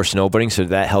skateboarder before snowboarding, so did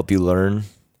that help you learn,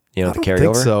 the carryover? I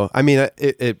don't think so. I mean,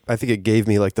 I think it gave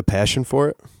me like the passion for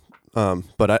it.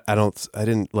 But I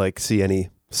didn't like see any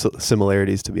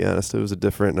similarities, to be honest. It was a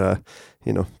different,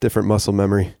 different muscle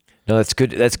memory. No, that's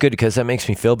good. That's good because that makes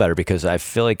me feel better because I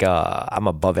feel like I'm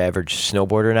above average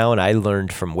snowboarder now, and I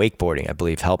learned from wakeboarding, I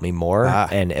believe, helped me more.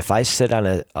 And if I sit on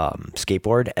a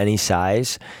skateboard any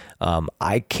size,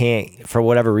 I can't, for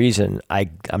whatever reason,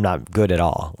 I'm not good at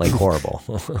all, like horrible.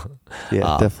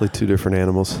 Yeah, definitely two different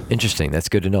animals. Interesting. That's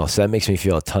good to know. So that makes me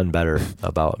feel a ton better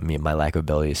about my lack of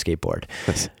ability to skateboard.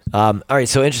 Nice. All right.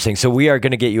 So interesting. So we are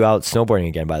going to get you out snowboarding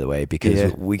again, by the way,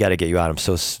 because we got to get you out. I'm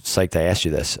so psyched I asked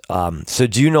you this. So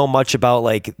do you know much about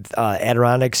like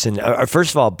Adirondacks and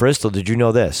first of all, Bristol? Did you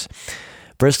know this?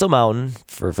 Bristol Mountain,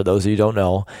 for those of you who don't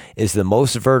know, is the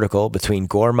most vertical between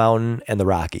Gore Mountain and the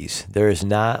Rockies. There is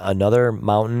not another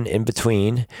mountain in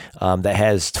between that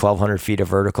has 1,200 feet of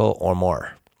vertical or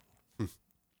more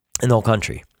in the whole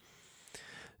country.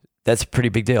 That's a pretty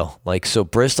big deal. So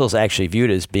Bristol's actually viewed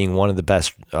as being one of the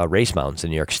best race mountains in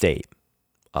New York State.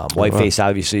 Whiteface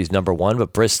obviously is number one,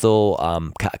 but Bristol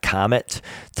Comet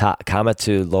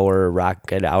to Lower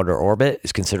Rocket Outer Orbit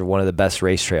is considered one of the best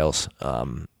race trails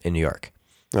in New York.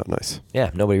 Oh, nice.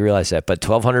 Yeah, nobody realized that. But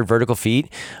 1,200 vertical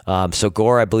feet. So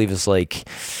Gore, I believe, is like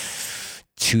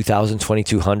 2,000,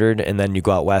 2,200, and then you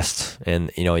go out west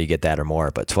and, you get that or more.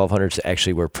 But 1,200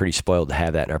 actually, we're pretty spoiled to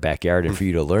have that in our backyard. And for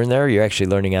you to learn there, you're actually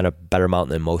learning on a better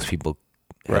mountain than most people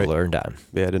have learned on.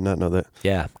 Yeah, I did not know that.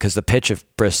 Yeah, because the pitch of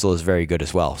Bristol is very good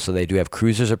as well. So they do have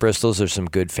cruisers at Bristol. There's some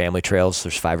good family trails.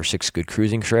 There's 5 or 6 good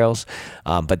cruising trails.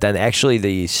 But then actually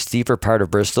the steeper part of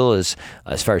Bristol is,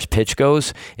 as far as pitch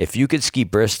goes, if you could ski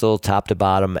Bristol top to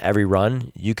bottom every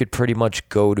run, you could pretty much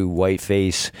go to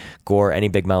Whiteface, Gore, any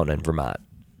big mountain in Vermont.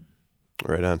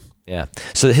 Right on. Yeah.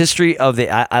 So the history of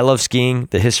I love skiing,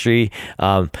 the history.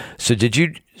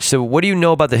 So what do you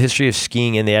know about the history of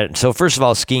skiing so first of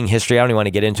all, skiing history, I don't even want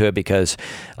to get into it because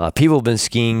people have been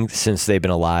skiing since they've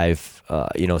been alive,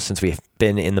 since we've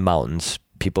been in the mountains.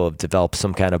 People have developed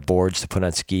some kind of boards to put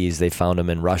on skis. They found them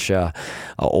in Russia,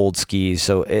 old skis.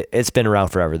 So it's been around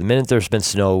forever. The minute there's been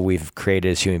snow, we've created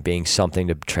as human beings something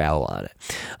to travel on it.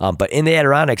 But in the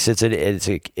Adirondacks, it's an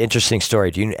interesting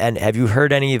story. And have you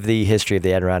heard any of the history of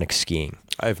the Adirondack skiing?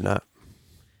 I have not.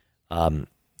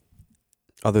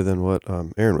 Other than what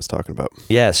Aaron was talking about.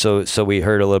 Yeah, so we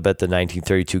heard a little bit the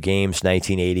 1932 games,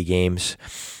 1980 games.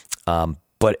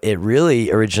 But it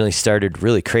really originally started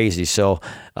really crazy. So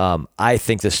I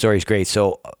think the story's great.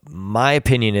 So my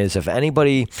opinion is if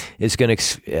anybody is going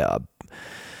to,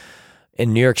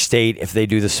 in New York State, if they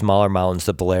do the smaller mountains,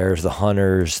 the Belairs, the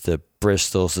Hunters, the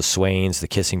Bristols, the Swains, the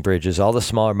Kissing Bridges, all the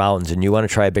smaller mountains, and you want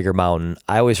to try a bigger mountain,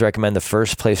 I always recommend the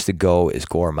first place to go is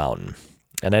Gore Mountain.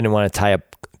 And I didn't want to tie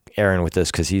up Aaron with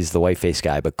this because he's the Whiteface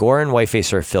guy, but Gore and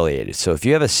Whiteface are affiliated. So if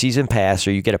you have a season pass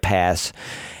or you get a pass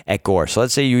at Gore, so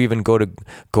let's say you even go to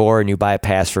Gore and you buy a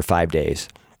pass for 5 days,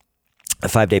 a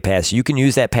 5-day pass, you can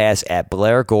use that pass at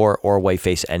Blair, Gore, or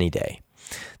Whiteface any day.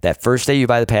 That first day you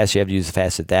buy the pass, you have to use the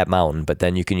pass at that mountain, but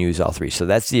then you can use all three. So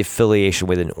that's the affiliation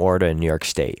within ORDA in New York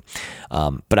State.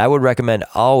 But I would recommend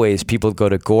always people go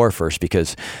to Gore first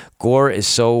because Gore is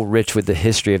so rich with the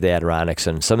history of the Adirondacks.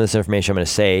 And some of this information I'm going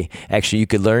to say, actually, you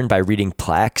could learn by reading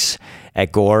plaques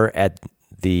at Gore at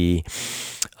the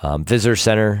Visitor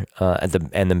Center and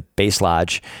the Base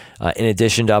Lodge, in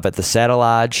addition to up at the Saddle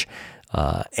Lodge,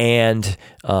 and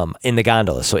in the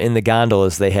gondolas. So in the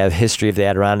gondolas, they have history of the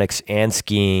Adirondacks and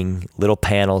skiing, little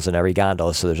panels in every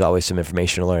gondola. So there's always some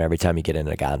information to learn every time you get in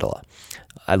a gondola.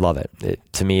 I love it.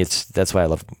 To me, that's why I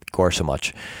love Gore so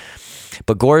much.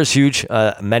 But Gore is huge.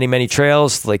 Many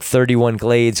trails, like 31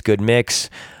 glades, good mix.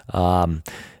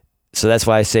 So that's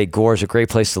why I say Gore is a great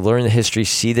place to learn the history,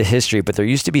 see the history. But there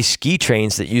used to be ski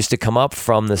trains that used to come up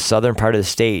from the southern part of the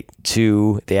state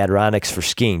to the Adirondacks for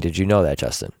skiing. Did you know that,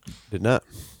 Justin? Did not.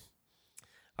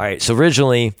 All right. So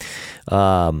originally,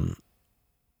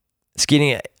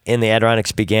 skiing in the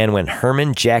Adirondacks began when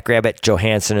Herman Jackrabbit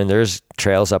Johansson, and there's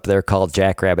trails up there called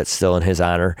Jackrabbit still in his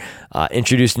honor,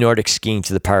 introduced Nordic skiing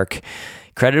to the park.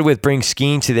 Credited with bringing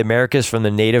skiing to the Americas from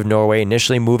the native Norway,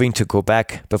 initially moving to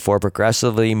Quebec before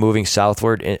progressively moving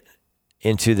southward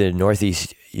into the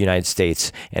northeast United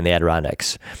States and the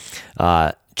Adirondacks.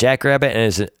 Jackrabbit and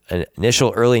his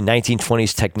initial early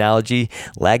 1920s technology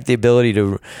lacked the ability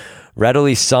to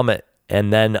readily summit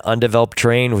and then undeveloped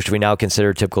terrain, which we now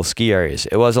consider typical ski areas.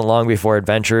 It wasn't long before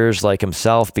adventurers like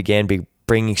himself began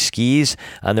bringing skis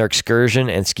on their excursion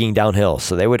and skiing downhill.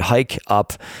 So they would hike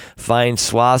up, find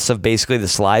swaths of basically the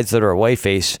slides that are at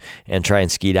Whiteface and try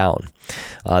and ski down.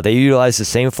 They utilize the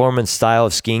same form and style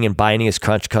of skiing and binding as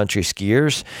cross country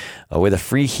skiers, with a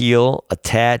free heel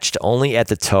attached only at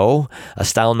the toe, a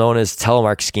style known as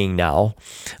telemark skiing now.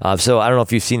 So I don't know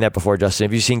if you've seen that before, Justin.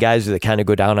 Have you seen guys that kind of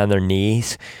go down on their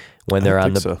knees when they're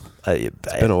on the... So.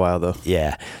 It's been a while though.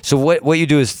 Yeah. So what you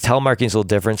do is telemarking is a little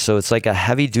different. So it's like a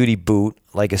heavy duty boot,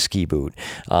 like a ski boot.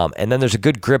 And then there's a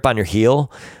good grip on your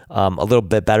heel, a little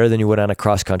bit better than you would on a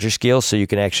cross country ski. So you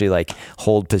can actually like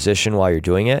hold position while you're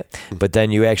doing it. But then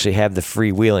you actually have the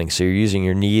free wheeling. So you're using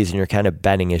your knees and you're kind of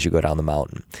bending as you go down the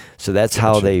mountain. So that's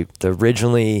how they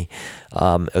originally,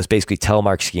 it was basically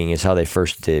telemark skiing is how they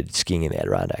first did skiing in the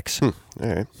Adirondacks. All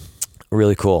right.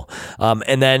 Really cool.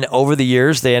 And then over the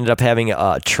years, they ended up having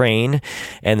a train,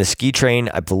 and the ski train,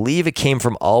 I believe it came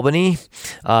from Albany,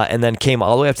 and then came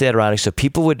all the way up to the Adirondacks. So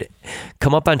people would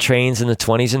come up on trains in the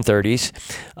 20s and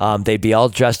 30s. They'd be all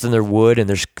dressed in their wood, and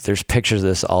there's pictures of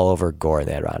this all over Gore and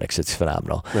the Adirondacks. It's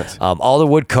phenomenal. Nice. All the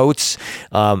wood coats,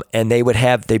 and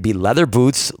they'd be leather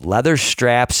boots, leather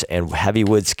straps, and heavy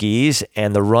wood skis,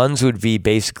 and the runs would be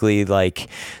basically like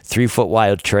 3-foot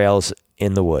wide trails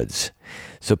in the woods.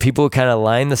 So people would kind of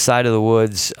line the side of the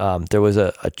woods. There was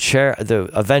a chair.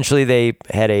 Eventually, they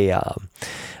had a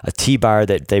T-bar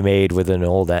that they made with an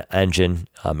old engine.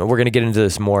 And we're going to get into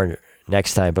this more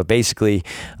next time. But basically,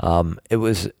 it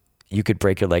was you could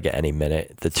break your leg at any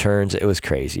minute. The turns, it was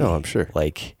crazy. Oh, I'm sure.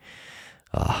 Like,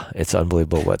 it's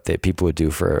unbelievable what people would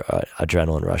do for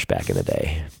adrenaline rush back in the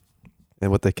day. And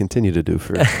what they continue to do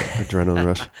for adrenaline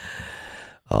rush.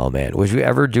 Oh, man. Would you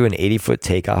ever do an 80-foot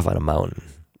takeoff on a mountain?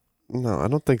 No, I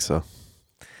don't think so.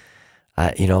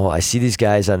 I see these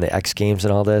guys on the X Games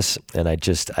and all this, and I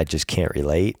just can't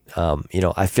relate.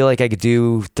 I feel like I could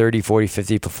do 30, 40,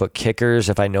 50-foot kickers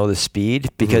if I know the speed,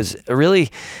 because really,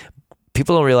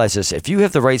 people don't realize this. If you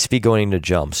have the right speed going into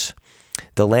jumps,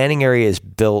 the landing area is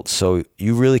built so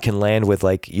you really can land with,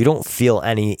 like, you don't feel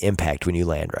any impact when you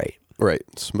land right. Right,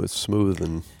 smooth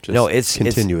and just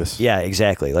continuous. Yeah,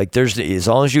 exactly. Like as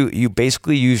long as you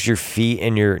basically use your feet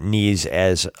and your knees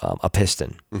as a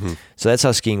piston. Mm-hmm. So that's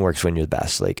how skiing works when you're the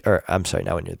best. I'm sorry,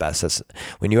 not when you're the best. That's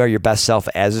when you are your best self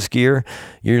as a skier.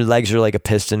 Your legs are like a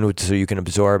piston, so you can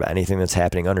absorb anything that's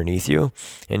happening underneath you,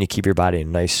 and you keep your body in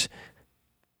a nice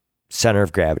center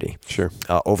of gravity. Sure.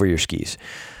 Over your skis.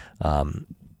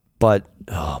 But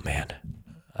oh man,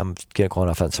 I'm going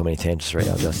off on so many tangents right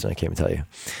now, Justin. I can't even tell you.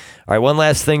 All right, one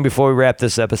last thing before we wrap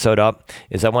this episode up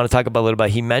is I want to talk about a little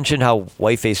bit. He mentioned how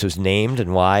Whiteface was named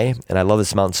and why, and I love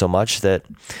this mountain so much that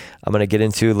I'm going to get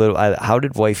into a little. How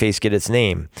did Whiteface get its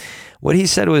name? What he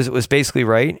said was basically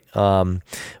right,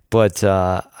 but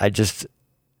I just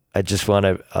want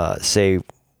to say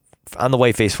on the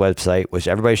Whiteface website, which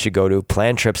everybody should go to.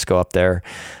 Plan trips, go up there.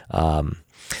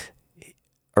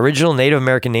 Original Native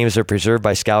American names are preserved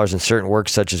by scholars in certain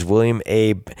works, such as William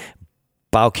A.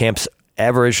 Beaucamp's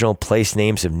Aboriginal Place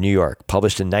Names of New York,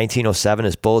 published in 1907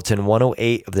 as Bulletin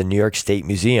 108 of the New York State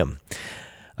Museum.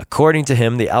 According to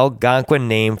him, the Algonquin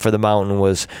name for the mountain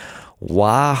was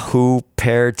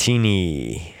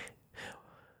Wahupertini.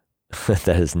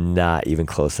 That is not even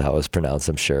close to how it was pronounced,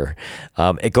 I'm sure.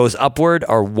 It goes upward,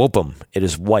 or Wopum. It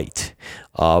is white.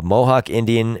 Mohawk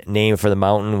Indian name for the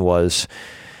mountain was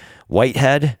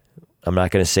Whitehead. I'm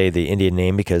not going to say the Indian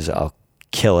name because I'll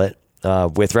kill it.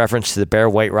 With reference to the bare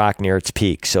white rock near its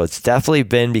peak. So it's definitely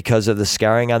been because of the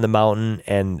scarring on the mountain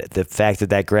and the fact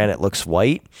that granite looks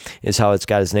white is how it's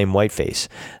got its name Whiteface.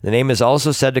 The name is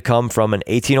also said to come from an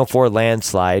 1804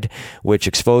 landslide, which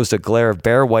exposed a glare of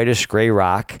bare whitish gray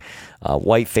rock,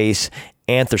 Whiteface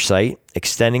anthracite,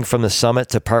 extending from the summit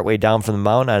to partway down from the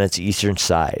mountain on its eastern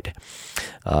side.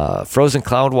 Frozen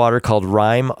cloud water called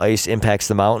rime ice impacts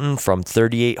the mountain from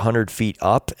 3,800 feet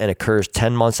up and occurs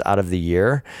 10 months out of the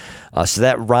year. So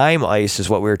that rime ice is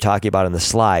what we were talking about in the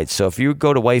slide. So if you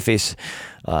go to Whiteface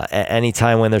at any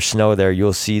time when there's snow there,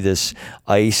 you'll see this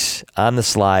ice on the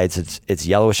slides. It's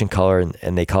yellowish in color,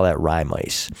 and they call that rime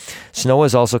ice. Snow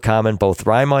is also common. Both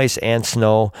rime ice and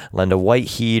snow lend a white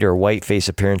heat or Whiteface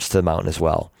appearance to the mountain as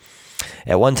well.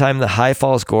 At one time, the High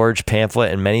Falls Gorge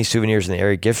pamphlet and many souvenirs in the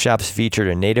area gift shops featured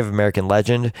a Native American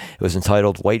legend. It was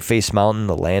entitled Whiteface Mountain,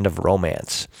 the Land of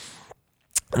Romance.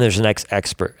 And there's an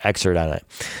excerpt on it.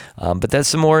 But that's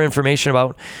some more information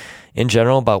in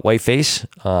general about Whiteface.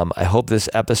 I hope this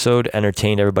episode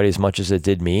entertained everybody as much as it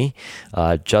did me.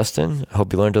 Justin, I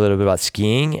hope you learned a little bit about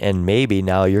skiing, and maybe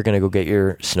now you're going to go get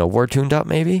your snowboard tuned up,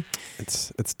 maybe?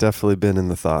 It's definitely been in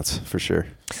the thoughts, for sure.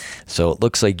 So it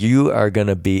looks like you are going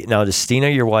to be... Now, does Stina,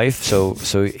 your wife,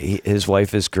 his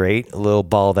wife is great, a little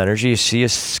ball of energy. Is she a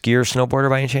skier, snowboarder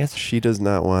by any chance? She does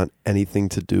not want anything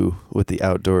to do with the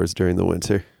outdoors during the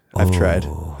winter. I've tried.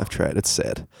 It's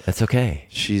sad. That's okay.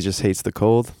 She just hates the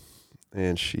cold,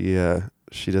 and she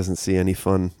doesn't see any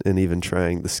fun in even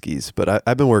trying the skis. But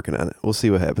I've been working on it. We'll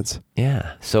see what happens.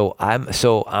 Yeah. So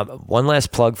one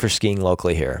last plug for skiing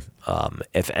locally here.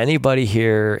 If anybody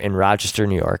here in Rochester,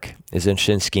 New York is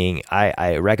interested in skiing,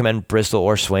 I recommend Bristol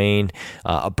or Swain.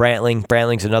 Brantling.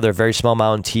 Brantling's another very small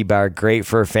mountain T-bar, great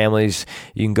for families.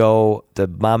 You can go, the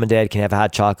mom and dad can have a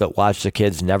hot chocolate, watch the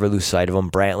kids, never lose sight of them.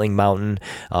 Brantling Mountain,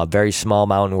 very small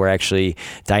mountain where actually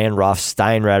Diane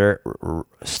Steinroffer,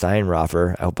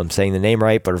 I hope I'm saying the name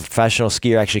right, but a professional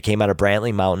skier actually came out of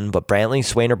Brantling Mountain. But Brantling,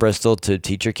 Swain, or Bristol to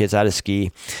teach your kids how to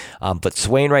ski. But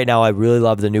Swain right now, I really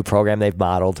love the new program they've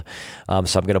modeled.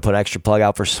 So I'm going to put an extra plug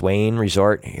out for Swain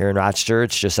Resort here in Rochester.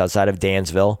 It's just outside of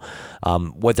Dansville.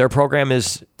 What their program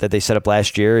is that they set up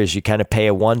last year is you kind of pay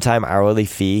a one-time hourly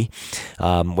fee,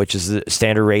 which is the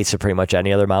standard rates of pretty much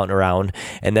any other mountain around.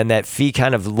 And then that fee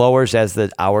kind of lowers as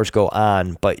the hours go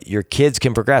on, but your kids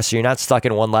can progress. So you're not stuck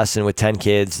in one lesson with 10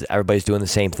 kids. Everybody's doing the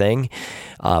same thing.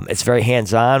 It's very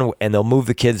hands-on, and they'll move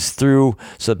the kids through.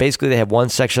 So basically they have one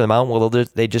section of the mountain where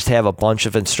they just have a bunch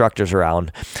of instructors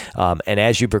around. And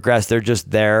as you progress, they're just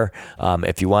there.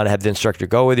 If you want to have the instructor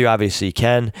go with you, obviously you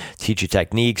can teach you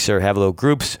techniques or have little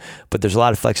groups, but there's a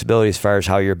lot of flexibility as far as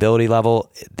how your ability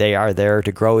level, they are there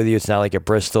to grow with you. It's not like at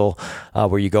Bristol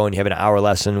where you go and you have an hour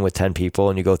lesson with 10 people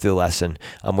and you go through the lesson,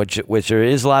 which there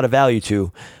is a lot of value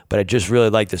to, but I just really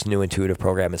like this new intuitive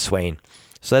program at Swain.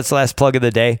 So that's the last plug of the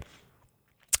day.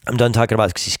 I'm done talking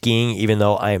about skiing, even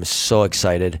though I am so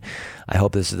excited. I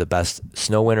hope this is the best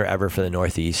snow winter ever for the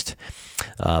Northeast.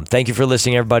 Thank you for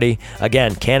listening, everybody.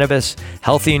 Again, cannabis,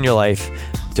 healthy in your life.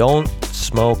 Don't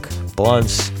smoke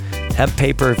blunts, hemp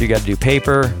paper if you got to do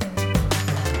paper.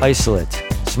 Isolate,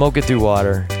 smoke it through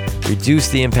water, reduce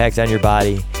the impact on your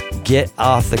body. Get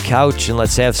off the couch and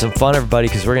let's have some fun, everybody,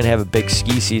 because we're going to have a big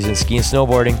ski season, ski and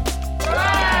snowboarding.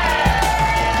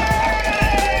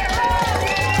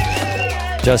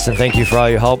 Justin, thank you for all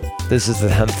your help. This is the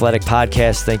Hempthletic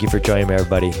Podcast. Thank you for joining me,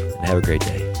 everybody, and have a great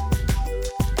day.